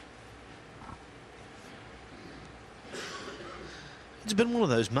something. It's been one of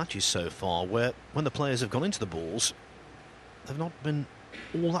those matches so far where when the players have gone into the balls, they've not been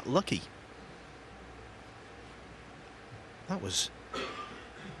all that lucky. That was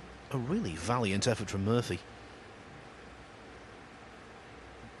a really valiant effort from Murphy.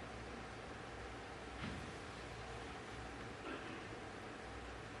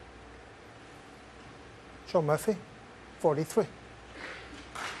 Sean Murphy, 43.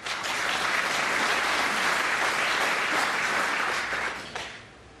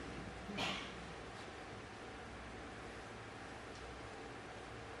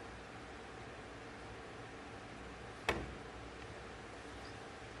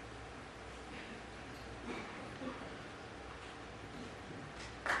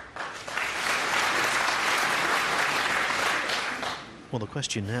 Well, the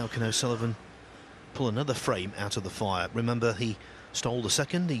question now, can O'Sullivan pull another frame out of the fire? Remember, he stole the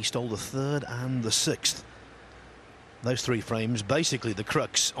second, he stole the third and the sixth. Those 3 frames, basically the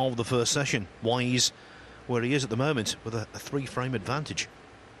crux of the first session. Why he's where he is at the moment with a 3-frame advantage.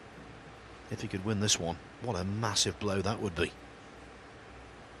 If he could win this one, what a massive blow that would be.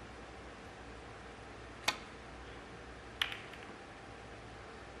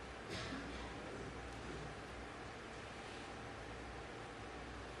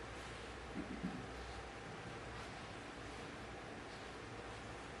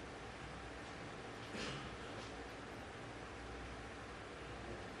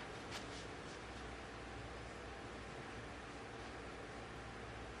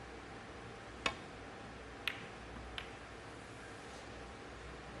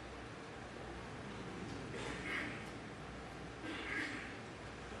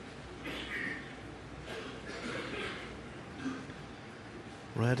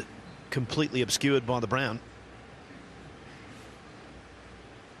 Red completely obscured by the brown.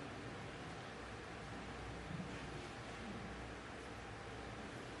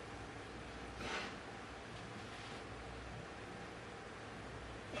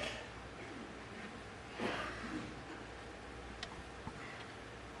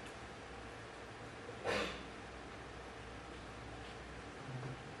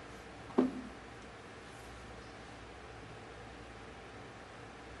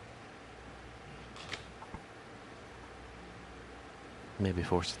 Maybe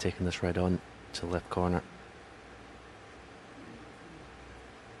forced to taking this red on to the left corner.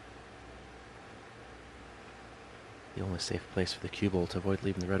 The only safe place for the cue ball to avoid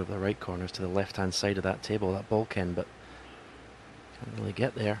leaving the red over the right corner is to the left hand side of that table, that bulkhead, but can't really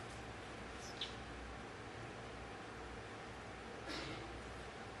get there.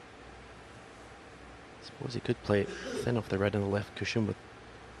 Suppose he could play thin off the red on the left cushion with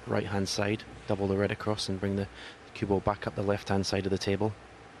the right hand side, double the red across and bring the cue ball back up the left hand side of the table.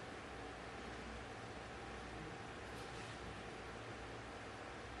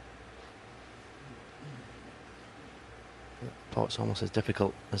 The pot's almost as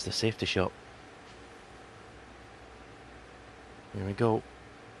difficult as the safety shot. Here we go.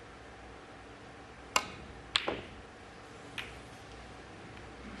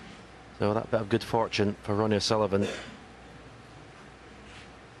 So that bit of good fortune for Ronnie O'Sullivan.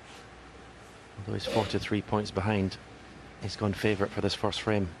 Although he's 43 points behind, he's gone favourite for this first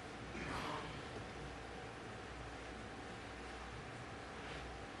frame.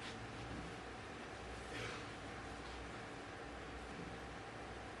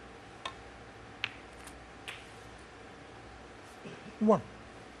 One.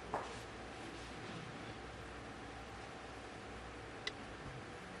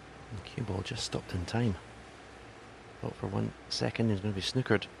 The cue ball just stopped in time. Thought for 1 second he's going to be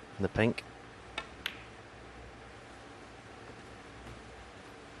snookered in the pink.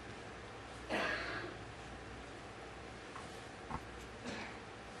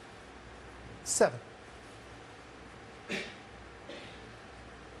 Seven.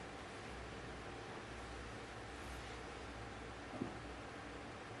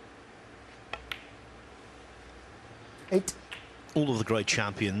 Eight. All of the great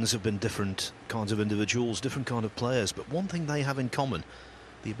champions have been different kinds of individuals, different kind of players, but one thing they have in common,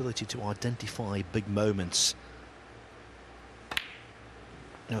 the ability to identify big moments.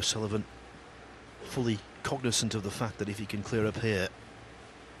 Now Sullivan fully cognizant of the fact that if he can clear up here,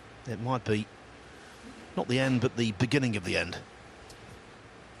 it might be not the end, but the beginning of the end.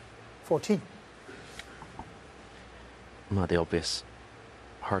 14. Well, the obvious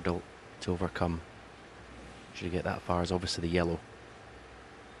hurdle to overcome, should you get that far, is obviously the yellow.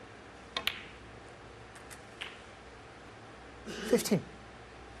 15.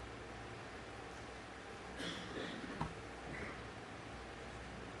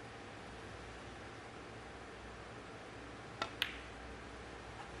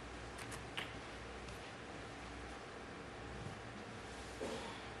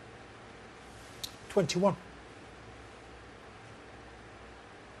 $21.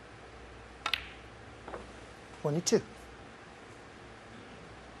 22.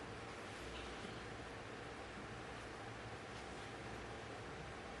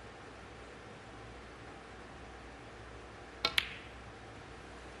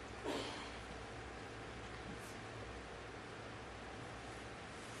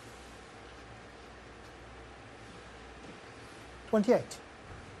 28.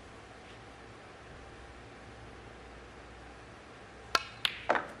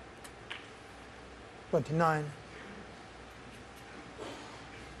 29.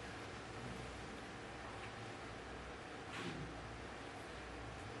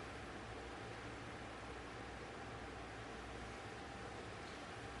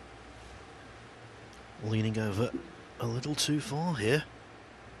 'Leaning over a little too far here.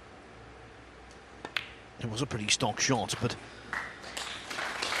 It was a pretty stock shot, but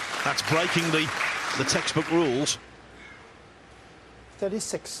that's breaking the textbook rules.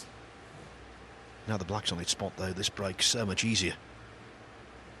 36. Now the black's on its spot, though. This break's so much easier.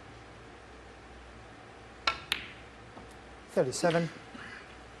 37.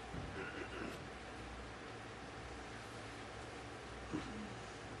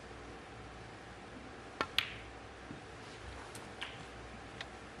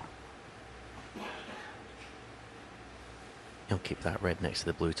 'He'll keep that red next to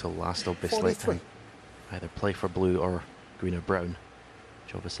the blue till last, obviously. 43. And either play for blue or green or brown,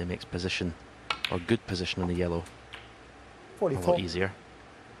 which obviously makes position, or good position on the yellow, a 44. lot easier.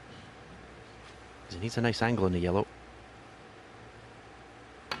 Because he needs a nice angle on the yellow.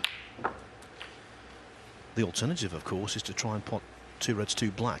 The alternative, of course, is to try and pot 2 reds,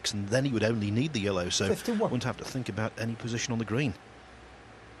 2 blacks, and then he would only need the yellow, so 51. wouldn't have to think about any position on the green.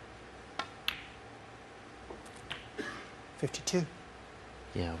 52.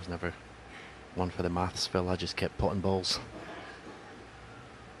 Yeah, I was never one for the maths, Phil. I just kept potting balls.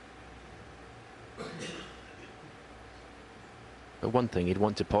 But one thing, he'd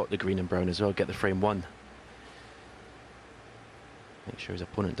want to pot the green and brown as well, get the frame 1. Make sure his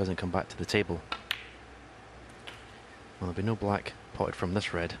opponent doesn't come back to the table. Well, there'll be no black potted from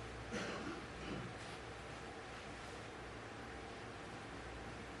this red.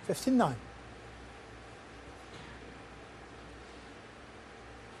 59.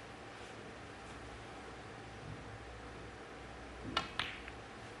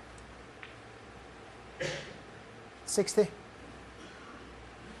 60.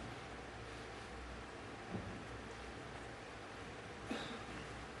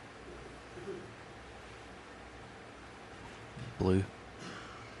 'Blue,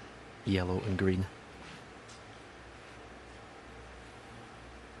 yellow and green.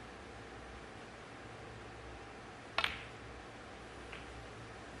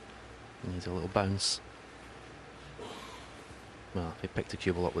 Needs a little bounce. Well, if he picked a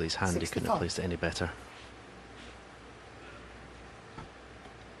cue ball up with his hand, he couldn't have 65. placed it any better.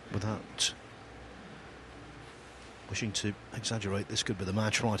 Without wishing to exaggerate, this could be the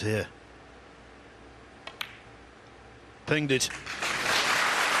match right here. Pinged it.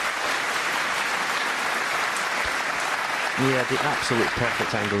 Yeah, the absolute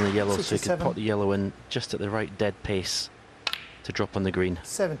perfect angle in the yellow, so he could 67. pot the yellow in just at the right dead pace to drop on the green.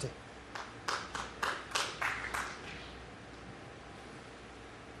 70.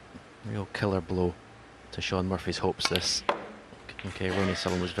 Real killer blow to Sean Murphy's hopes, this. Okay, Ronnie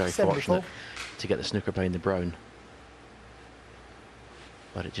Sullivan was very 74. fortunate to get the snooker behind the brown.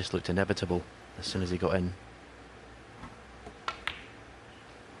 But it just looked inevitable as soon as he got in.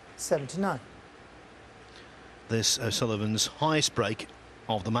 79. This O'Sullivan's highest break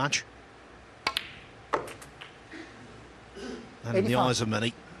of the match. And in the 85. eyes of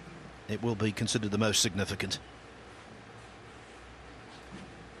many, it will be considered the most significant.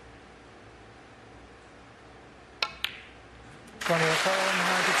 Ronnie O'Sullivan,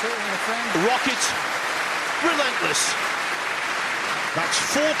 92 in the frame. Rocket, relentless. That's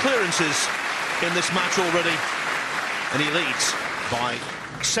 4 clearances in this match already, and he leads by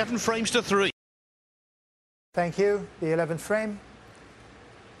 7 frames to 3. Thank you. The 11th frame.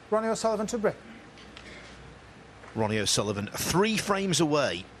 Ronnie O'Sullivan to break. Ronnie O'Sullivan 3 frames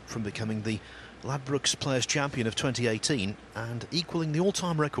away from becoming the Ladbrokes Players Champion of 2018 and equaling the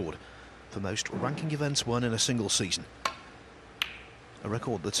all-time record for most ranking events won in a single season. A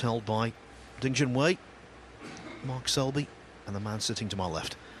record that's held by Ding Junhui, Mark Selby and the man sitting to my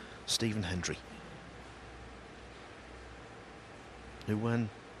left, Stephen Hendry, who, when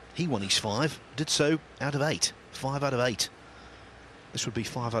he won his 5, did so out of 8. 5 out of 8. This would be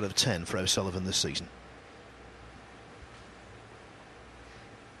 5 out of 10 for O'Sullivan this season.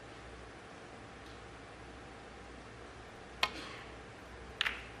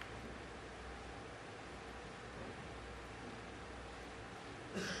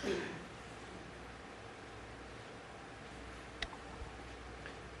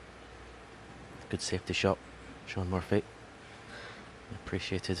 Good safety shot, Sean Murphy.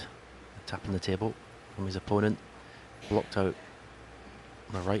 Appreciated the tap on the table from his opponent. Blocked out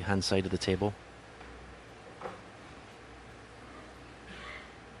on the right hand side of the table.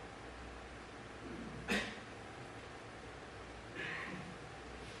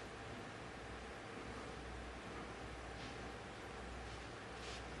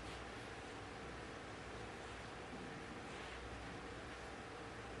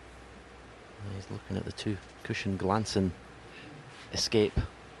 He's looking at the 2 cushion glancing escape,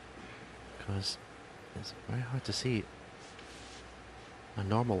 because it's very hard to see a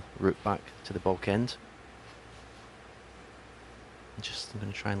normal route back to the bulk end. I'm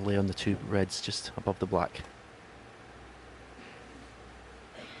going to try and lay on the 2 reds just above the black.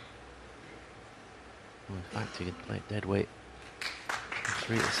 Well, in fact, you could play it dead weight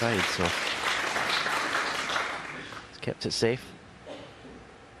 3 at the side, so it's kept it safe.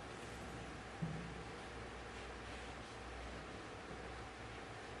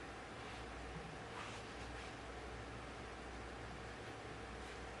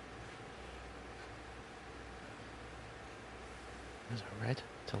 There's a red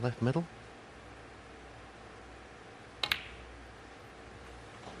to left middle.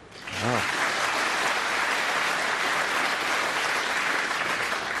 Oh.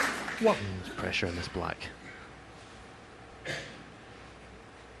 What? There's pressure in this black.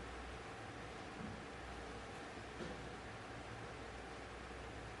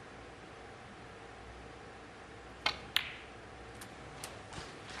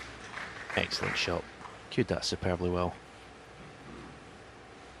 Excellent shot. Cued that superbly well.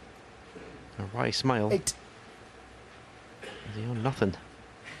 A wry smile. 8. Is he on nothing?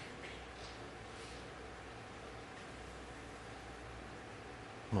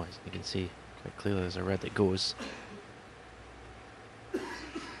 Well, as you can see quite clearly, there's a red that goes.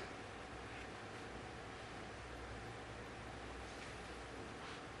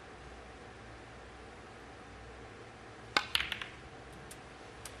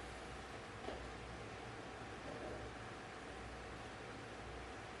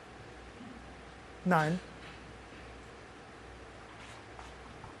 Nine.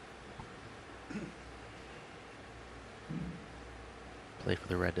 Play for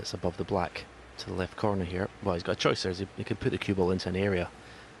the red that's above the black to the left corner here. Well, he's got a choice there. He can put the cue ball into an area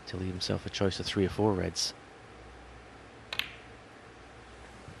to leave himself a choice of 3 or 4 reds.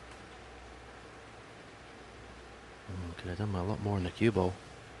 Could have done a lot more in the cue ball.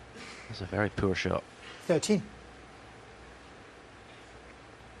 That's a very poor shot. 13.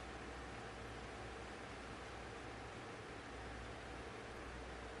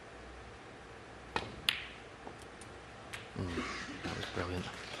 That was brilliant.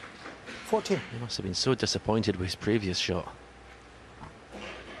 14. He must have been so disappointed with his previous shot.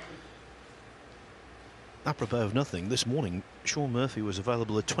 Apropos of nothing, this morning Sean Murphy was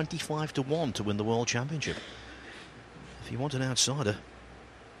available at 25 to 1 to win the World Championship. If you want an outsider,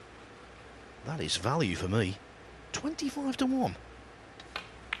 that is value for me. 25 to 1.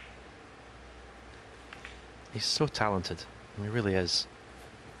 He's so talented. He really is.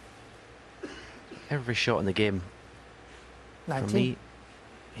 Every shot in the game, 19. for me,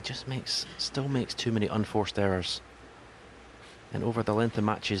 he just still makes too many unforced errors. And over the length of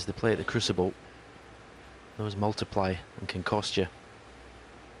matches they play at the Crucible, those multiply and can cost you.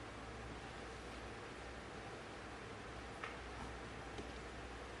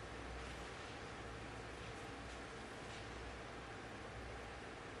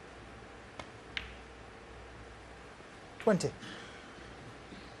 $20.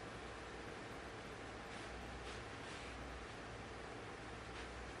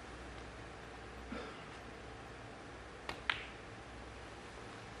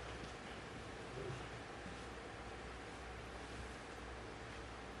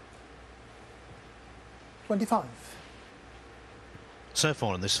 $25. So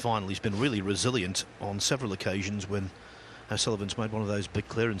far in this final, he's been really resilient on several occasions when O'Sullivan's made one of those big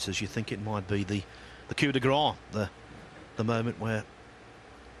clearances. You think it might be the coup de grace, the moment where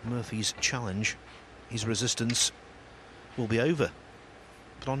Murphy's challenge, his resistance, will be over.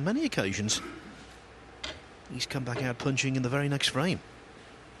 But on many occasions, he's come back out punching in the very next frame.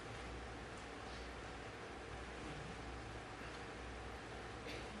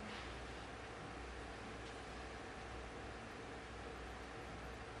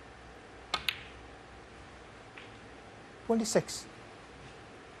 $26.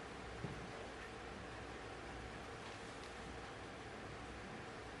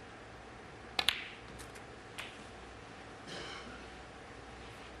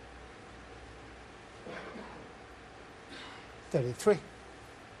 $33.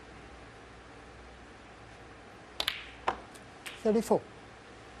 $34.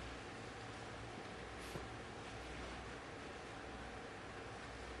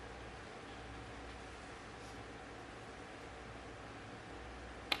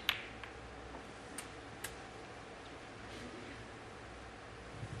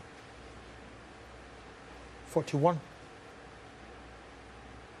 $41.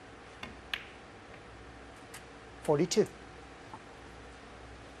 $42.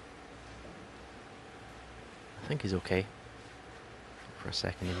 I think he's okay. For a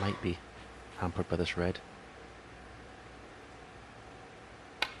second, he might be hampered by this red.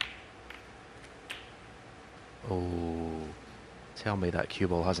 Oh, tell me that cue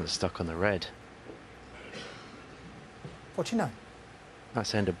ball hasn't stuck on the red. 49.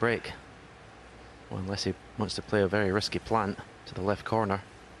 That's end of break. Well, unless he wants to play a very risky plant to the left corner.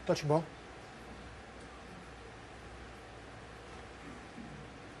 Touch ball.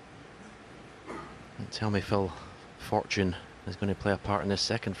 And tell me Phil, fortune is going to play a part in this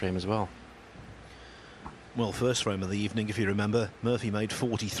second frame as well. Well, first frame of the evening, if you remember, Murphy made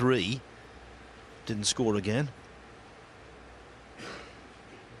 43. Didn't score again.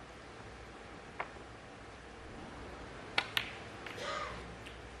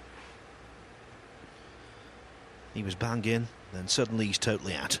 He was banging, then suddenly he's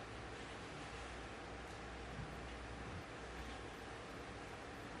totally out.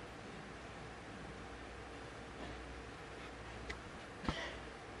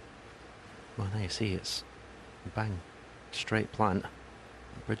 Well, now you see it's bang, straight plant,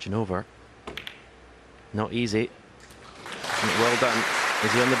 bridging over. Not easy. Well done.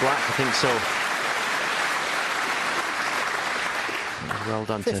 Is he on the black? I think so. Well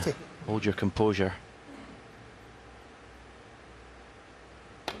done 50. to hold your composure.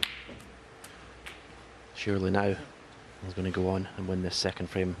 Surely now he's going to go on and win this second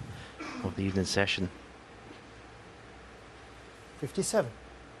frame of the evening session. 57.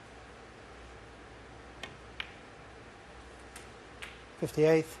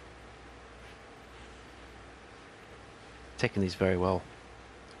 58. Taking these very well.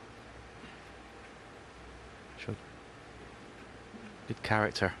 Showed good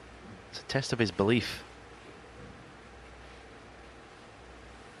character. It's a test of his belief.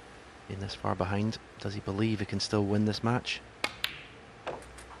 Being this far behind, does he believe he can still win this match?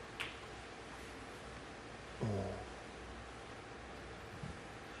 Oh.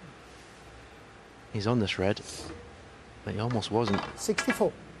 He's on this red, but he almost wasn't.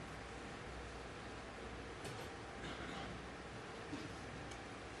 64.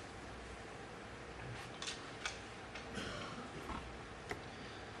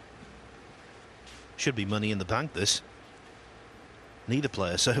 Should be money in the bank, this. Neither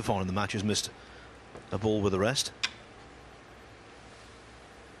player so far in the match has missed a ball with the rest.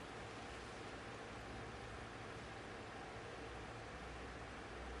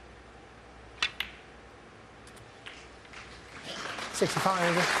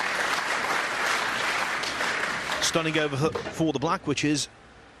 Stunning over for the black, which is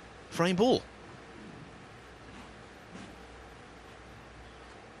frame ball.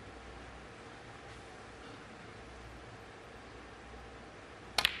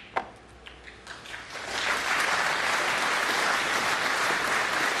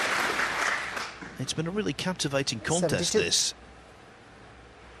 It's been a really captivating contest, 72. this.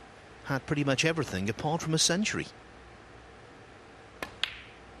 Had pretty much everything apart from a century.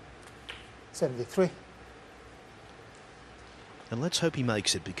 73. And let's hope he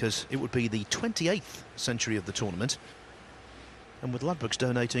makes it, because it would be the 28th century of the tournament. And with Ladbrokes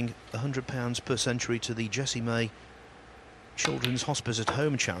donating £100 per century to the Jessie May Children's Hospice at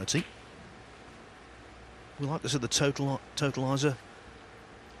Home charity, we like to see the totaliser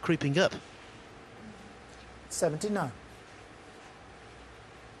creeping up. 79.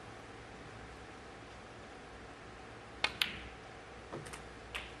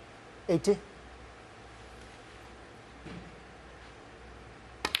 80.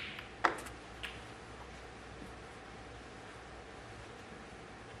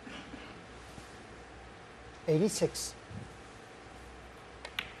 86.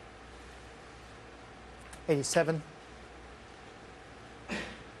 87.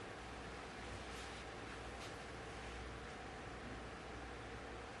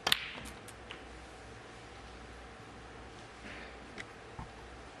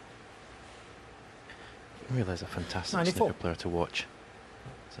 Really is a fantastic 94. snooker player to watch.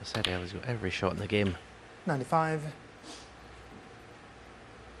 As I said earlier, he's got every shot in the game. 95.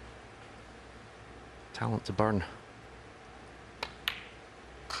 Talent to burn.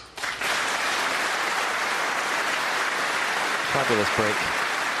 Fabulous break.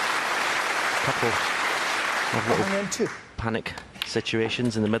 Couple of little 102. panic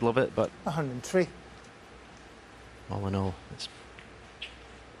situations in the middle of it, but 103. all in all, it's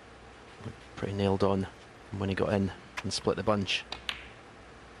pretty nailed on when he got in and split the bunch.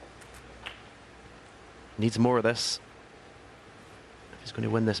 Needs more of this if he's going to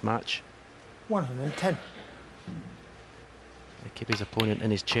win this match. 110. Keep his opponent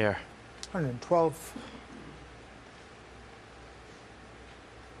in his chair. 112.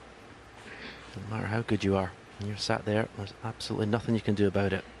 No matter how good you are, when you're sat there, there's absolutely nothing you can do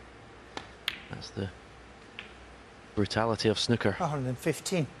about it. That's the brutality of snooker.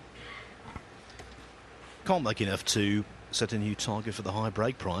 115. Can't make enough to set a new target for the high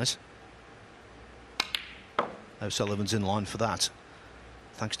break prize. O'Sullivan's in line for that,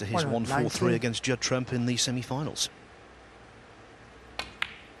 thanks to his 1-4-3 against Judd Trump in the semi-finals.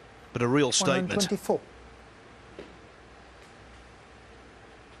 But a real statement. 124.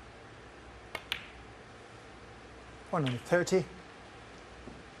 130.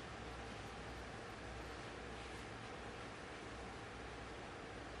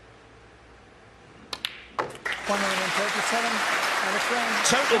 137.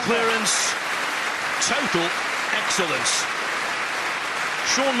 Total clearance, total excellence.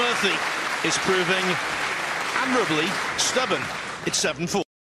 Sean Murphy is proving admirably stubborn. It's 7-4.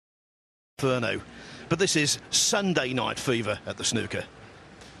 Inferno. But this is Sunday night fever at the snooker.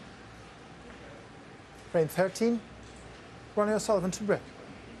 Frame 13. Ronnie O'Sullivan to break.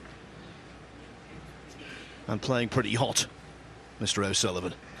 And playing pretty hot, Mr.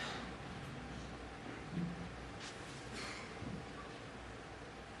 O'Sullivan.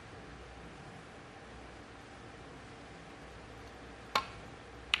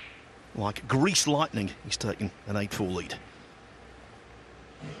 Like greased lightning, he's taken an 8-4 lead.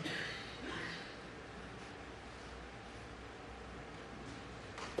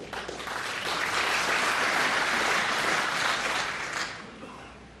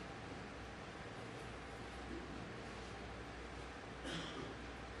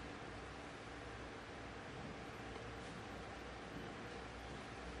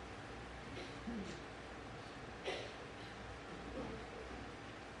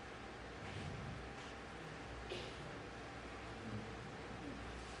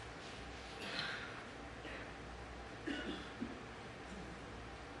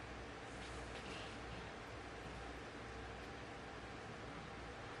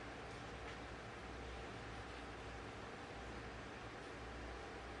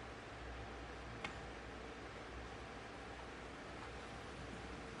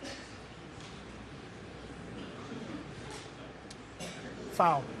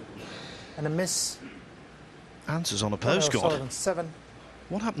 Foul. And a miss. Answers on a Ronnie postcard. O'Sullivan 7.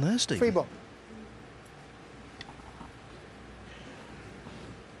 What happened there, Steve? Free ball.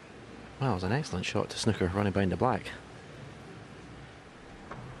 Well, it was an excellent shot to snooker running behind the black.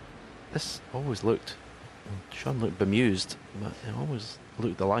 This always looked, Sean looked bemused, but it always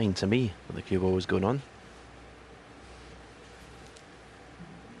looked the line to me that the cue ball was going on.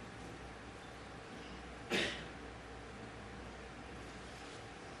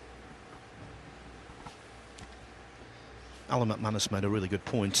 Alan McManus made a really good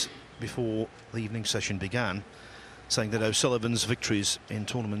point before the evening session began, saying that O'Sullivan's victories in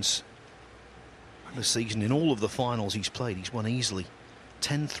tournaments this season, in all of the finals he's played, he's won easily.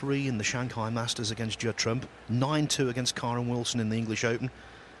 10-3 in the Shanghai Masters against Judd Trump, 9-2 against Karen Wilson in the English Open,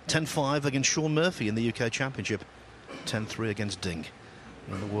 10-5 against Sean Murphy in the UK Championship, 10-3 against Ding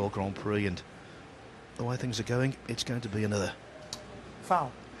in the World Grand Prix, and the way things are going, it's going to be another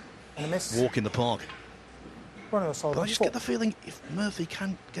Foul. And a miss. walk in the park. Ronnie But O'Sullivan I just 4. get the feeling if Murphy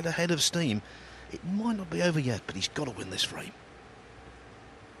can get ahead of steam, it might not be over yet, but he's got to win this frame.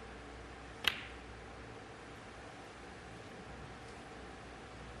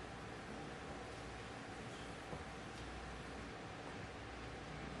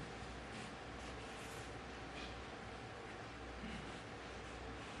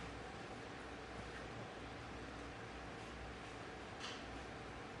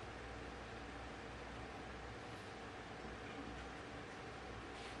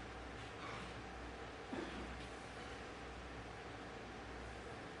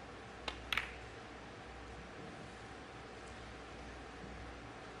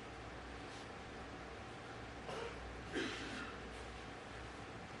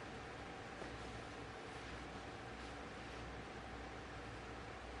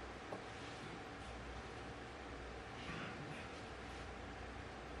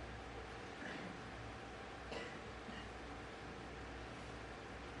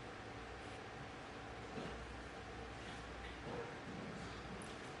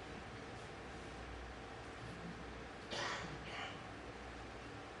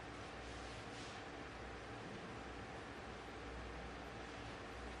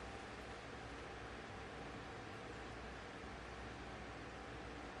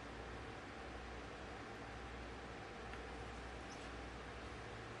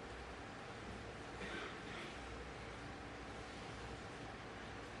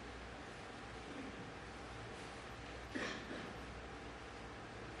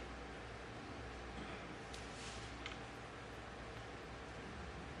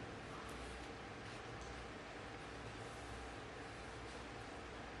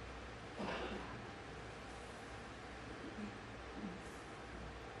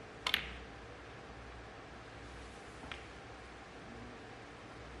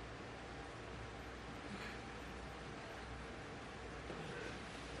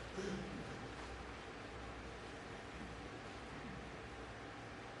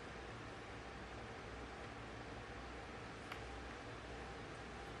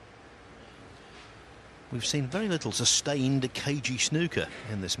 We've seen very little sustained, cagey snooker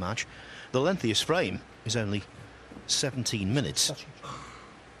in this match. The lengthiest frame is only 17 minutes.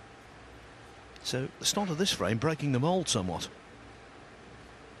 So the start of this frame breaking the mould somewhat.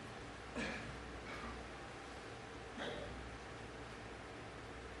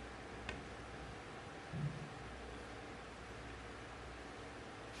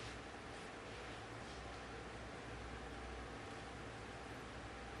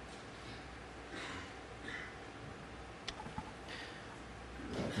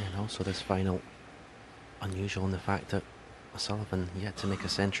 Also, this final unusual in the fact that O'Sullivan yet to make a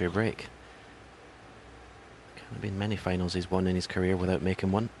century break. Can't have been many finals he's won in his career without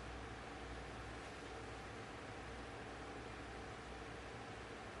making one.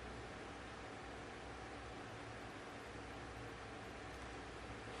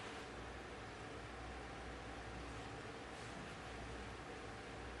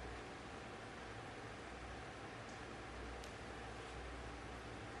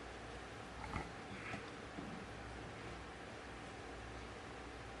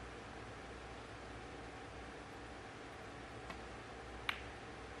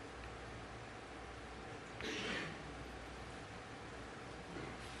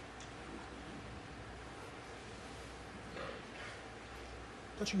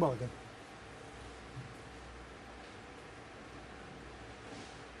 Touching ball again.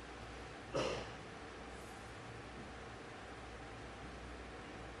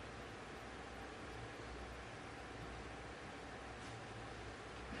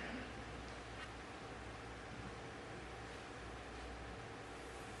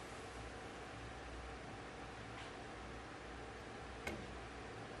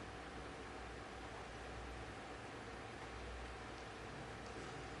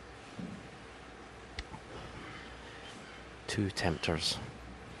 Two tempters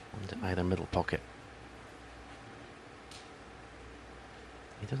in either middle pocket.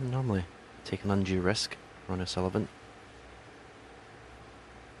 He doesn't normally take an undue risk, Ronnie O'Sullivan.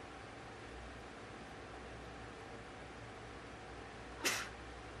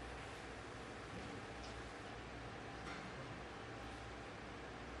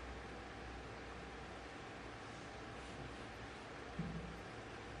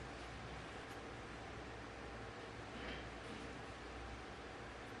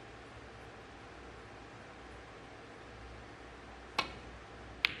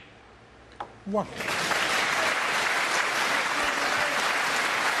 One.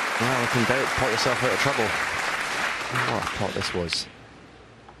 Well, if in doubt, pot yourself out of trouble. What a pot this was.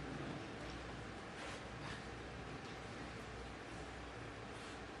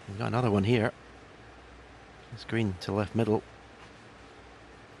 We've got another one here. It's green to left middle.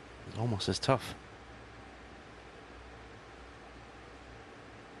 Almost as tough.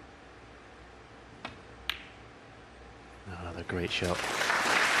 Another great shot.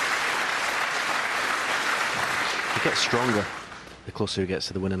 He gets stronger the closer he gets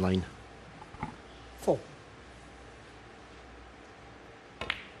to the winning line. 4.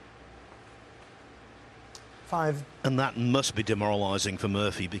 5. And that must be demoralising for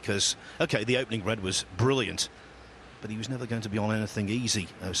Murphy because, OK, the opening red was brilliant, but he was never going to be on anything easy,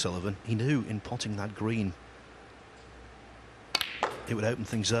 O'Sullivan. He knew in potting that green it would open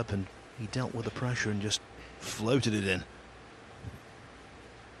things up, and he dealt with the pressure and just floated it in.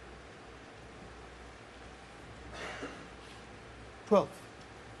 Twelve.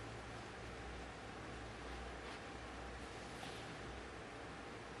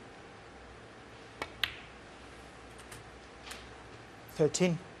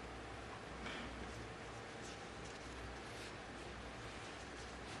 13.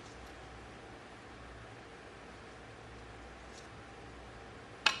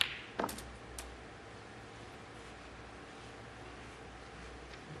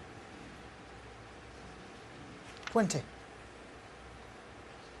 20.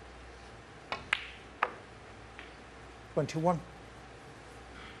 21.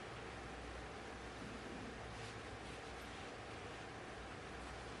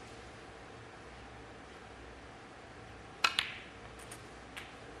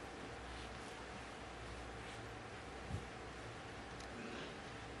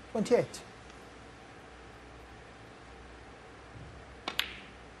 28.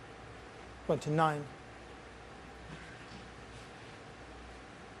 29.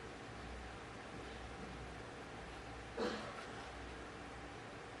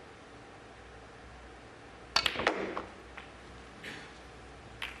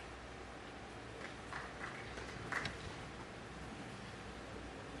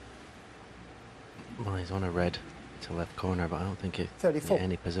 Well, he's on a red to left corner, but I don't think it 34.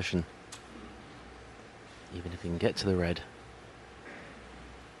 any position. even if he can get to the red.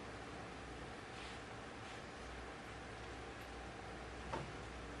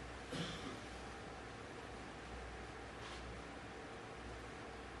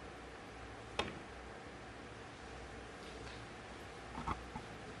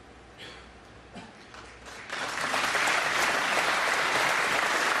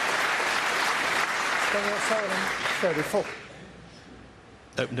 Daniel Sullivan, 34.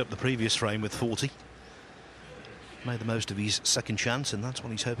 Opened up the previous frame with 40. Made the most of his second chance, and that's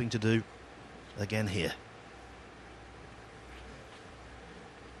what he's hoping to do again here.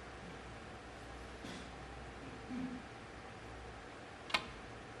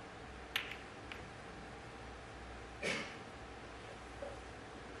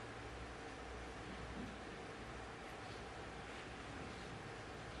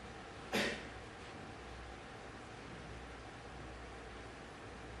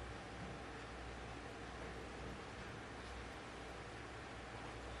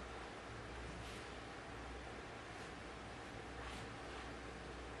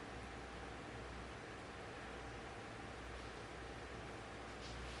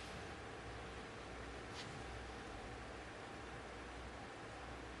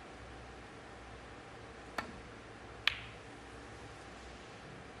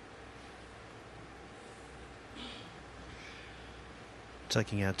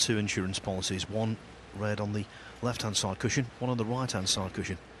 Taking out 2 insurance policies, one red on the left-hand side cushion, one on the right-hand side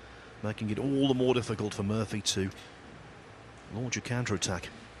cushion, making it all the more difficult for Murphy to launch a counter-attack.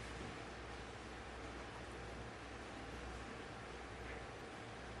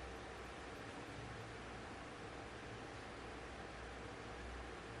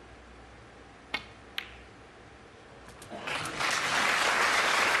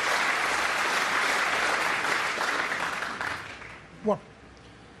 One.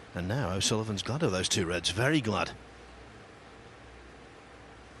 And now O'Sullivan's glad of those 2 reds, very glad.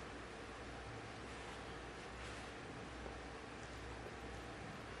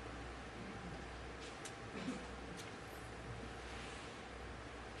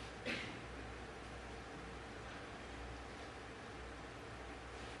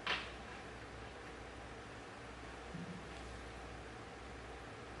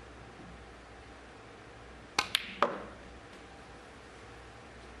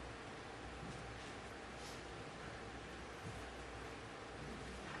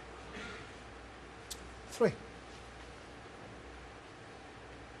 Three.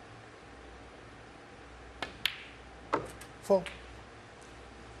 Four.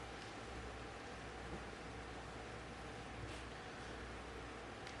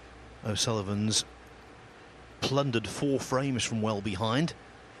 O'Sullivan's plundered 4 frames from well behind.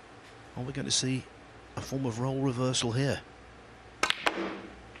 Are we going to see a form of role reversal here?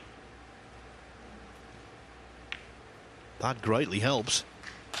 That greatly helps.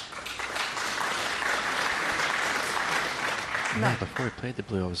 Yeah, before he played the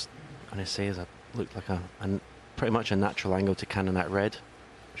blue, I was going to say it looked like a pretty much a natural angle to cannon that red.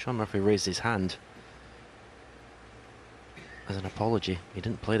 Shaun Murphy raised his hand as an apology. He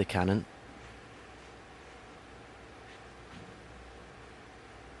didn't play the cannon.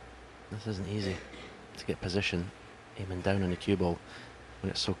 This isn't easy to get position aiming down on the cue ball when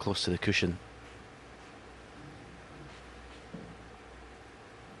it's so close to the cushion.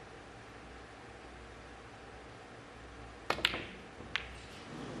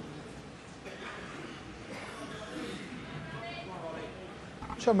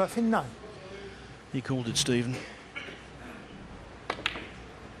 Shaun Murphy, 9. He called it, Stephen.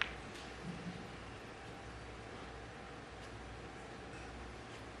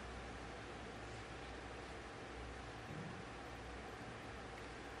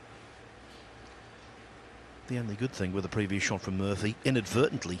 The only good thing with the previous shot from Murphy,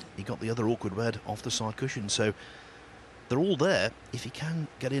 inadvertently, he got the other awkward red off the side cushion. So they're all there if he can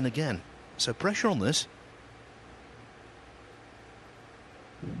get in again. So pressure on this.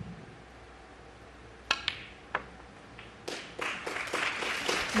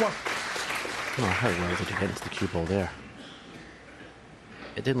 One. Oh, how well did he get into the cue ball there?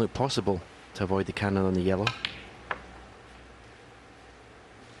 It didn't look possible to avoid the cannon on the yellow.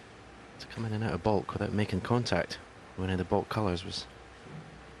 To come in and out of bulk without making contact when in the bulk colours was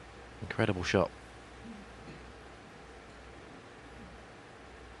an incredible shot.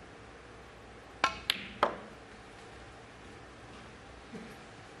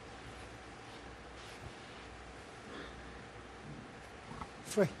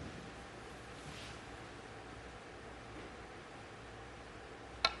 Three.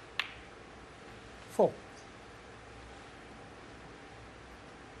 Four.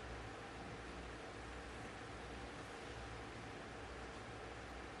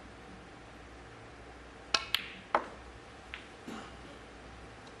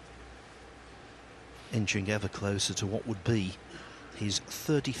 inching ever closer to what would be his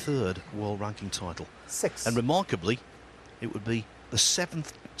 33rd world ranking title. 6. And remarkably, it would be the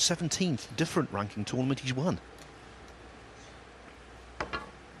 17th different ranking tournament he's won.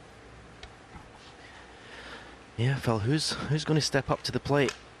 Yeah, Phil, who's going to step up to the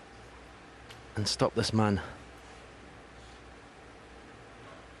plate and stop this man?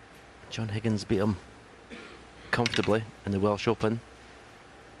 John Higgins beat him comfortably in the Welsh Open,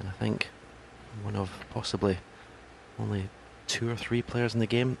 and I think one of possibly only 2 or 3 players in the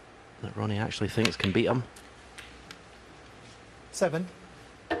game that Ronnie actually thinks can beat him. 7.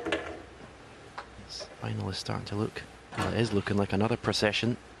 This final is starting to look, well, it is looking like another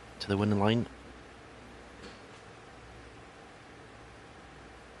procession to the winning line.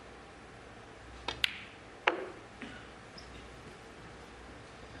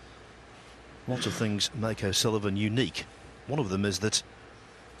 Lots of things make O'Sullivan unique. One of them is that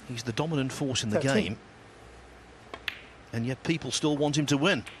he's the dominant force in the 13. game, and yet people still want him to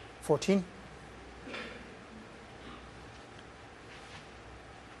win. 14.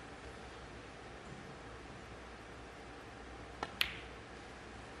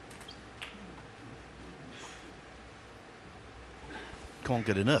 Can't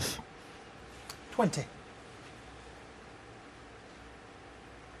get enough. 20.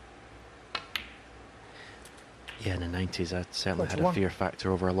 Yeah, in the 90s I certainly had a 21. fear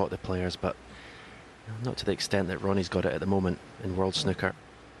factor over a lot of the players, but not to the extent that Ronnie's got it at the moment in world snooker.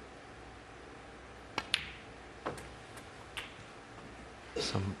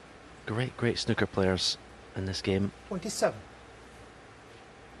 Some great snooker players in this game, 27.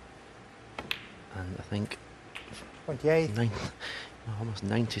 and I think 28. almost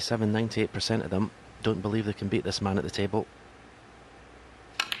 97-98% of them don't believe they can beat this man at the table.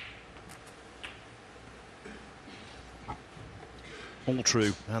 All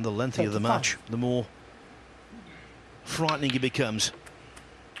true, and the lengthier the 35. match, the more frightening it becomes.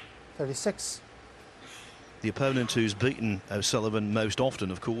 36. The opponent who's beaten O'Sullivan most often,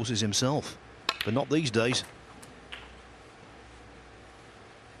 of course, is himself, but not these days.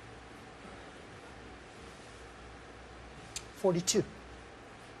 42.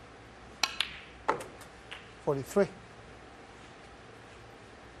 43.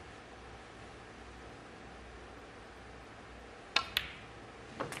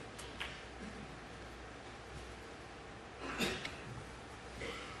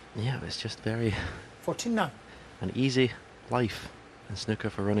 Yeah, it's just very 49. an easy life in snooker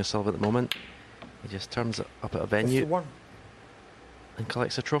for Ronnie O'Sullivan at the moment. He just turns up at a venue 51. and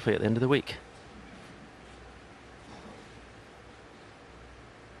collects a trophy at the end of the week.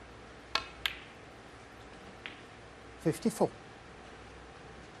 $54.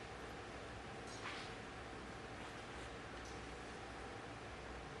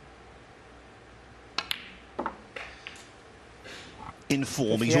 In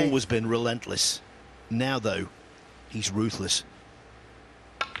form, he's 58. always been relentless. Now, though, he's ruthless.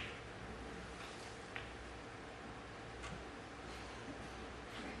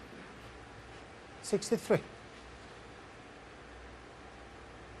 $63.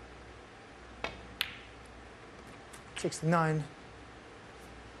 $69.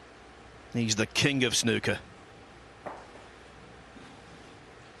 He's the king of snooker.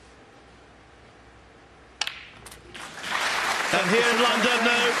 And here in London,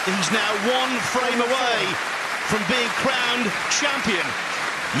 no, he's now 1 frame away from being crowned champion.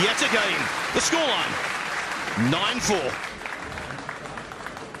 Yet again, the scoreline, 9-4.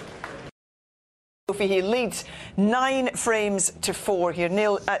 He leads 9 frames to 4 here.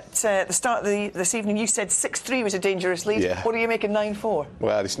 Neil, at the start of this evening, you said 6-3 was a dangerous lead. Yeah. What are you making 9-4?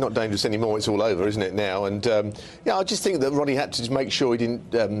 Well, it's not dangerous anymore. It's all over, isn't it, now? And, yeah, I just think that Ronnie had to just make sure he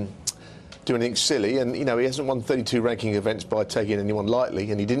didn't do anything silly. And, you know, he hasn't won 32 ranking events by taking anyone lightly,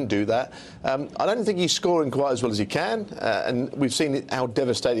 and he didn't do that. I don't think he's scoring quite as well as he can. And we've seen how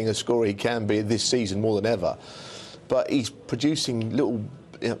devastating a scorer he can be this season more than ever. But he's producing little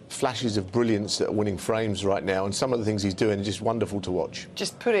flashes of brilliance that are winning frames right now, and some of the things he's doing are just wonderful to watch.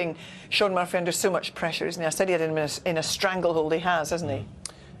 Just putting Sean Murphy under so much pressure, isn't he? I said he had him in a stranglehold. He has, hasn't he?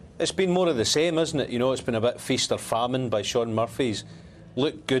 It's been more of the same, isn't it? You know, it's been a bit feast or famine by Sean Murphy's.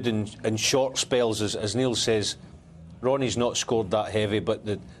 Looked good in short spells, as Neil says. Ronnie's not scored that heavy, but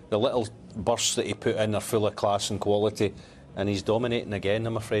the little bursts that he put in are full of class and quality, and he's dominating again,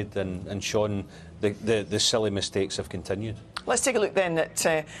 I'm afraid. And Sean, the silly mistakes have continued. Let's take a look then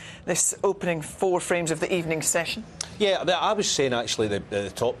at this opening 4 frames of the evening session. Yeah, I was saying actually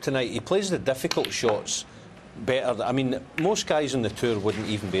the top tonight, he plays the difficult shots better. I mean, most guys on the tour wouldn't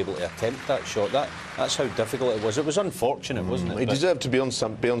even be able to attempt that shot. That's how difficult it was. It was unfortunate, wasn't it? He deserved to be on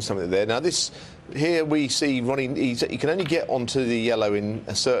something there. Now, this here we see Ronnie, he can only get onto the yellow in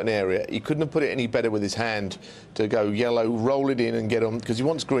a certain area. He couldn't have put it any better with his hand to go yellow, roll it in and get on, because he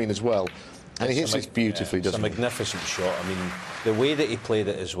wants green as well. And he hits it beautifully, doesn't he? It's a magnificent shot. I mean, the way that he played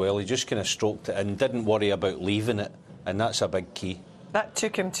it as well, he just kind of stroked it and didn't worry about leaving it, and that's a big key. That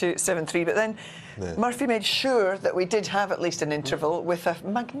took him to 7-3, but then Murphy made sure that we did have at least an interval with a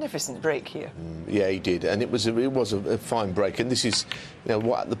magnificent break here. Yeah, he did, and it was a fine break. And this is,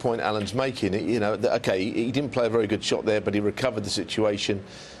 what the point Alan's making. Okay, he didn't play a very good shot there, but he recovered the situation.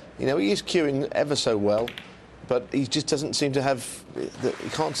 He is cueing ever so well, but he just doesn't seem to have. He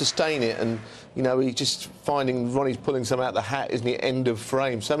can't sustain it, and he's just finding Ronnie's pulling some out of the hat, isn't he? End of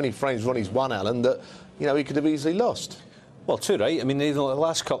frame. So many frames Ronnie's won, Alan, that he could have easily lost. Well, too right. I mean, the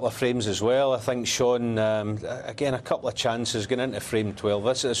last couple of frames as well, I think Sean, again, a couple of chances going into frame 12.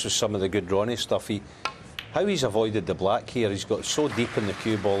 This was some of the good Ronnie stuff. How he's avoided the black here. He's got so deep in the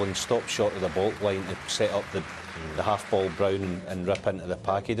cue ball and stopped short of the baulk line to set up the half ball brown and rip into the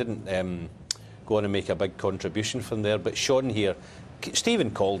pack. He didn't go on and make a big contribution from there. But Sean here, Stephen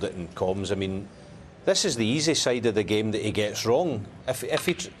called it in comms. I mean, this is the easy side of the game that he gets wrong.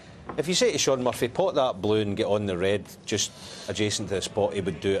 If you say to Sean Murphy, pot that blue and get on the red just adjacent to the spot, he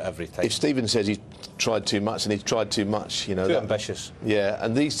would do it every time. If Stephen says he's tried too much, and he's tried too much, Too ambitious. Yeah,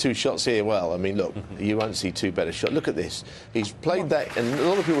 and these two shots here, well, I mean, look, you won't see two better shots. Look at this. He's played that, and a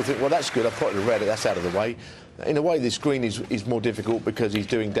lot of people think, well, that's good, I've put it in red, that's out of the way. In a way, this green is more difficult because he's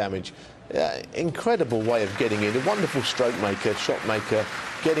doing damage. Incredible way of getting in. A wonderful stroke maker, shot maker,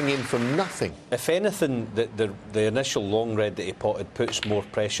 getting in from nothing. If anything, the initial long red that he potted puts more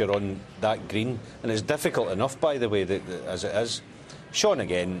pressure on that green, and it's difficult enough, by the way, as it is. Sean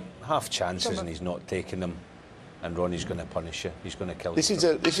again, half chances and he's not taking them, and Ronnie's going to punish you. He's going to kill you. This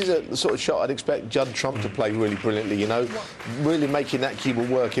is a sort of shot I'd expect Judd Trump to play really brilliantly. Really making that cue ball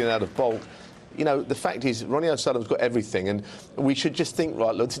work in and out of baulk. The fact is, Ronnie O'Sullivan's got everything, and we should just think,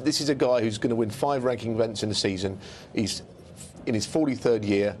 right, look, this is a guy who's going to win 5 ranking events in the season. He's in his 43rd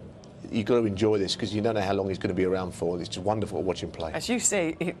year. You've got to enjoy this because you don't know how long he's going to be around for. It's just wonderful to watch him play. As you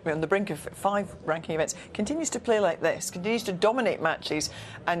say, on the brink of 5 ranking events, continues to play like this, continues to dominate matches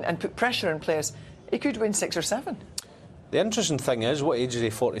and put pressure on players. He could win 6 or 7. The interesting thing is, what age is he?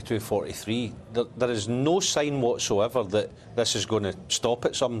 42, 43. There is no sign whatsoever that this is going to stop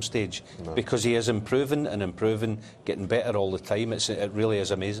at some stage, because he is improving and improving, getting better all the time. It really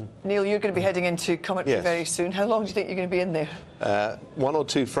is amazing. Neil, you're going to be heading into commentary very soon. How long do you think you're going to be in there? 1 or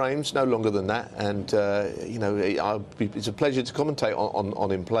 2 frames, no longer than that. And it's a pleasure to commentate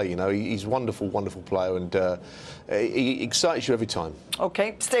on him play. He's a wonderful, wonderful player, and he excites you every time.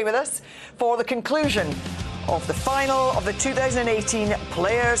 OK, stay with us for the conclusion of the final of the 2018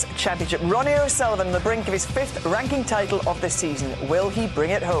 Players' Championship. Ronnie O'Sullivan on the brink of his 5th ranking title of the season. Will he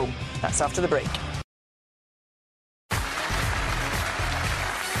bring it home? That's after the break.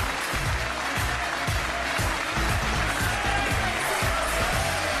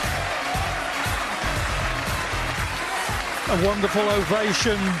 A wonderful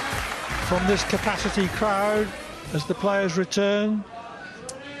ovation from this capacity crowd as the players return.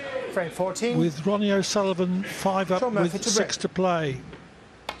 Frame 14. With Ronnie O'Sullivan 5 up with 6 to play.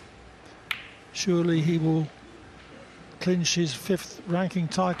 Surely he will clinch his 5th ranking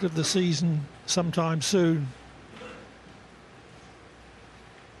title of the season sometime soon.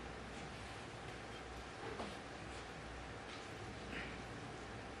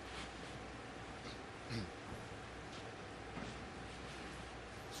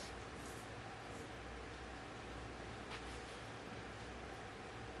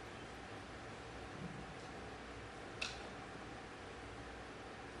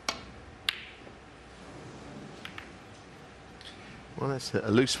 Well, that's a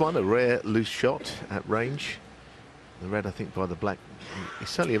loose one, a rare loose shot at range. The red, I think, by the black is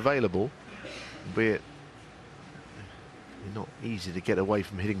certainly available, albeit not easy to get away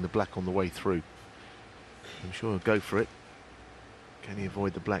from hitting the black on the way through. I'm sure he'll go for it. Can he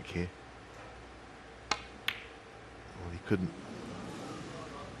avoid the black here? Well, he couldn't.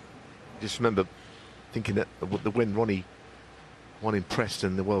 Just remember thinking that when Ronnie won in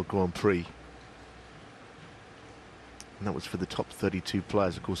Preston, the World Grand Prix, and that was for the top 32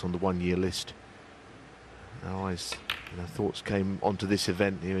 players, of course, on the 1-year list. Our eyes, thoughts came onto this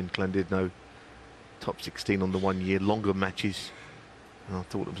event here in Llandudno. Top 16 on the 1-year, longer matches. And I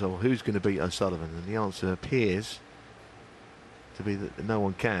thought to myself, well, who's going to beat O'Sullivan? And the answer appears to be that no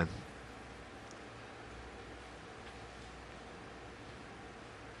one can.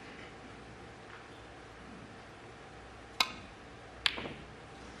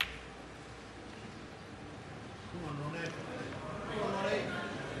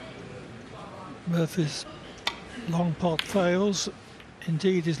 Murphy's long pot fails.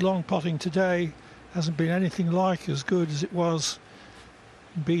 Indeed, his long potting today hasn't been anything like as good as it was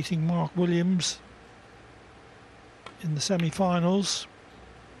in beating Mark Williams in the semi-finals.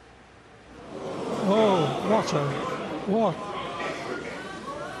 Oh, what?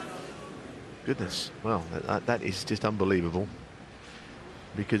 Goodness, well, that is just unbelievable,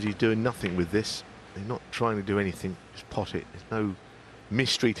 because he's doing nothing with this. They're not trying to do anything, just pot it. There's no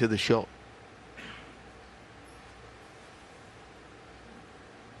mystery to the shot.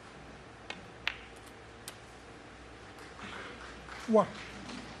 What?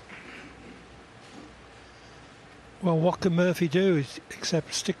 Well, what can Murphy do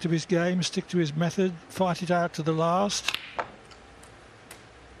except stick to his game, stick to his method, fight it out to the last?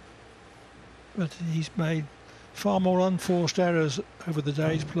 But he's made far more unforced errors over the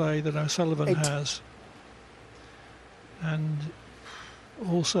day's play than O'Sullivan has. And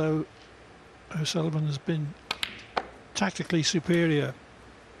also O'Sullivan has been tactically superior.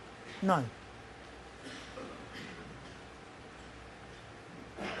 9.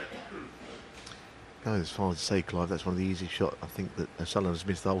 Go as far as to say, Clive, that's one of the easiest shots I think that O'Sullivan's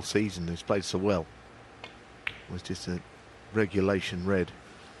missed the whole season. He's played so well. It was just a regulation red.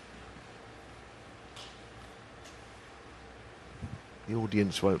 The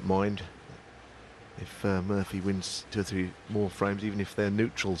audience won't mind if Murphy wins 2 or 3 more frames, even if they're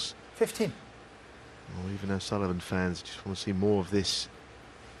neutrals. 15. Or even O'Sullivan fans just want to see more of this.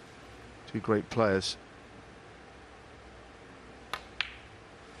 2 great players.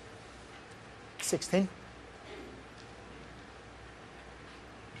 16.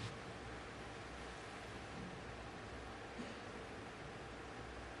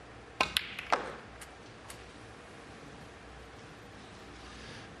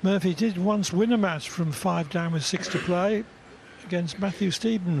 Murphy did once win a match from 5 down with 6 to play against Matthew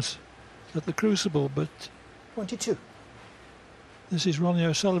Stevens at the Crucible, but 22. This is Ronnie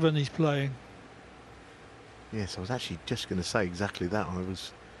O'Sullivan he's playing. Yes, I was actually just going to say exactly that. I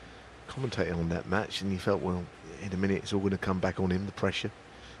was commentating on that match, and you felt, well, in a minute it's all going to come back on him, the pressure.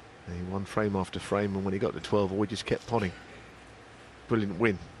 And he won frame after frame, and when he got to 12 all, he just kept potting. Brilliant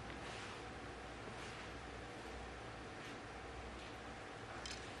win.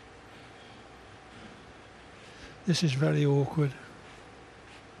 This is very awkward.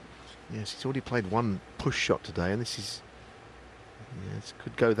 Yes, he's already played 1 push shot today, and this is, yes,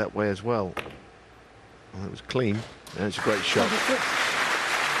 could go that way as well. Well, it was clean, and it's a great shot.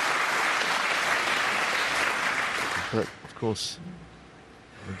 But of course,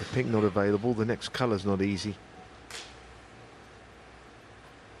 with the pink not available, the next colour's not easy.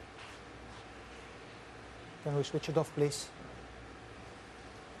 Can we switch it off, please?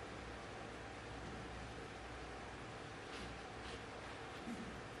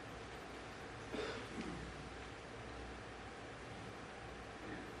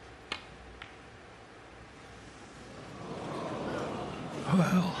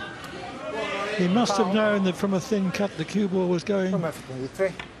 Well, he must have known that from a thin cut the cue ball was going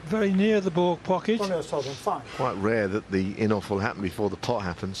very near the baulk pocket. Quite rare that the in-off will happen before the pot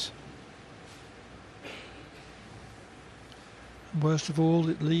happens. And worst of all,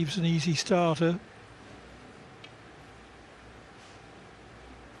 it leaves an easy starter.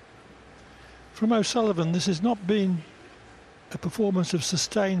 From O'Sullivan, this has not been a performance of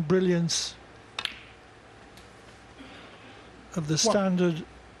sustained brilliance of the standard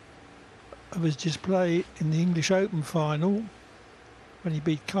of his display in the English Open final when he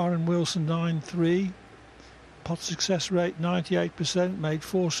beat Karen Wilson 9-3. Pot success rate 98%, made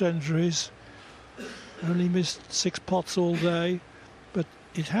 4 centuries, only missed 6 pots all day, but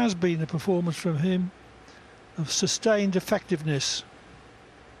it has been a performance from him of sustained effectiveness.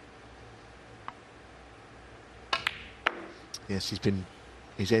 Yes,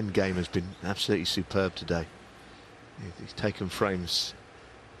 his end game has been absolutely superb today. He's taken frames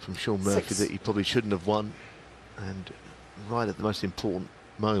from Sean Murphy that he probably shouldn't have won, and right at the most important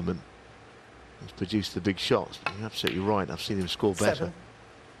moment he's produced the big shots. You're absolutely right, I've seen him score better.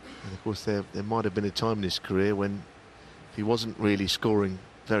 And of course there might have been a time in his career when if he wasn't really scoring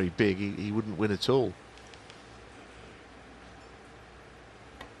very big, he wouldn't win at all.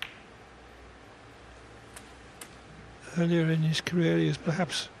 Earlier in his career he was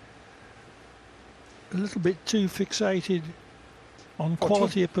perhaps a little bit too fixated on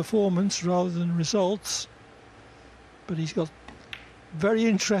quality of performance rather than results, but he's got very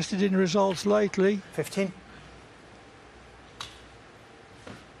interested in results lately. 15.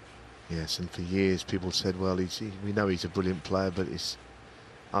 Yes, and for years people said, well, we know he's a brilliant player, but it's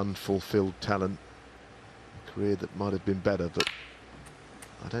unfulfilled talent, a career that might have been better, but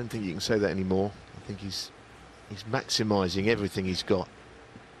I don't think you can say that anymore. I think he's maximising everything he's got.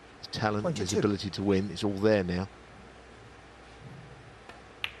 His talent, 22. his ability to win, it's all there now.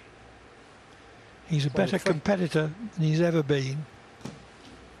 He's a better competitor than he's ever been.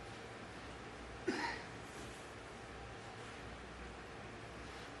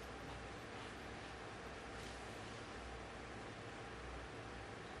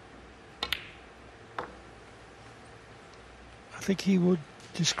 I think he would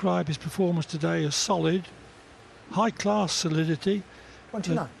describe his performance today as solid, high-class solidity.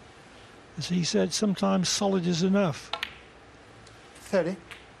 29. As he said, sometimes solid is enough. 30.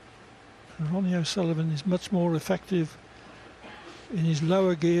 And Ronnie O'Sullivan is much more effective in his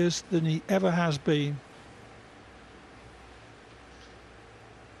lower gears than he ever has been.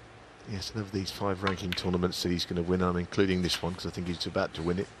 Yes, and of these 5 ranking tournaments that he's going to win, I'm including this one because I think he's about to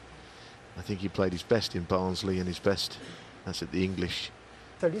win it. I think he played his best in Barnsley and his best, that's at the English.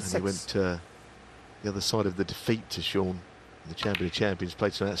 36. And he went the other side of the defeat to Sean, the champion of champions,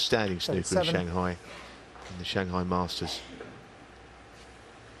 played some outstanding snooker 37. in Shanghai, in the Shanghai Masters.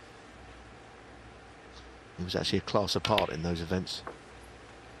 He was actually a class apart in those events.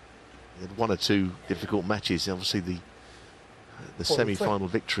 He had 1 or 2 difficult matches. Obviously the semi-final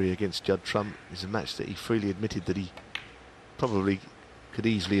victory against Judd Trump is a match that he freely admitted that he probably could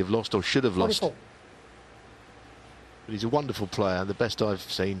easily have lost or should have lost. 44. But he's a wonderful player, the best I've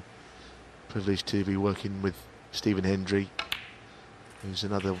seen. Privileged to be working with Stephen Hendry, who's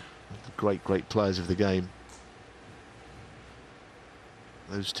another of the great players of the game.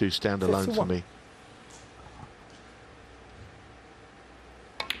 Those two stand alone 51. for me.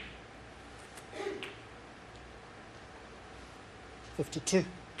 $52.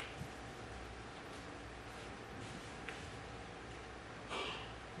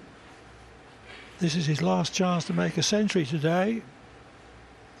 This is his last chance to make a century today.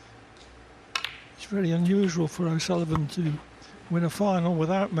 It's very unusual for O'Sullivan to win a final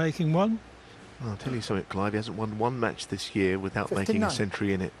without making one. Well, I'll tell you something, Clive, he hasn't won 1 match this year without making a 59.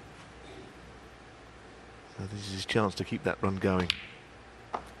 century in it. So this is his chance to keep that run going.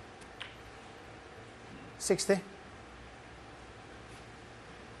 60.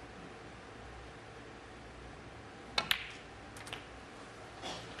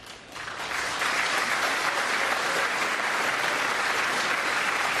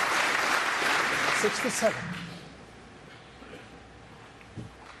 $67.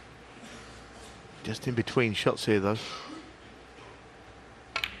 Just in between shots here, though.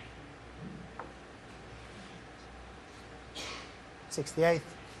 $68.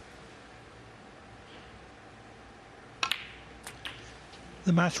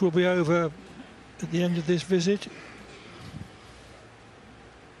 The match will be over at the end of this visit,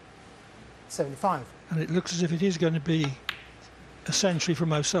 $75. and it looks as if it is going to be a century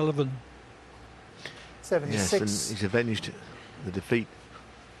from O'Sullivan. 76. Yes, and he's avenged the defeat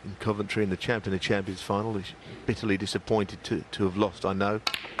in Coventry in the Champion of Champions final. He's bitterly disappointed to have lost, I know.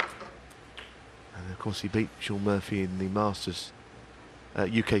 And of course he beat Sean Murphy in the Masters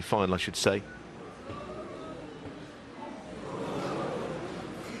UK final, I should say.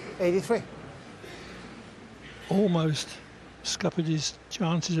 83. Almost scuppered his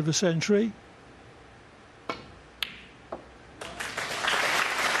chances of a century.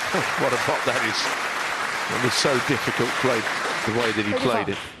 Oh, what a pot that is. It was so difficult played the way that he played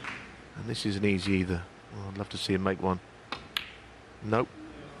it. And this isn't easy either. Oh, I'd love to see him make one. Nope.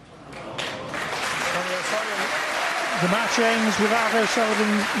 The match ends without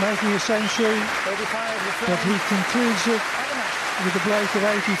O'Sullivan making a century, but he concludes it with a break of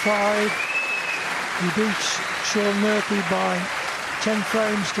 85. He beats Sean Murphy by 10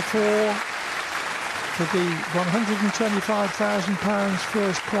 frames to 4 for the £125,000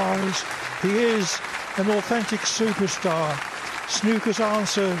 first prize. He is an authentic superstar, snooker's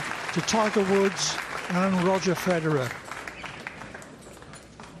answer to Tiger Woods and Roger Federer.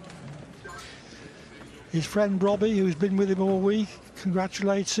 His friend Robbie, who's been with him all week,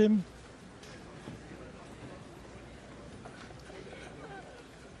 congratulates him.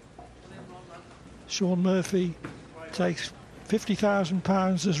 Sean Murphy takes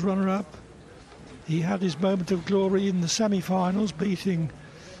 £50,000 as runner-up. He had his moment of glory in the semi-finals, beating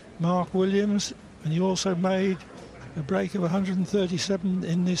Mark Williams, and he also made a break of 137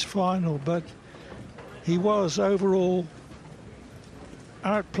 in this final, but he was overall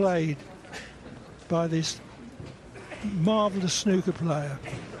outplayed by this marvellous snooker player.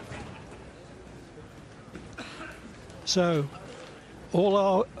 So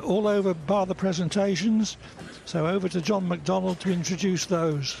all over bar the presentations, so over to John McDonald to introduce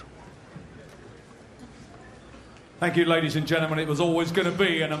those. Thank you, ladies and gentlemen. It was always going to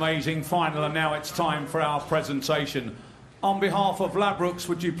be an amazing final, and now it's time for our presentation. On behalf of Ladbrokes,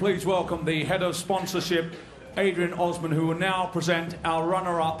 would you please welcome the head of sponsorship, Adrian Osman, who will now present our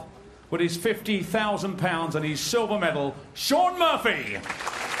runner-up with his £50,000 and his silver medal, Shaun Murphy.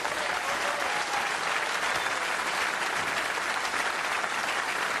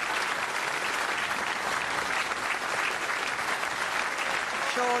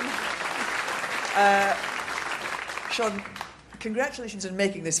 Shaun, congratulations on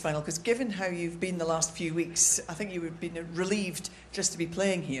making this final, because given how you've been the last few weeks, I think you would have been relieved just to be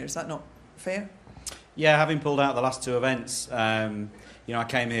playing here. Is that not fair? Yeah, having pulled out the last two events, you know, I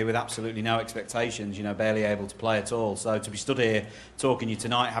came here with absolutely no expectations, you know, barely able to play at all. So to be stood here talking to you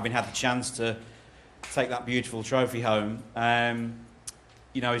tonight, having had the chance to take that beautiful trophy home,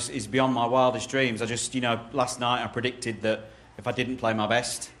 you know, is beyond my wildest dreams. I just, you know, last night I predicted that if I didn't play my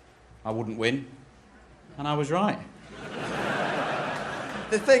best, I wouldn't win. And I was right.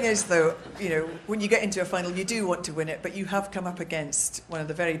 The thing is, though, you know, when you get into a final, you do want to win it, but you have come up against one of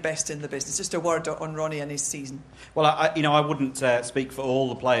the very best in the business. Just a word on Ronnie and his season. Well, you know, I wouldn't speak for all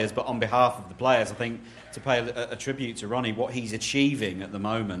the players, but on behalf of the players, I think to pay a tribute to Ronnie, what he's achieving at the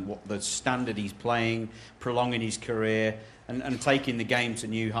moment, what the standard he's playing, prolonging his career, and taking the game to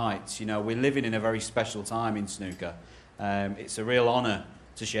new heights. You know, we're living in a very special time in snooker. It's a real honour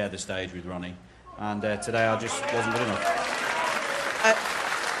to share the stage with Ronnie, and today I just wasn't good enough.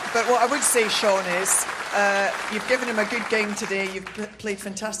 But what I would say, Shaun, is you've given him a good game today. You've played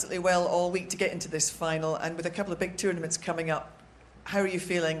fantastically well all week to get into this final, and with a couple of big tournaments coming up, how are you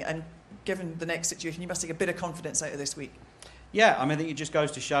feeling? And given the next situation, you must take a bit of confidence out of this week. Yeah, I mean, I think it just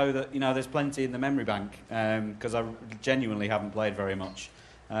goes to show that, you know, there's plenty in the memory bank, because I genuinely haven't played very much.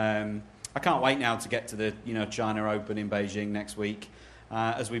 I can't wait now to get to the, you know, China Open in Beijing next week,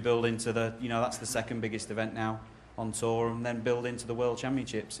 as we build into the, you know, that's the second biggest event now on tour, and then build into the World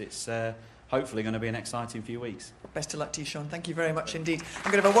Championships. It's hopefully going to be an exciting few weeks. Best of luck to you, Shaun. Thank you very much indeed.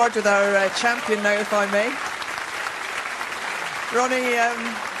 I'm going to have a word with our champion now, if I may. Ronnie,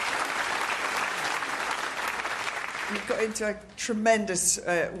 you've got into a tremendous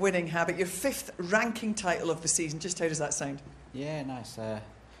winning habit. Your 5th ranking title of the season. Just how does that sound? Yeah, nice.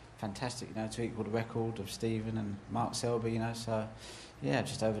 Fantastic, you know, to equal the record of Stephen and Mark Selby, you know, so yeah,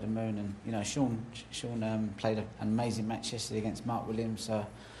 just over the moon. And you know, Shaun played an amazing match yesterday against Mark Williams, so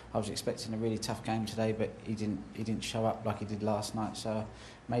I was expecting a really tough game today, but he didn't show up like he did last night, so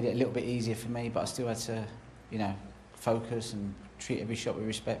made it a little bit easier for me, but I still had to, you know, focus and treat every shot with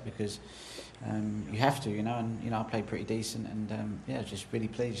respect, because you have to, you know, and you know, I played pretty decent, and yeah, just really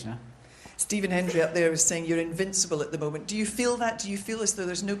pleased, you know. Stephen Hendry up there was saying you're invincible at the moment. Do you feel that? Do you feel as though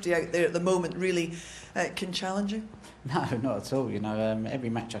there's nobody out there at the moment really can challenge you? No, not at all. You know, every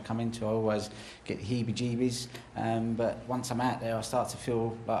match I come into, I always get heebie-jeebies. But once I'm out there, I start to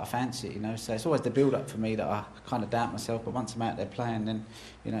feel like I fancy it. You know, so it's always the build-up for me that I kind of doubt myself. But once I'm out there playing, then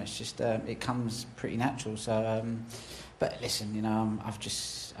you know, it's just it comes pretty natural. So, but listen, you know, I've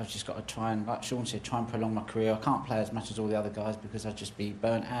just got to try and, like Shaun said, try and prolong my career. I can't play as much as all the other guys because I'd just be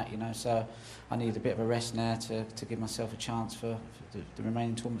burnt out. You know, so I need a bit of a rest now to give myself a chance for the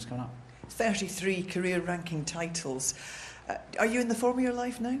remaining tournaments coming up. 33 career ranking titles. Are you in the form of your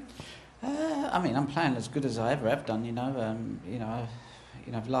life now? I mean, I'm playing as good as I ever have done. You know,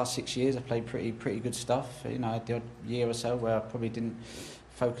 the last 6 years I've played pretty good stuff. You know, the odd year or so where I probably didn't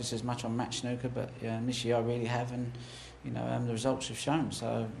focus as much on match snooker, but this year I really have, and you know, the results have shown.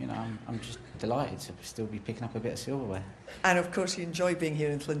 So you know, I'm just delighted to still be picking up a bit of silverware. And of course, you enjoy being here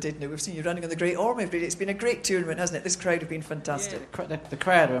in Llandudno. We've seen you running on the Great Orme every day. It's been a great tournament, hasn't it? This crowd have been fantastic. Yeah, the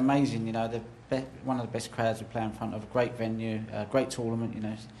crowd are amazing. You know, one of the best crowds we play in front of. A great venue, a great tournament. You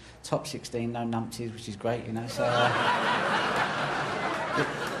know, top 16, no numpties, which is great. You know, so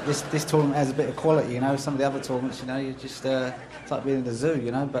this tournament has a bit of quality. You know, some of the other tournaments, you know, you just it's like being in the zoo.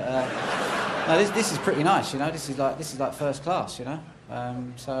 You know, but no, this is pretty nice. You know, this is like first class. You know,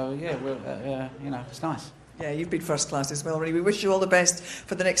 so yeah, you know, it's nice. Yeah, you've been first class as well, Ronnie. We wish you all the best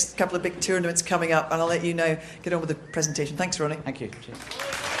for the next couple of big tournaments coming up, and I'll let you now get on with the presentation. Thanks, Ronnie. Thank you. Cheers.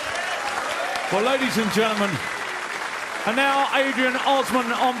 Well, ladies and gentlemen, and now Adrian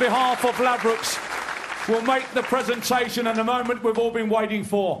Osman on behalf of Ladbrokes will make the presentation and the moment we've all been waiting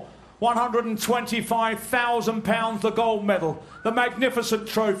for. £125,000, the gold medal, the magnificent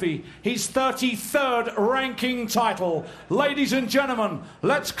trophy, his 33rd ranking title. Ladies and gentlemen,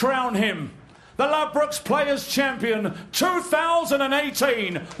 let's crown him the Ladbrokes Players Champion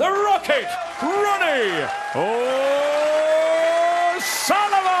 2018, the Rocket, Ronnie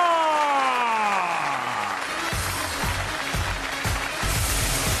O'Sullivan!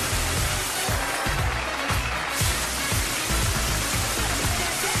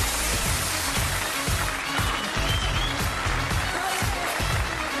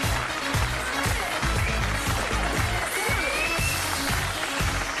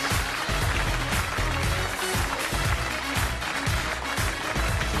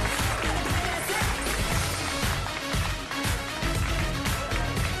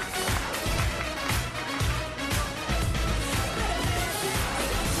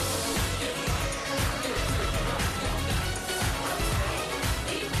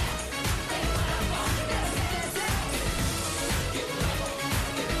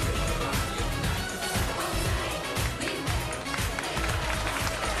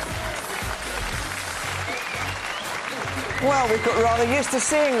 Well, we've got rather used to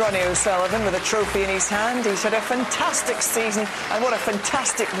seeing Ronnie O'Sullivan with a trophy in his hand. He's had a fantastic season, and what a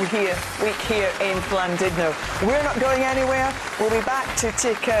fantastic week here in Llandudno. We're not going anywhere. We'll be back to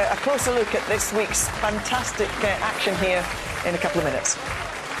take a closer look at this week's fantastic action here in a couple of minutes.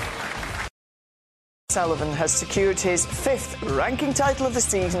 Sullivan has secured his 5th ranking title of the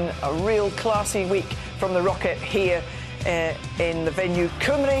season, a real classy week from the Rocket here in the venue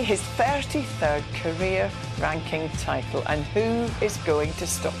Cymru, his 33rd career ranking title, and who is going to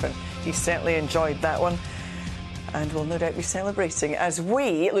stop him? He certainly enjoyed that one and will no doubt be celebrating as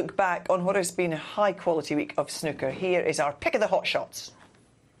we look back on what has been a high quality week of snooker. Here is our pick of the hot shots.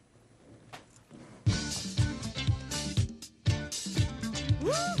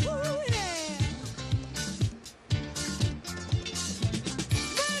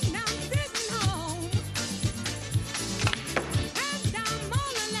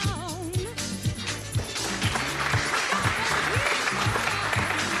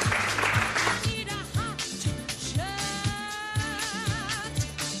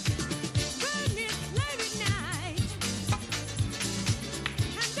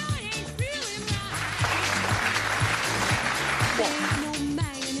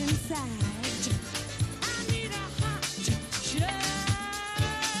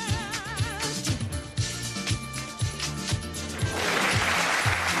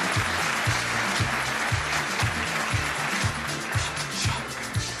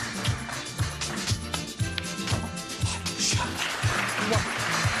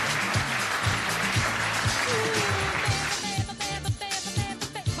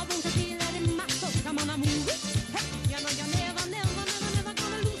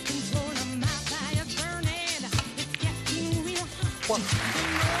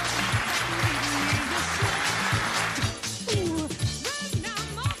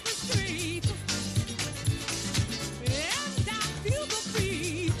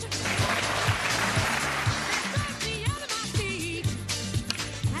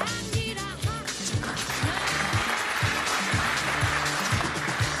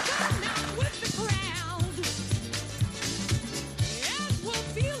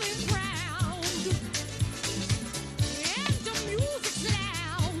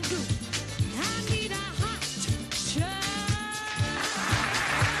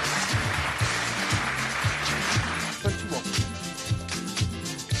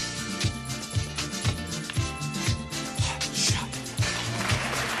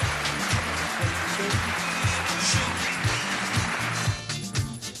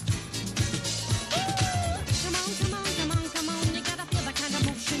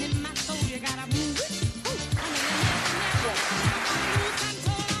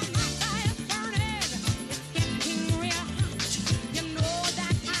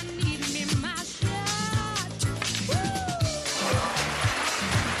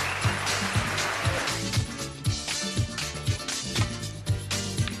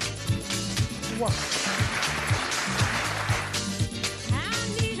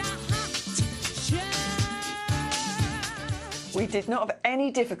 We did not have any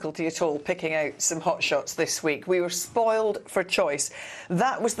difficulty at all picking out some hot shots this week. We were spoiled for choice.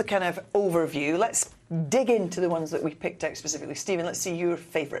 That was the kind of overview. Let's dig into the ones that we picked out specifically. Stephen, let's see your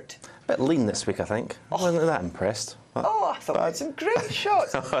favourite. A bit lean this week, I think. I wasn't that impressed. I thought we had some great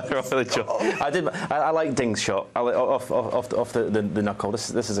shots. I like Ding's shot. I like, off the knuckle. This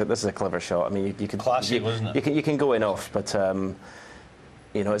is a clever shot. I mean, you could classy, wasn't it? You can go in off, but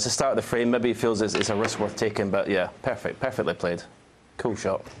you know, it's the start of the frame. Maybe he feels it's a risk worth taking, but yeah, perfectly played. Cool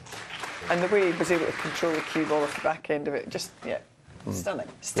shot. And the way he was able to control the cue ball off the back end of it, just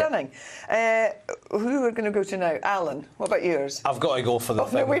stunning. Yeah. Who are going to go to now? Alan, what about yours? I've got to go for the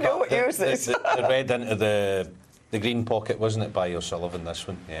thing. No, we know what yours is. The red into the green pocket, wasn't it, by O'Sullivan, this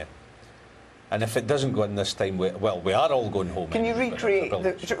one? Yeah. And if it doesn't go in this time, we are all going home. Can you recreate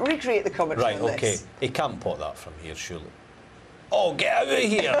the commentary on Right, OK. this? He can't pot that from here, surely. Oh, get out of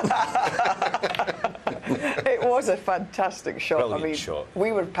here! It was a fantastic shot. Brilliant shot.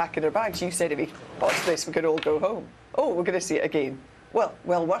 We were packing our bags. You said if he pots this, we could all go home. Oh, we're going to see it again. Well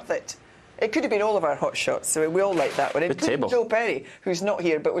worth it. It could have been all of our hot shots, so we all liked that one. Including Joe Perry, who's not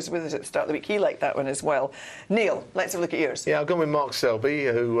here but was with us at the start of the week. He liked that one as well. Neil, let's have a look at yours. Yeah, I've gone with Mark Selby,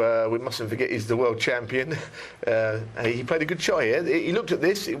 who we mustn't forget is the world champion. He played a good shot here. He looked at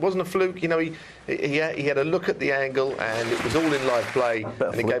this. It wasn't a fluke. You know, he had a look at the angle, and it was all in live play,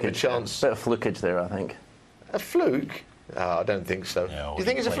 and it gave him a chance. Bit of flukage there, I think. A fluke? Oh, I don't think so. No, Do you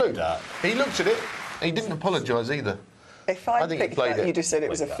think it's a fluke? He looked at it. He didn't apologise either. If I picked that, you'd have said it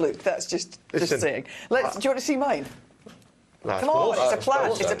was a fluke. That's just saying. Do you want to see mine? Come on, it's a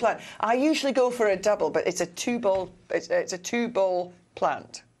plant. It's a plant. I usually go for a double, but it's a two-ball. It's a two-ball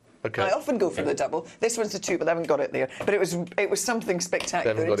plant. Okay. I often go for the double. This one's a two, but I haven't got it there. But it was something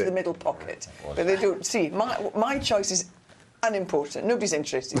spectacular into the middle pocket. But they don't see. My choice is unimportant. Nobody's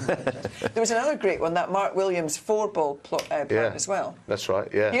interested. There was another great one, that Mark Williams 4-ball plant as well. That's right.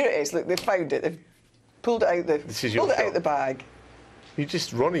 Yeah. Here it is. Look, they've found it. They've pulled it out the bag. You're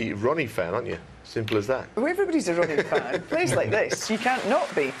just Ronnie fan, aren't you? Simple as that. Well, everybody's a Ronnie fan. Plays like this, you can't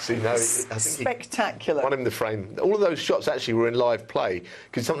not be. See, no, I think spectacular. Won him the frame. All of those shots actually were in live play,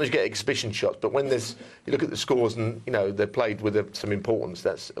 because sometimes you get exhibition shots, but when you look at the scores and they're played with some importance,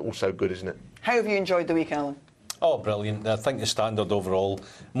 that's also good, isn't it? How have you enjoyed the week, Alan? Oh, brilliant. I think the standard overall,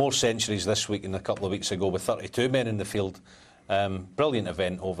 more centuries this week than a couple of weeks ago with 32 men in the field. Brilliant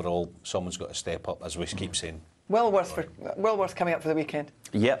event overall. Someone's got to step up, as we keep saying. Well worth coming up for the weekend.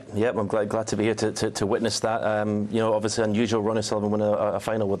 Yep. I'm glad to be here to witness that. Obviously unusual. Ronnie Sullivan win a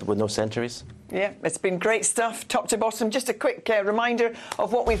final with no centuries. Yeah, it's been great stuff, top to bottom. Just a quick reminder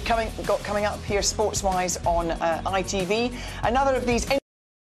of what we've got coming up here, sports-wise, on ITV. Another of these.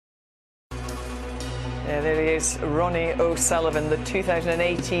 Yeah, there he is, Ronnie O'Sullivan, the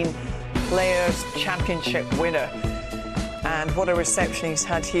 2018 Players' Championship winner. And what a reception he's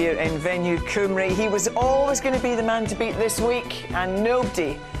had here in venue Cymru. He was always going to be the man to beat this week, and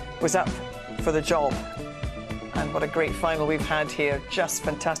nobody was up for the job. And what a great final we've had here. Just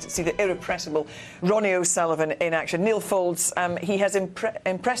fantastic. See the irrepressible Ronnie O'Sullivan in action. Neil Foulds, he has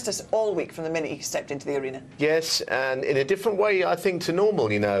impressed us all week from the minute he stepped into the arena. Yes, and in a different way, I think, to normal,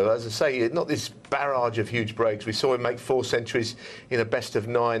 As I say, not this barrage of huge breaks. We saw him make 4 centuries in a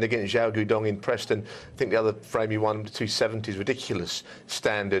best-of-9 against Zhao Guidong in Preston. I think the other frame he won, 270s, ridiculous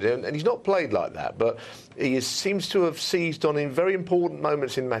standard. And he's not played like that, but he seems to have seized on in very important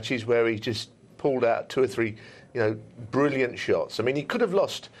moments in matches where he just pulled out 2 or 3 brilliant shots. I mean, he could have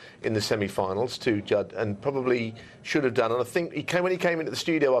lost in the semi-finals to Judd, and probably should have done. And I think when he came into the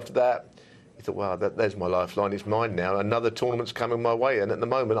studio after that, he thought, wow, there's my lifeline. It's mine now. Another tournament's coming my way. And at the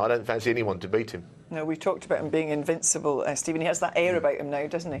moment, I don't fancy anyone to beat him. No, we talked about him being invincible, Stephen. He has that air about him now,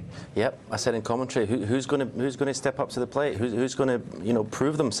 doesn't he? Yep, I said in commentary, who's going to step up to the plate? Who's going to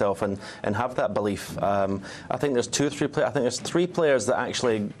prove themselves and have that belief? I think there's 2 or 3 players. I think there's 3 players that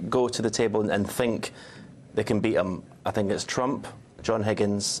actually go to the table and think they can beat him. I think it's Trump, John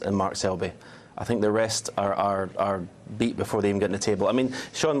Higgins and Mark Selby. I think the rest are beat before they even get on the table. I mean,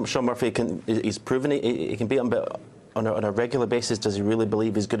 Sean Murphy, he's proven he can beat him, but on a regular basis, does he really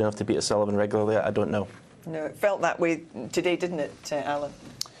believe he's good enough to beat O'Sullivan regularly? I don't know. No, it felt that way today, didn't it, Alan?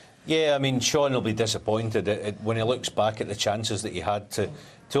 Yeah, I mean, Sean will be disappointed when he looks back at the chances that he had to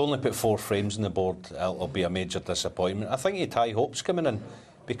only put 4 frames on the board. It'll be a major disappointment. I think he had high hopes coming in,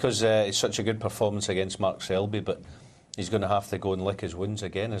 because it's such a good performance against Mark Selby, but he's going to have to go and lick his wounds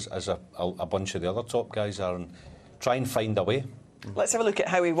again, as a bunch of the other top guys are, and try and find a way. Let's have a look at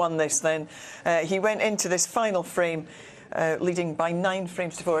how he won this then. He went into this final frame leading by 9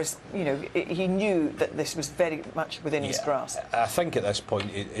 frames to 4. He knew that this was very much within his grasp. I think at this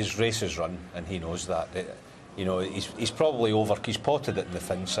point his race is run, and he knows that. He's probably he's potted it in the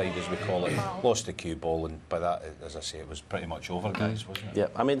thin side, as we call it. Lost the cue ball, and by that, as I say, it was pretty much over, guys, wasn't it? Yeah,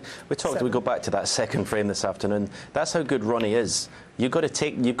 I mean, we go back to that second frame this afternoon. That's how good Ronnie is. You've got to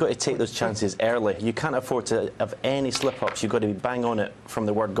take those chances early. You can't afford to have any slip-ups. You've got to be bang on it from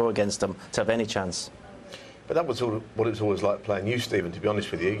the word go against them to have any chance. But that was what it was always like playing you, Stephen, to be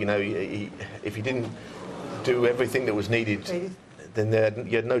honest with you. If you didn't do everything that was needed, then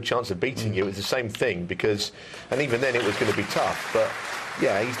you had no chance of beating you. It was the same thing, and even then it was going to be tough. But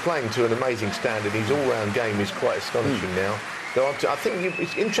yeah, he's playing to an amazing standard. His all-round game is quite astonishing now. I think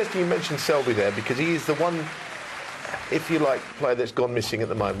it's interesting you mentioned Selby there, because he is the one, if you like, player that's gone missing at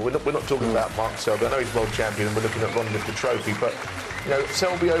the moment. We're not talking about Mark Selby. I know he's world champion and we're looking at Ron with the trophy, but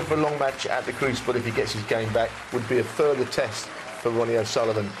Selby over a long match at the Crucible, if he gets his game back, would be a further test for Ronnie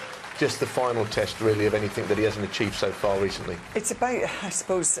O'Sullivan. Just the final test, really, of anything that he hasn't achieved so far recently. It's about, I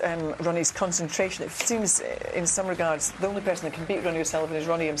suppose, Ronnie's concentration. It seems, in some regards, the only person that can beat Ronnie O'Sullivan is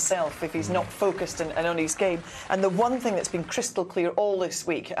Ronnie himself if he's not focused and on his game. And the one thing that's been crystal clear all this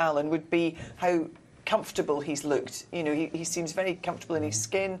week, Alan, would be how comfortable he's looked. He seems very comfortable in his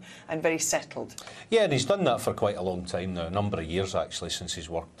skin and very settled. Yeah, and he's done that for quite a long time now, a number of years, actually, since he's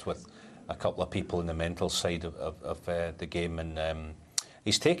worked with a couple of people in the mental side of the game, and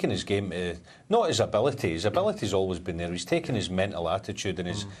he's taken his game to, not his ability's always been there. He's taken his mental attitude and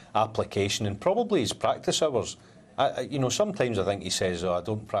his application, and probably his practice hours. Sometimes I think he says, I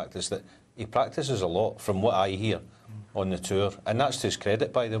don't practice. That he practices a lot, from what I hear. on the tour, and that's to his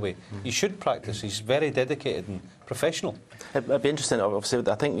credit, by the way. He should practice. He's very dedicated and professional. It'd be interesting, obviously.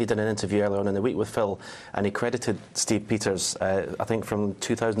 I think he did an interview earlier on in the week with Phil, and he credited Steve Peters, I think from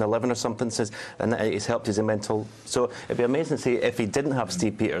 2011 or something, says, and he's helped his mental. So it'd be amazing to see if he didn't have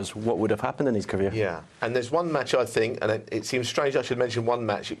Steve Peters, what would have happened in his career. Yeah, and there's one match, I think, and it seems strange I should mention one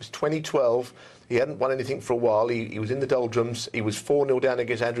match. It was 2012. He hadn't won anything for a while. He was in the doldrums. He was 4-0 down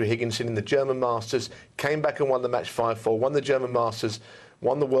against Andrew Higginson in the German Masters, came back and won the match 5-4, won the German Masters,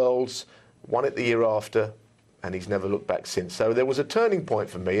 won the Worlds, won it the year after, and he's never looked back since. So there was a turning point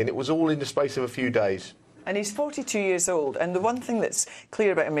for me, and it was all in the space of a few days. And he's 42 years old, and the one thing that's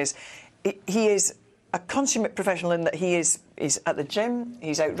clear about him is he is a consummate professional in that he's at the gym,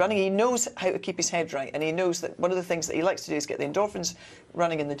 he's out running, he knows how to keep his head right, and he knows that one of the things that he likes to do is get the endorphins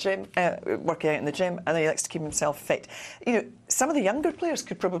running in the gym, working out in the gym, and then he likes to keep himself fit. You know, some of the younger players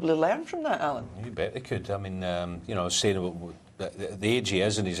could probably learn from that, Alan. You bet they could. I mean, you know, I was saying about the age he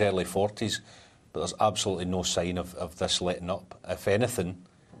is in his early 40s, but there's absolutely no sign of this letting up. If anything,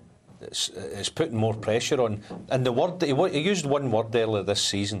 it's putting more pressure on. And the word he used one word earlier this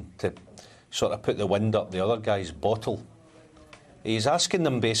season to sort of put the wind up the other guy's bottle. He's asking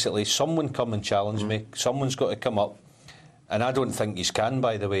them basically, someone come and challenge me, someone's got to come up, and I don't think he can,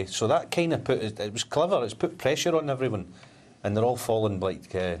 by the way. So that kind of it was clever, it's put pressure on everyone, and they're all falling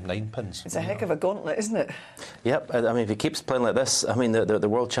like ninepins. It's a heck of a gauntlet, isn't it? Yep, I mean, if he keeps playing like this, I mean, the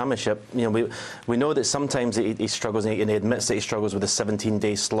World Championship, you know, we know that sometimes he struggles, and he admits that he struggles with a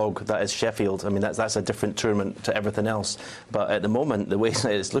 17-day slog that is Sheffield. I mean, that's a different tournament to everything else. But at the moment, the way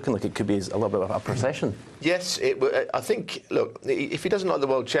it's looking like it could be a little bit of a procession. Yes, I think, look, if he doesn't like the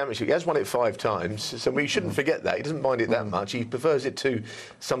World Championship, he has won it 5 times, so we shouldn't forget that. He doesn't mind it that much. He prefers it to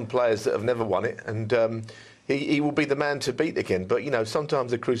some players that have never won it, and he will be the man to beat again. But, you know,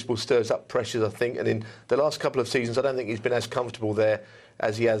 sometimes the crucible stirs up pressures, I think, and in the last couple of seasons, I don't think he's been as comfortable there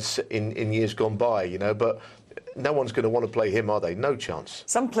as he has in years gone by, you know. But no one's going to want to play him, are they? No chance.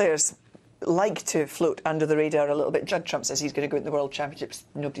 Some players like to float under the radar a little bit. Judd Trump says he's going to go in the World Championships.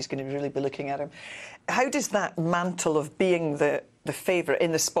 Nobody's going to really be looking at him. How does that mantle of being the favourite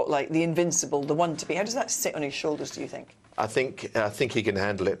in the spotlight, the invincible, the one to be, how does that sit on his shoulders, do you think? I think he can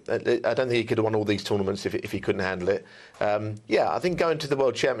handle it. I don't think he could have won all these tournaments if he couldn't handle it. Yeah, I think going to the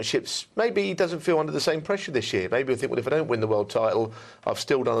World Championships, maybe he doesn't feel under the same pressure this year. Maybe he'll think, well, if I don't win the world title, I've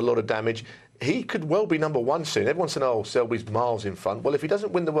still done a lot of damage. He could well be #1 soon. Everyone said, oh, Selby's miles in front. Well, if he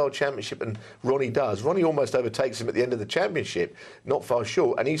doesn't win the World Championship and Ronnie does, Ronnie almost overtakes him at the end of the championship, not far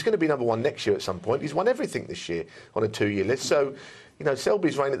short, and he's going to be #1 next year at some point. He's won everything this year on a 2-year list. So, you know,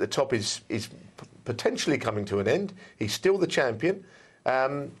 Selby's reign at the top is potentially coming to an end. He's still the champion.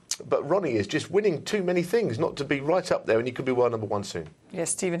 But Ronnie is just winning too many things not to be right up there, and he could be world #1 soon. Yes,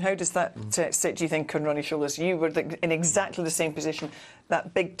 Stephen, how does that sit, do you think, on Ronnie's shoulders? You were in exactly the same position,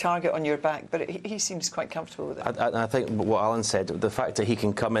 that big target on your back, but he seems quite comfortable with it. I think what Alan said, the fact that he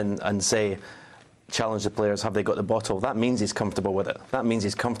can come in and say, challenge the players, have they got the bottle? That means he's comfortable with it. That means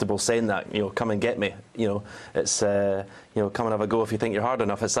he's comfortable saying that, you know, come and get me. You know, it's, you know, come and have a go if you think you're hard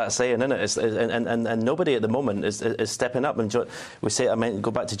enough. It's that saying, isn't it? And nobody at the moment is stepping up. And we say, I mean,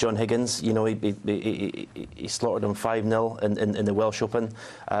 go back to John Higgins. You know, he slaughtered him 5-0 in the Welsh Open.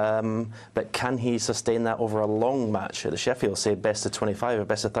 But can he sustain that over a long match at the Sheffield? Say best of 25 or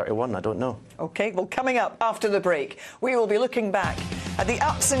best of 31? I don't know. OK, well, coming up after the break, we will be looking back at the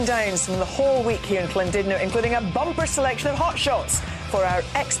ups and downs from the whole week here in Llandudno, including a bumper selection of hot shots for our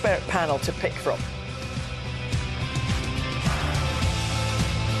expert panel to pick from.